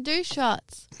 I don't do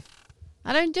shots.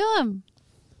 I don't do them.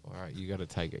 All right, you got to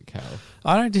take it, Cal.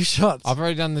 I don't do shots. I've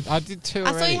already done I did 2 I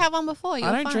already. saw you have one before. You're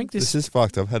I don't fine. drink This this is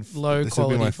fucked. I've had low this will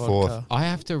be quality my vodka. 4th. I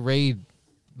have to read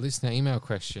listener email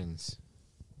questions.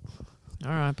 All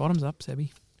right, bottoms up, Sebby.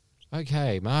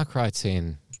 Okay, Mark writes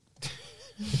in.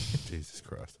 Jesus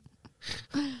Christ.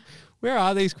 Where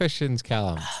are these questions,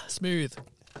 Callum? Smooth.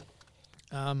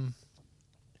 I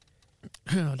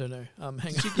don't know. Hang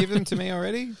Did you on. give them to me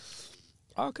already?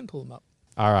 I can pull them up.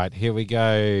 All right, here we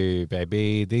go,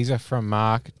 baby. These are from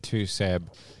Mark to Seb.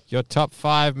 Your top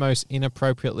 5 most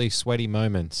inappropriately sweaty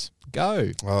moments.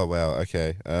 Go. Oh wow.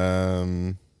 Okay.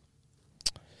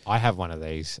 I have one of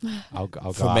these. I'll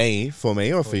go For up. me,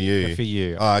 or for you? For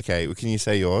you. Oh, okay. Well, can you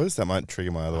say yours? That might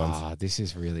trigger my other ones. Ah, this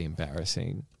is really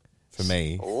embarrassing. For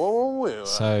me,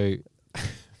 So,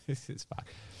 this is fun.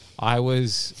 I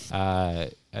was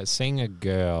seeing a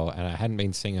girl, and I hadn't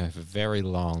been seeing her for very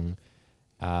long.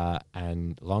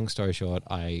 And long story short,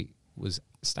 I was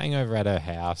staying over at her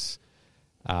house.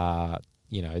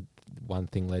 One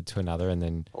thing led to another, and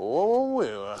then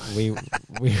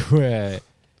we were.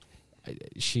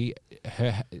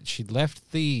 She'd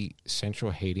left the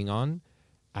central heating on,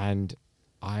 and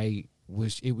it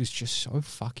was just so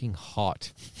fucking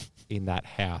hot in that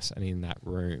house and in that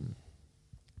room.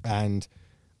 And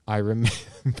I remember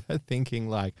thinking,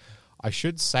 like, I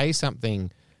should say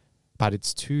something, but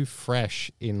it's too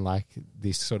fresh in, like,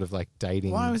 this sort of, like,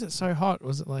 dating. Why was it so hot?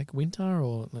 Was it like winter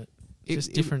or like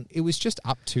just different? It was just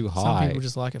up too Some high. people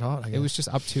just like it hot. I guess. It was just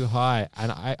up too high.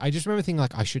 And I just remember thinking,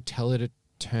 like, I should tell her to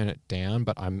turn it down,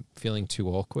 but I'm feeling too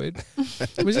awkward.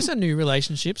 Was this a new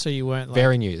relationship? So you weren't like,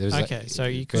 Very new. There was okay, so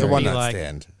you could it's a be one night like,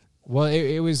 stand. Well,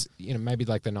 it was, maybe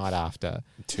like the night after.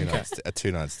 A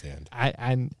 2-night stand.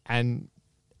 And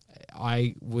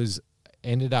I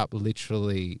ended up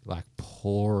literally like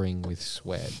pouring with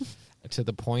sweat to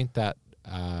the point that,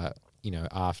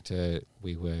 after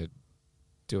we were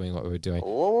doing what we were doing,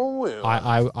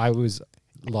 I was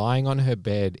lying on her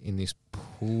bed in this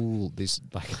pool, this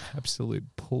like absolute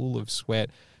pool of sweat,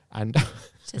 and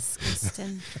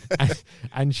Disgusting.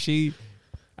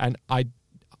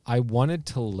 I wanted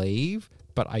to leave,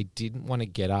 but I didn't want to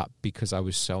get up because I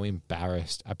was so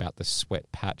embarrassed about the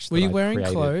sweat patch. were that you I wearing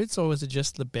created. clothes or was it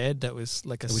just the bed that was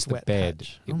like a It was sweat the bed.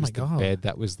 patch? It Oh was my god, the bed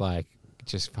that was like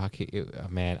just fucking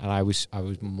man. And I was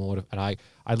mortified. And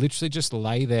I literally just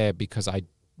lay there because I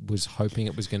was hoping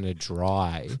it was going to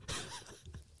dry,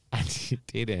 and it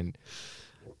didn't.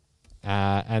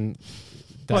 And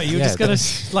What, you were just going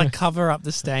to like cover up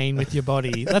the stain with your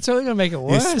body? That's really going to make it Your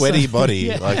worse. sweaty body,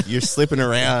 Yeah. like you're slipping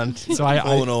around, So I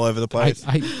falling all over the place.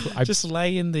 I Just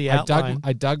lay in the I outline.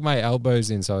 dug my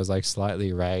elbows in, so I was like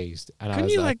slightly raised. And I Couldn't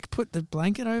was you like put the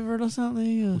blanket over it or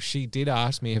something? well, she did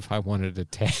ask me if I wanted a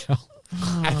towel,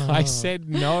 and I said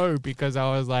no because I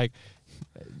was like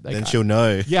then she'll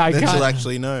know. Yeah, I then can't- she'll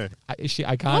actually know. I can't.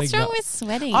 What's wrong ignore- with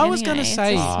sweating? I was anyway? gonna It's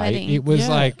say- just Ah, sweating. it was Yeah.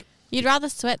 like You'd rather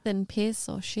sweat than piss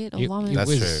or shit or vomit.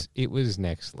 That's true. It was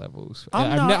next levels.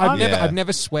 I'm I've, not- ne- I've I'm- never Yeah. I've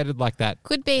never sweated like that.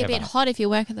 Could be a bit Ever. hot if you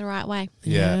work it the right way.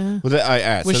 Yeah. Well, all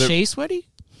right, Was so she sweaty?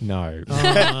 No.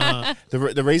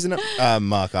 the reason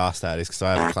Mark asked that is because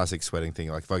I have a classic sweating thing.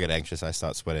 Like if I get anxious, I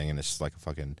start sweating, and it's just like a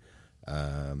fucking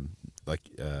what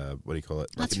do you call it?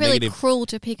 That's a really negative. cruel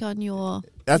to pick on your.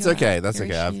 That's your- okay. That's your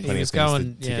okay. I have issues. plenty He of was things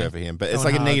going- to yeah, go for him, but it's going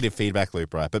like a hard. negative feedback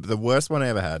loop, right? But the worst one I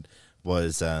ever had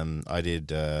was I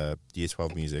did year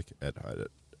 12 music at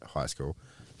high school,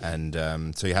 and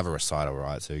so you have a recital,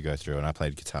 right? So you go through, and I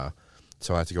played guitar,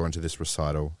 so I had to go into this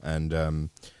recital, and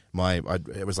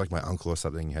it was like my uncle or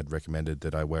something had recommended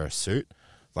that I wear a suit.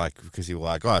 Like, because he was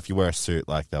like, oh, if you wear a suit,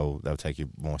 like they'll take you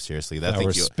more seriously. They'll think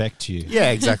respect you. Yeah,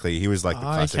 exactly. He was like the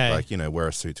Oh, classic, okay. like, wear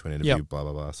a suit to an interview, Yep. blah,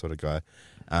 blah, blah sort of guy.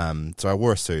 So I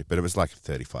wore a suit, but it was like a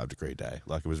 35-degree day.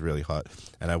 Like, it was really hot.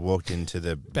 And I walked into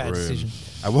the Bad room. decision.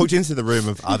 I walked into the room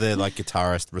of other, like,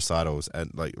 guitarist recitals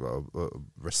and, like,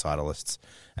 recitalists.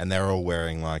 And they're all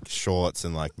wearing, like, shorts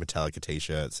and, like, Metallica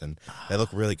T-shirts. And they look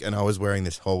really... And I was wearing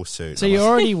this whole suit. So you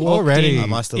already walked Already. in, I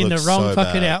must have in the looked wrong so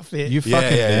fucking bad. outfit. You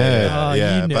fucking nerd. Oh,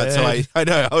 yeah. you But so nerd. I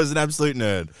know, I was an absolute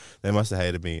nerd. They must have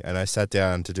hated me. And I sat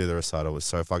down to do the recital. It was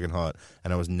so fucking hot.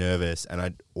 And I was nervous. And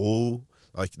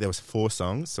there was 4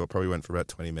 songs, so it probably went for about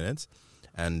 20 minutes.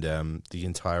 And the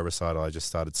entire recital, I just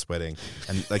started sweating.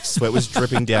 And, like, sweat was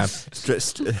dripping down.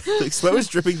 Sweat was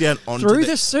dripping down Through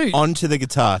the suit. onto the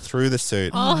guitar, through the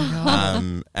suit.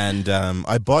 Oh,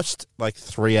 I botched, like,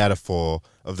 3 out of 4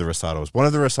 of the recitals. One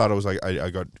of the recitals I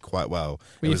got quite well.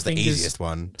 Were It your was the fingers easiest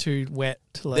one. Too wet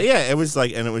to like. Yeah, it was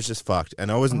like, and it was just fucked.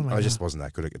 And my I just wasn't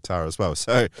that good at guitar as well.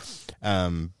 So,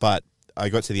 but I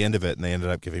got to the end of it, and they ended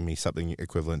up giving me something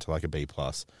equivalent to like a B+.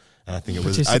 And I think it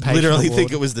was. I Participation literally award.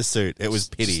 think it was the suit. It was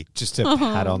pity. Just a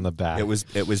pat on the back. It was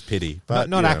pity, but but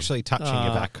not you know, actually touching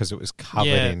your back because it was covered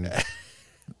Yeah. in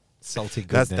salty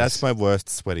goodness. That's my worst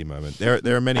sweaty moment.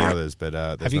 There are many others, but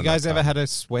Have you guys ever had a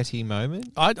sweaty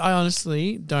moment? I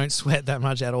honestly don't sweat that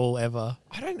much at all ever.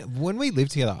 I don't know. When we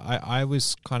lived together, I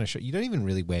was kind of sure you don't even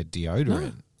really wear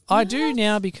deodorant. I do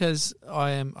now because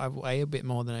I weigh a bit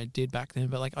more than I did back then,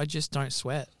 but like I just don't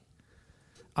sweat.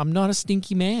 I'm not a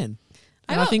stinky man.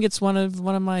 And I think it's one of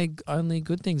my only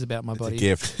good things about my It's body. a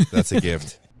gift. That's a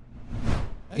gift.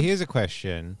 Here's a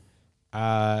question.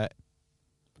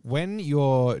 When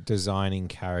you're designing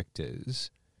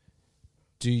characters,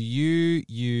 do you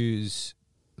use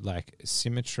like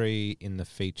symmetry in the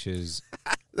features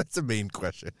That's a mean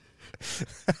question.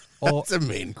 or That's a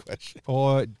mean question.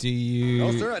 or do you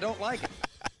No, sir, I don't like it.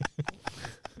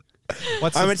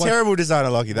 I'm a terrible designer,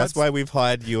 Lockie. That's what's- why we've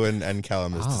hired you and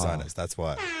Callum as Oh. designers. That's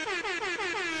why.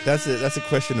 That's a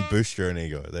question to boost your own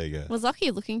ego. There you go. was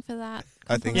Lockie looking for that?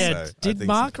 I think Yeah, so. I did think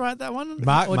Mark so. write that one?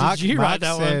 Mark, or Mark, did you Mark write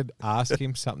that one? said, ask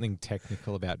him something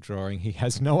technical about drawing. He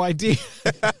has no idea.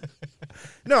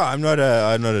 No, I'm not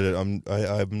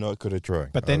good at drawing.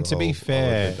 But then, to be I'll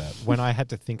fair, admit that. when I had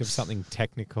to think of something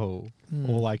technical,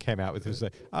 all I came out with was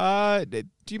like, do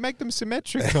you make them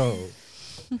symmetrical?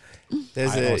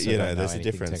 There's I also don't know there's a anything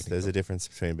difference. technical. There's a difference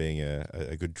between being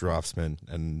a good draftsman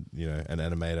and an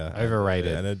animator,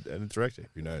 Overrated. and a director.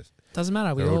 Who knows? Doesn't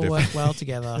matter. We They're all all work different. well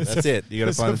together. That's it. You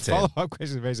got to That's find a a team. follow-up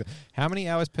question. Very simple. How many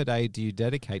hours per day do you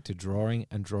dedicate to drawing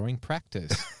and drawing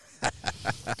practice?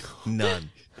 None.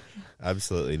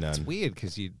 Absolutely none. It's weird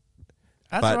because you.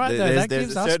 That's But right, though. there's, That there's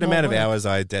gives a us certain more amount of work. hours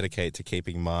I dedicate to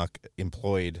keeping Mark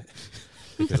employed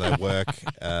because I work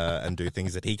and do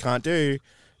things that he can't do,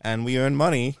 and we earn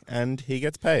money, and he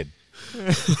gets paid.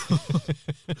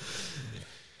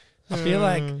 I feel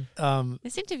like,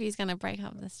 This interview is going to break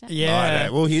up the step. I yeah.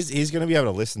 know. Well, he's going to be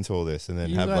able to listen to all this and then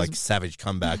You have guys- like savage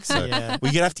comebacks. So Yeah.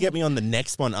 we're gonna have to get me on the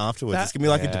next one afterwards. That- It's gonna be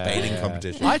like a Yeah, debating yeah.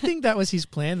 competition. I think that was his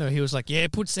plan, though. He was like, "Yeah,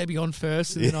 put Sebi on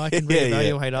first, and then I can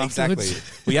reevaluate afterwards."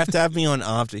 Exactly. We have to have me on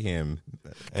after him.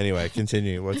 Anyway,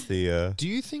 continue. What's the? Do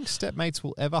you think stepmates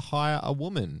will ever hire a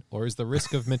woman, or is the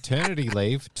risk of maternity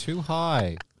leave too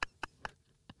high?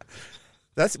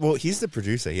 He's the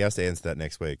producer. He has to answer that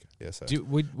next week. Yeah, so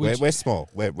We're we're small.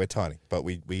 We're tiny, but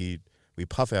we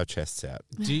puff our chests out.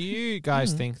 Do you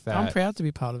guys think I'm that proud to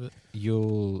be part of it.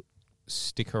 you'll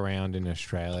stick around in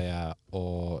Australia,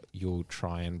 or you'll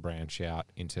try and branch out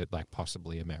into like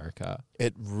possibly America?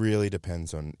 It really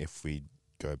depends on if we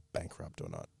go bankrupt or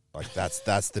not. Like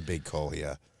that's the big call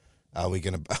here. Are we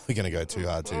gonna go too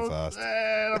hard too fast?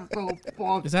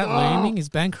 Is that looming? Is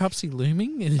bankruptcy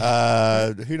looming?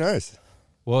 Who knows?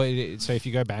 Well, so if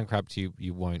you go bankrupt, you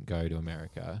won't go to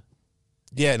America,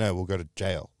 Yeah, no, we'll go to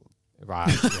jail.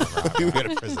 right? We'll go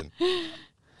to prison.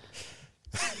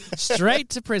 Straight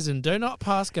to prison. Do not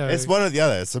pass go. It's one or the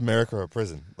other. It's America or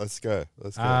prison. Let's go.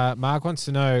 Mark wants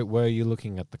to know: were you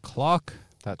looking at the clock?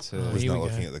 That's I a. was here not we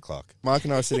go. looking at the clock. Mark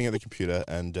and I were sitting at the computer,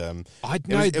 and I it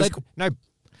no, was- it was- no.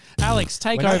 Alex,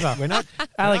 take We're not- over. We're not.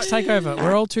 Alex, take over.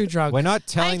 We're all too drunk. We're not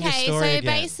telling the Okay, story so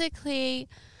again. basically,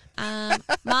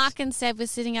 Mark and Seb were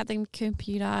sitting at the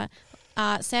computer.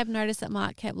 Seb noticed that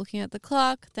Mark kept looking at the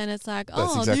clock. Then it's like,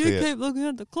 That's do exactly you it. keep looking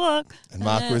at the clock? And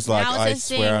Mark was like, now I it's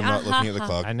a swear I'm thing. not looking at the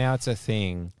clock. And now it's a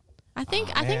thing. I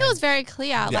think man. it was very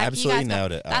clear. You like absolutely you guys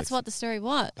nailed it, That's Alex. what the story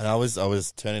was. And I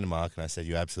was turning to Mark and I said,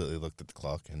 you absolutely looked at the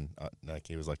clock. And like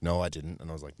he was like, no, I didn't. And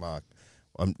I was like, Mark,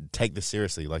 take this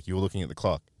seriously. Like, you were looking at the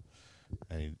clock.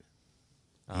 And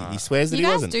he swears that You he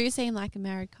guys wasn't. do seem like a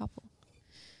married couple.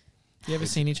 You ever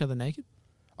seen each other naked?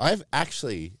 I've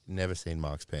actually never seen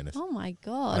Mark's penis. Oh my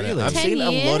god! Really? I've 10 seen a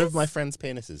lot of years? my friends'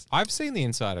 penises. I've seen the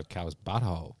inside of Cal's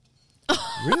butthole.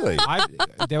 Really?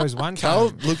 There was one Cal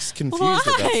time. looks confused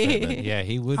at that Why? statement. Yeah,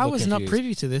 he would. I look was not confused.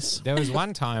 privy to this. There was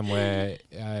one time where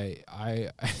I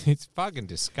it's fucking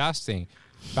disgusting,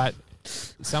 but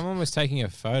someone was taking a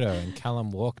photo and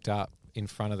Callum walked up in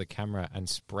front of the camera and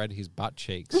spread his butt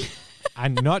cheeks,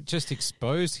 and not just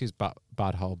exposed his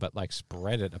butthole, but like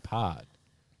spread it apart.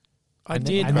 I And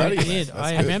then- did. and I then- did. That's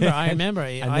I good. remember. I remember.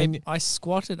 And then- I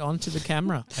squatted onto the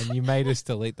camera. And you made us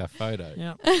delete the photo.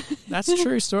 Yeah, that's a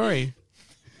true story.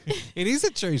 It is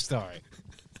a true story.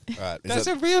 All right. That's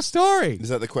a real story. Is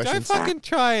that the question? Don't fucking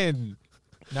try and.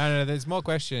 No. There's more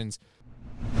questions.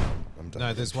 I'm done.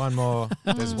 No, there's one more.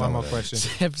 There's one more Done with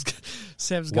question.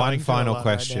 Seb's One going through a final lot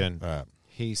right question. All right.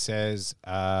 He says,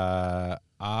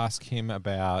 ask him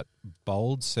about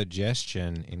bold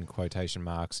suggestion in quotation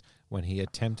marks when he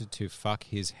attempted to fuck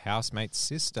his housemate's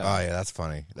sister. Oh, yeah, that's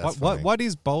funny. That's What funny. what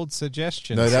is bold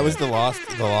suggestion? No, that sir? was the last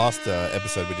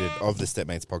episode we did of the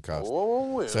Stepmates podcast.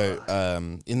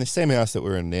 So in the same house that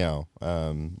we're in now,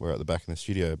 we're at the back in the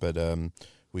studio, but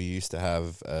we used to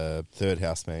have a third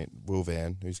housemate, Will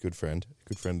Van, who's a good friend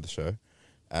of the show,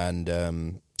 and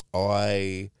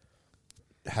I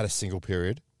had a single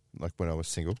period, like when I was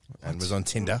single, and was on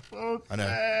Tinder. I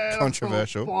know,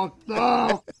 controversial.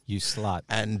 You slut.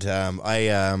 And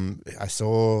I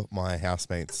saw my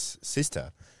housemate's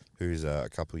sister, who's a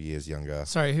couple of years younger.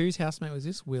 Sorry, whose housemate was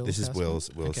this? Will's. This is housemate? Will's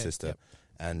Okay, sister. yep.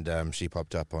 And she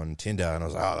popped up on Tinder, and I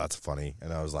was like, oh, that's funny.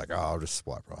 And I was like, oh, I'll just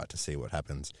swipe right to see what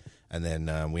happens. And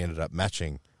then we ended up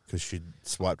matching because she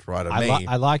swiped right on me.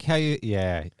 I like how you,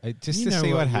 just You to know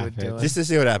see what what you would do. happens. just to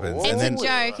see what happens. It's And then a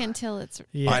joke until it's.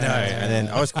 Yeah. I know. And then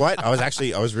I was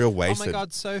real Oh wasted. my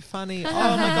god, so funny! Oh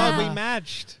my god, we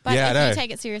matched. But Yeah, I if know. you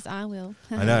take it serious, I will.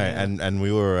 I know, and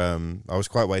we were. I was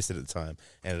quite wasted at the time.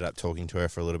 Ended up talking to her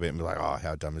for a little bit and be like, "Oh,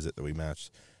 how dumb is it that we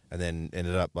matched?" And then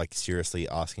ended up like seriously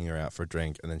asking her out for a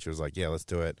drink. And then she was like, "Yeah, let's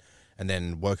do it." And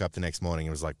then woke up the next morning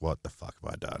and was like, "What the fuck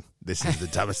have I done? This is the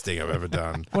dumbest thing I've ever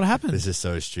done. What happened? This is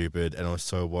so stupid." And I was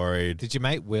so worried. Did your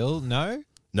mate Will know?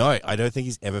 No, I don't think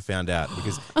he's ever found out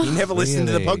because he never listened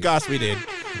to the Really? podcast we did.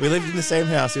 We lived in the same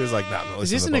house. He was like, "No, nah, I'm not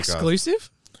Is listening this to the an podcast."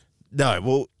 exclusive? No,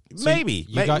 well, So maybe.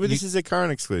 you Maybe got- this you- is a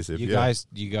current exclusive. You yeah.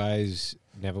 guys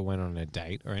never went on a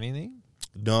date or anything?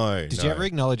 No. Did no. you ever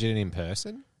acknowledge it in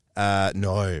person?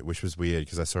 No, which was weird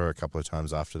because I saw her a couple of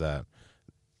times after that.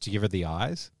 Did you give her the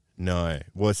eyes? No.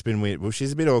 Well, it's been weird. Well,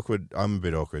 she's a bit awkward. I'm a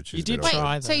bit awkward. She's You a bit did awkward.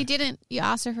 try. Wait, so you didn't? You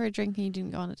asked her for a drink and you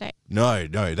didn't go on a date? No,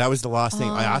 that was the last thing.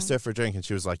 I Oh. asked her for a drink and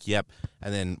she was like, "Yep,"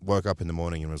 and then woke up in the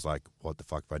morning and was like, "What the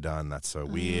fuck have I done? That's so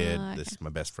weird. okay. This is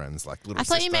my best friend's like little I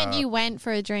thought you sister." meant you went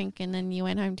for a drink and then you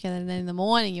went home together and then in the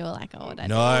morning you were like, oh, what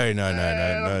did I do?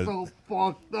 No.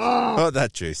 Not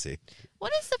that juicy.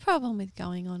 What is the problem with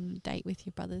going on a date with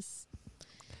your brother's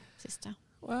sister?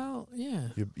 Well, yeah.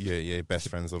 Your best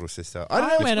friend's little sister. I don't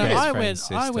know. went. It's best I friend's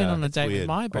went. I went sister. on a It's date with weird.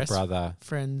 my Or best brother?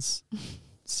 friend's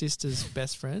sister's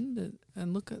best friend,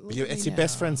 and look at. It's your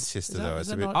best friend's sister, though. It's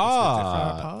a bit. Not, Ah.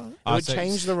 far apart? It would so-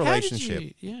 change the How did relationship.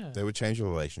 you- yeah. They would change your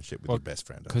relationship with Well, your best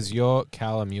friend. I Because think. you're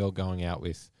Callum, you're going out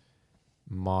with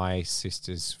my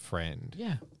sister's friend.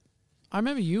 Yeah. I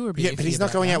remember you were. a bit Yeah, but iffy he's not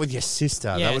about going that. out with your sister.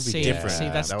 Yeah, that would be see, different. see,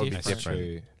 that's that would be different. different.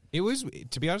 True. It was,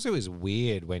 to be honest, it was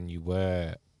weird when you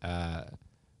were.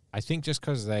 I think just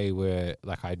because they were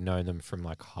like I'd known them from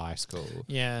like high school,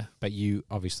 Yeah. but you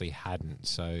obviously hadn't.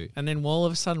 So And then all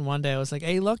of a sudden one day I was like,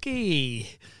 "Hey,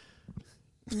 Lockie,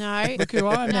 No. look who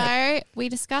I met." No, we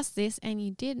discussed this and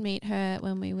you did meet her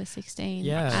when we were 16.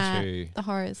 Yeah. at True. the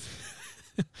horrors.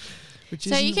 Which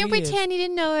So you isn't can weird. pretend you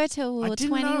didn't know her till we I were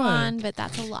didn't know 21, her. but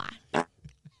that's a lie.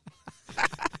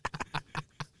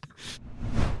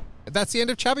 that's the end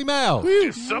of Chubby Mail.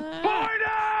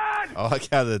 I like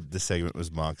how the segment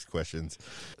was Mark's questions.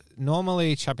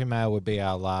 Normally, Chubby Mail would be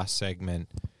our last segment,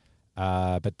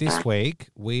 but this week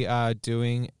we are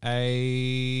doing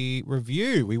a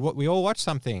review. We all watched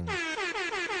something.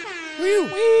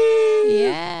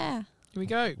 Yeah. Here we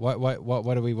go.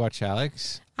 What do we watch,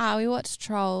 Alex? We watched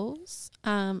Trolls.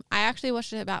 I actually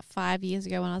watched it about 5 years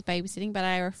ago when I was babysitting, but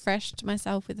I refreshed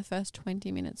myself with the first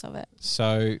 20 minutes of it.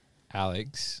 So,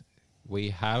 Alex, we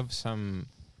have some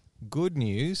good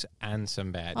news and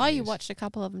some bad news. Oh, you watched a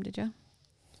couple of them, did you?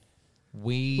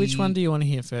 Which one do you want to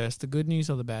hear first? The good news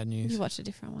or the bad news? You watched a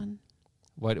different one.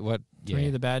 What? Do you want to hear Yeah.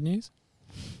 the bad news?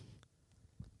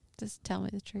 Just tell me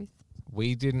the truth.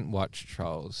 We didn't watch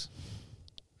Trolls.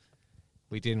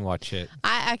 We didn't watch it.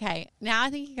 Okay, now I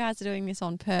think you guys are doing this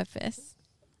on purpose.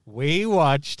 We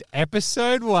watched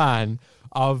episode 1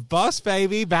 of Boss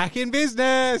Baby Back in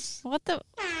Business. What the?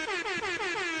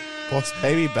 Boss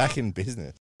Baby back in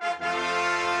business.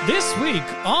 This week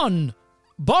on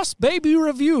Boss Baby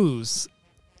Reviews,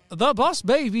 the Boss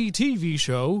Baby TV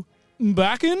show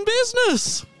back in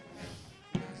business.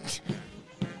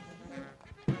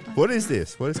 What is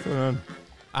this? What is going on?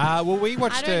 Well, we I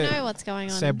watched don't know what's going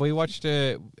on. Seb, we watched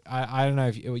I don't know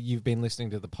if you've been listening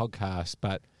to the podcast,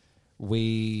 but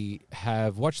we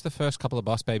have watched the first couple of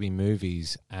Boss Baby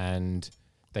movies, and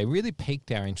they really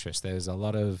piqued our interest. There's a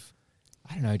lot of,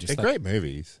 I don't know, just They're great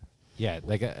movies. Yeah,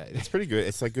 like It's pretty good.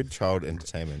 It's like good child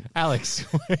entertainment. Alex,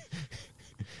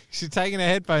 she's taking her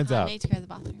headphones I up. need to go to the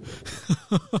bathroom.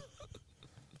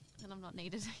 And I'm not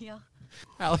needed here.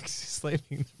 Alex is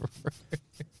sleeping in the room.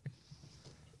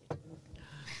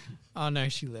 Oh no,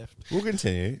 she left. We'll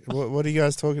continue. What are you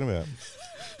guys talking about?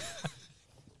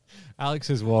 Alex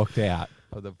has walked out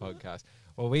of the podcast.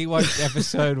 Well, we watched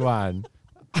episode 1.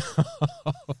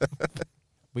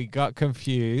 We got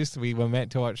confused. We were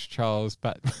meant to watch Trolls,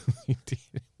 but we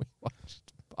didn't. We watched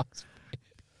Boss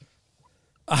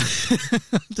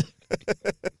Baby.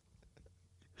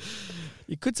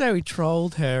 You could say we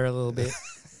trolled her a little bit.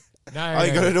 No, Oh,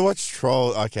 you got to watch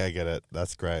Troll. Okay, I get it.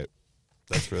 That's great.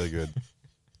 That's really good.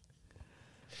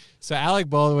 So Alec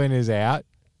Baldwin is out.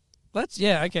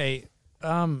 Okay.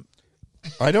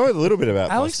 I know a little bit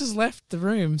about Alex Boss. has left the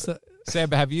room. So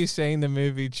Seb, have you seen the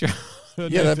movie?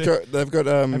 Yeah, they've got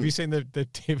Have you seen the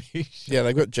TV show? yeah,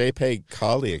 they've got JP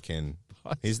Carliak in.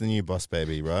 He's the new Boss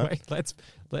Baby, right? Wait, let's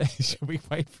should we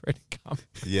wait for it to come?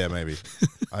 Yeah, maybe.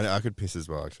 I could piss as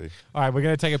well, actually. All right, we're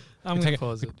going to take I'm going to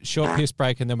pause it. short piss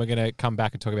break, and then we're going to come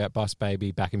back and talk about Boss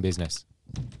Baby Back in Business.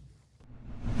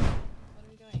 What are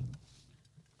we doing?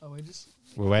 Oh, we're just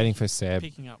We're waiting for Seb.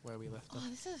 picking up where we left off. Oh,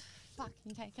 this is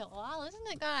fucking taking a while, isn't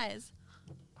it, guys?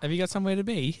 Have you got somewhere to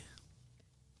be?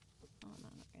 Oh, no,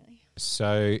 not really.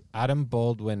 So Adam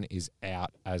Baldwin is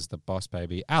out as the Boss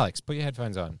Baby. Alex, put your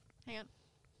headphones on. Hang on.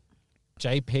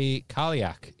 JP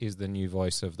Carliak is the new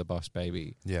voice of the Boss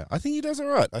Baby. Yeah, I think he does all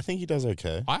right. I think he does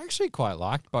okay. I actually quite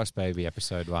liked Boss Baby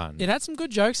episode 1. It had some good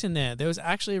jokes in there. There was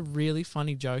actually a really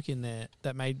funny joke in there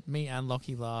that made me and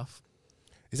Lockie laugh.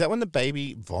 Is that when the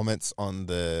baby vomits on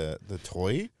the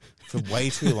toy for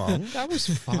way too long? That was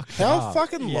fucked How up.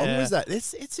 fucking long Yeah. was that?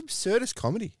 It's absurdist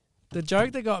comedy. The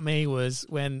joke that got me was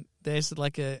when there's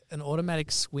like an automatic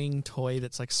swing toy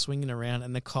that's like swinging around,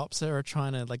 and the cops are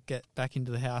trying to like get back into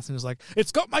the house, and it's like,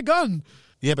 it's got my gun.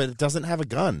 Yeah, but it doesn't have a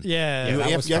gun. Yeah, Yeah, that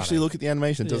you was actually funny. look at the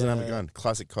animation. It doesn't have a Yeah. gun.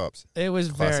 Classic cops. it was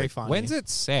very Classic. funny. When's it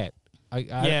set?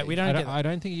 Yeah, we don't get that. I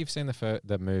don't think you've seen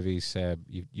the movie, Seb.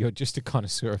 You're just a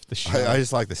connoisseur of the show. I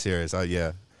just like the series.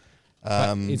 Yeah.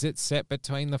 But is it set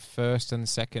between the first and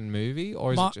second movie,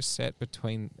 or is My- it just set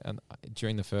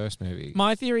during the first movie?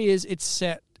 My theory is it's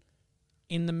set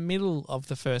in the middle of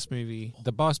the first movie.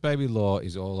 The Boss Baby lore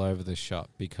is all over the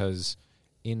shop because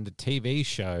in the TV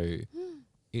show,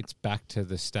 it's back to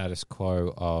the status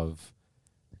quo of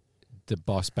the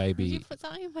Boss Did you Baby. put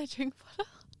something in my drink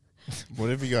bottle? What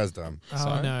have you guys done? Oh,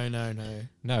 Sorry? no.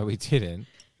 No, we didn't.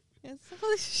 There's all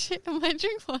this shit in my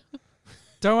drink bottle.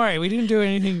 Don't worry, we didn't do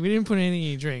anything. We didn't put anything in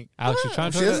your drink. Alex, you're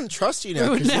trying to She talk doesn't trust you We now.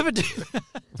 would 'cause never do that.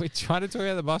 we're trying to talk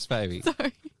about the Boss Baby.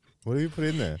 Sorry. What have you put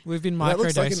in there? We've been That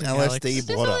looks like an microdosing LSD Alex. There's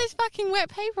blotter. all this fucking wet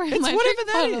paper in It's my whatever drink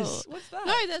that bottle. is. What's that?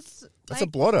 No, that's That's like, a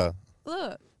blotter.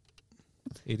 look.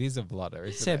 It is a blotter,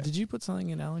 isn't Seb, it? did you put something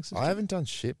in Alex's I drink? haven't done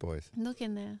shit, boys. Look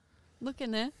in there. Look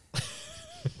in there.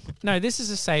 No, this is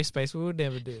a safe space. We would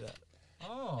never do that.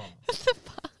 Oh, What the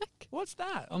fuck? What's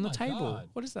that Oh on the my table? God.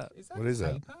 What is that? What is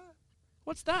that? paper?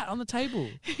 What's that on the table?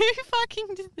 Who fucking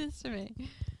did this to me?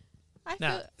 I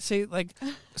Now, feel see, like,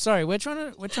 sorry, we're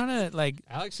trying to like.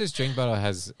 Alex's drink bottle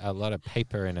has a lot of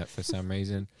paper in it for some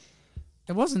reason.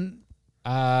 It wasn't.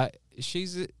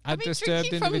 She's a I've been disturbed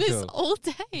drinking from this individual. all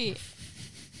day.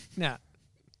 Nah,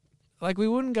 like we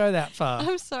wouldn't go that far.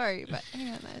 I'm sorry, but hang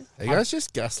on, guys. Are you guys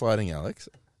just gaslighting Alex?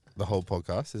 The whole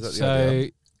podcast? Is that the So,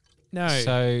 idea? No.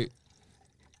 so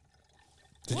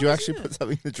Did What you is actually it? put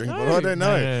something in the drink No. bottle? I don't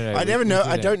know. No, I never we know.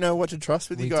 I didn't. don't know what to trust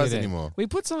with you We guys didn't. anymore. we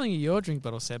put something in your drink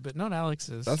bottle, Seb, but not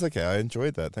Alex's. That's okay. I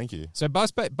enjoyed that. Thank you. So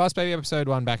Boss Baby episode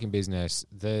 1 back in business.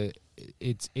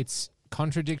 It's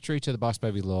contradictory to the Boss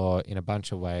Baby law in a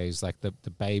bunch of ways. Like the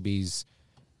babies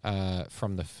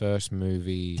from the first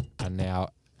movie are now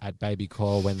at baby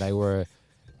call when they were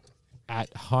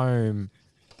at home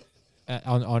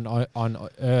on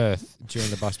Earth during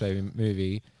the Boss Baby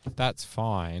movie. That's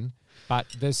fine, but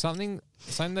there's something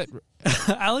that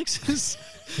Alex is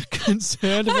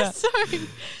concerned I'm about. sorry,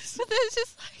 but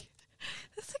there's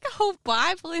like a whole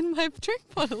Bible in my drink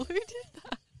bottle. Who did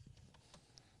that?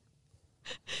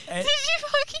 Did you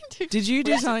fucking do? Did you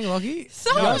do something, Lockie?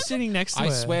 Someone- You're sitting next to I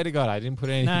her. swear to God, I didn't put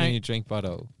anything No. in your drink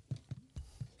bottle.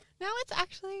 No, it's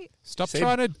actually. Stop Seb-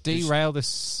 trying to derail this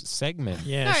segment.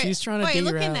 Yeah, No, she's trying to wait,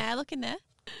 derail. look in there. Look in there.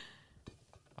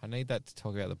 I need that to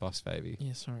talk about the Boss Baby.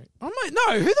 Yeah, sorry. Oh my,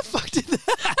 no, who the fuck did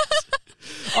that?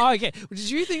 Oh, okay. Did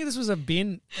you think this was a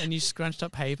bin and you scrunched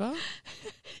up paper?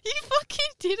 You fucking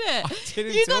did it. I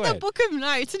didn't You do got the it. book of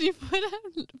notes and you put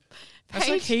it. That's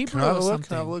like Hebrew Can I have or a look? something.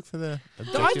 Can I have a look for the? I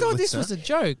objective thought this listener? was a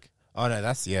joke. Oh no,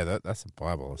 that's that's a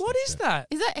Bible. Or What is something. that?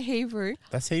 Is that Hebrew?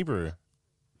 That's Hebrew.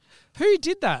 Who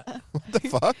did that? What the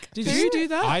fuck? Did you do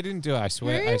that? I didn't do it. I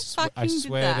swear. Who I fucking did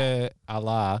swear to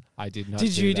Allah, I did not.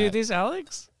 Did you do that. this,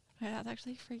 Alex? Yeah, that's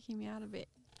actually freaking me out a bit.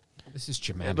 This is It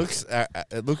Germanic. looks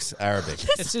Arabic.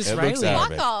 It's It Israeli. looks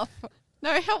Arabic. Fuck off. No,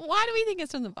 why do we think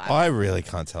it's from the Bible? I really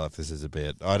can't tell if this is a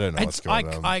bit. I don't know what's going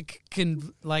on. I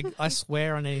can, like, I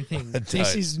swear on anything. This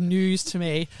don't. is news to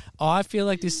me. I feel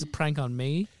like this is a prank on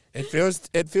me. It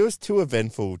feels too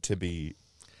eventful to be.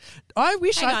 I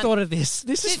wish Hang I on. thought of this.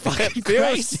 This is Did- fucking It feels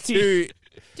crazy. too.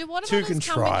 Do water too bottles come with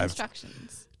contrived.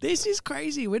 instructions? This is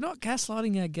crazy. We're not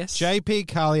gaslighting our guests. JP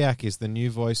Karliak is the new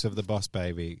voice of the Boss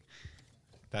Baby.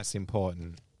 That's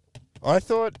important. I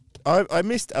thought I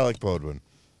missed Alec Baldwin.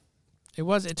 It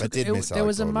was. It took. did It, miss there Alec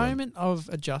was a Baldwin. moment of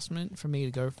adjustment for me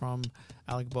to go from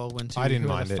Alec Baldwin to I didn't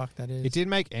whoever mind the it. fuck that is. It didn't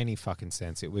make any fucking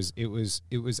sense. It was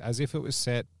as if it was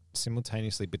set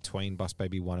simultaneously between Boss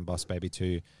Baby 1 and Boss Baby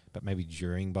 2, but maybe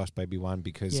during Boss Baby 1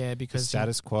 because the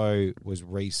status quo was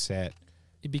reset.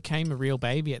 It became a real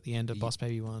baby at the end of Boss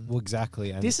Baby 1. Well,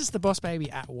 exactly. And This is the Boss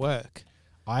Baby at work.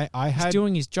 I He's had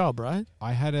doing his job, right?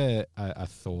 I had a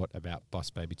thought about Boss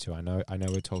Baby 2. I know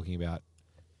we're talking about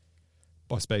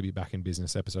Boss Baby Back in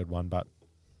Business episode 1, but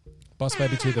Boss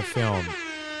Baby 2, the film,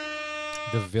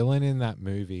 the villain in that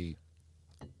movie,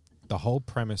 the whole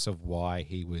premise of why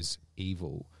he was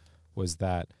evil was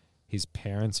that his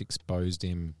parents exposed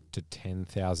him to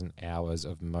 10,000 hours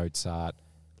of Mozart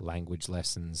language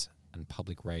lessons and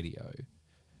public radio.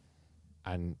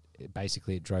 And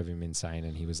basically it drove him insane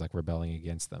and he was like rebelling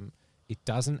against them. It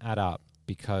doesn't add up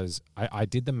because I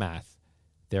did the math.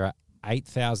 There are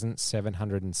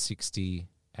 8,760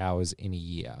 hours in a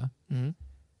year. Mm-hmm.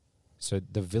 So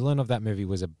the villain of that movie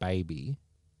was a baby,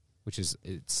 which is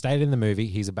it stated in the movie.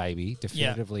 He's a baby,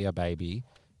 definitively a baby.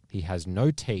 He has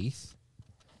no teeth.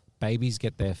 Babies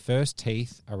get their first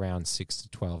teeth around 6 to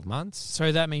 12 months.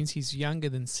 So that means he's younger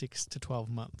than 6 to 12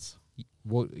 months.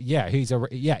 Well, yeah,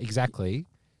 exactly.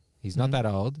 He's not that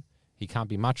old. He can't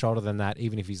be much older than that,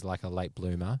 even if he's like a late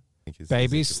bloomer.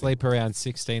 Babies sleep around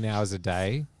 16 hours a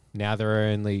day. Now there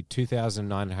are only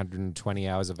 2,920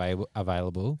 hours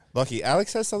available. Lucky,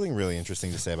 Alex has something really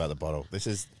interesting to say about the bottle. This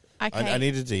is. Okay. I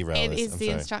need to derail It this. is I'm the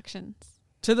sorry. instructions.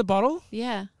 To the bottle?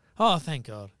 Yeah. Oh, thank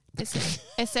God. It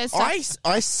says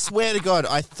I swear to God,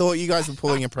 I thought you guys were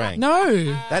pulling a prank. No.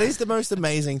 That is the most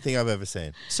amazing thing I've ever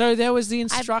seen. So there was the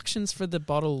instructions for the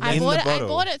bottle. I In the bought it. I bottle.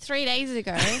 bought it 3 days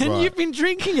ago. and Right. you've been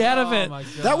drinking out of it. my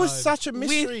God. That was such a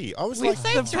mystery. I was like,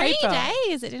 So the 3 paper.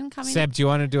 days. It didn't come in. Seb, do you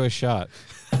want to do a shot?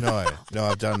 no,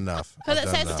 I've done enough. Because I've it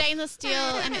done says enough. stainless steel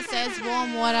and it says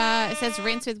warm water. It says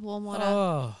rinse with warm water.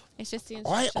 Oh. It's just the I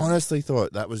instructions. honestly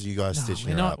thought that was you guys No, stitching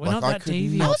we're it not- up. we're not I that could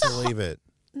devious. not That was a believe it.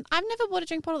 I've never bought a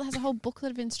drink bottle that has a whole booklet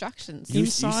of instructions. You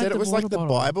Inside said the it was like water the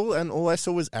bottle. Bible, and all I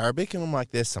saw was Arabic, and I'm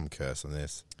like, "There's some curse on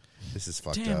this. This is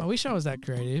fucked Damn, I up." wish I was that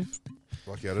creative.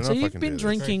 Lucky, I don't know So if I you've can been do this.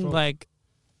 drinking cool. like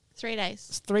 3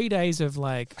 days. 3 days of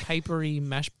like papery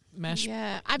mash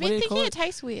Yeah. I've what do been you call thinking it? it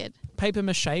tastes weird. paper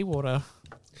mache water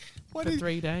What for did-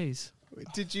 3 days.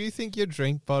 Did you think your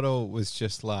drink bottle was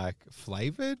just like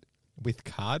flavored with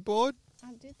cardboard?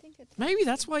 I do think it's Maybe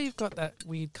that's why you've got that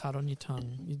weird cut on your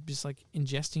tongue. You're just like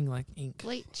ingesting like ink,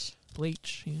 bleach.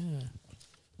 bleach. Yeah.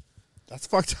 That's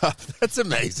fucked up. That's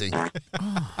amazing.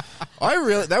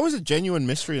 That was a genuine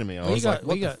mystery to me. I We was got- like,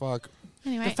 "What we the got- fuck?"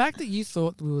 Anyway, The fact that you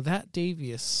thought we were that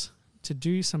devious to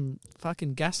do some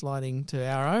fucking gaslighting to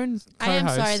our own co-host. I am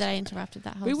sorry that I interrupted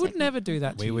that whole we would segment. never do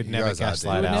that to We you. would You never guys are We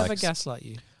gaslight would never Alex. gaslight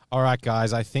you. All right,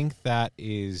 guys. I think that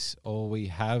is all we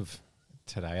have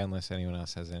today, unless anyone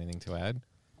else has anything to add.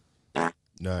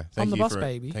 No, thank the you Boss for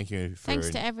Baby. Thank you for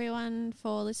Thanks to everyone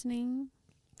for listening.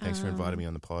 thanks for inviting me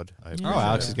on the pod. I Yeah. Oh, appreciate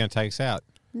Alex it. is going to take us out.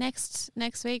 Next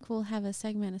week we'll have a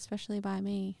segment, especially by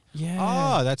me. Yeah.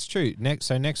 Oh, that's true.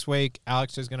 Next week,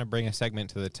 Alex is going to bring a segment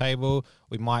to the table.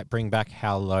 We might bring back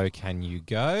How Low Can You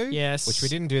Go? Yes. Which we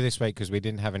didn't do this week because we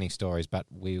didn't have any stories, but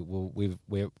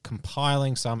we're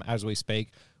compiling some as we speak.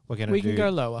 We can go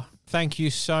lower. Thank you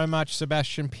so much,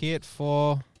 Sebastian Peart,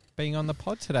 for being on the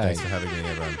pod today. Thanks for having me,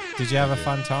 everyone. Did you have a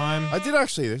fun time? I did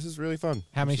actually. This is really fun.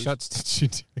 How many shots did you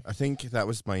do? I think that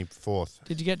was my 4th.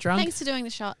 Did you get drunk? Thanks for doing the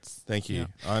shots. Thank you.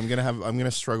 Yeah. I'm gonna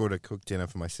struggle to cook dinner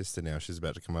for my sister now. She's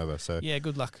about to come over, so Yeah,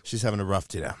 good luck. she's having a rough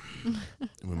dinner.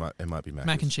 It might be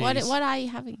Mac and cheese. What are you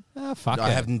having? Oh, fuck I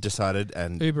it. haven't decided,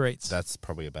 and Uber Eats. that's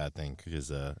probably a bad thing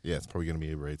because it's probably going to be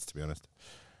Uber Eats, to be honest.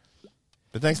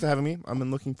 But thanks for having me. I'm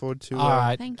looking forward to All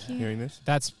right. Thank you. hearing this.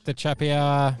 That's the Chappy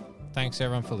Hour. Thanks,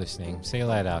 everyone, for listening. See you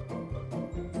later.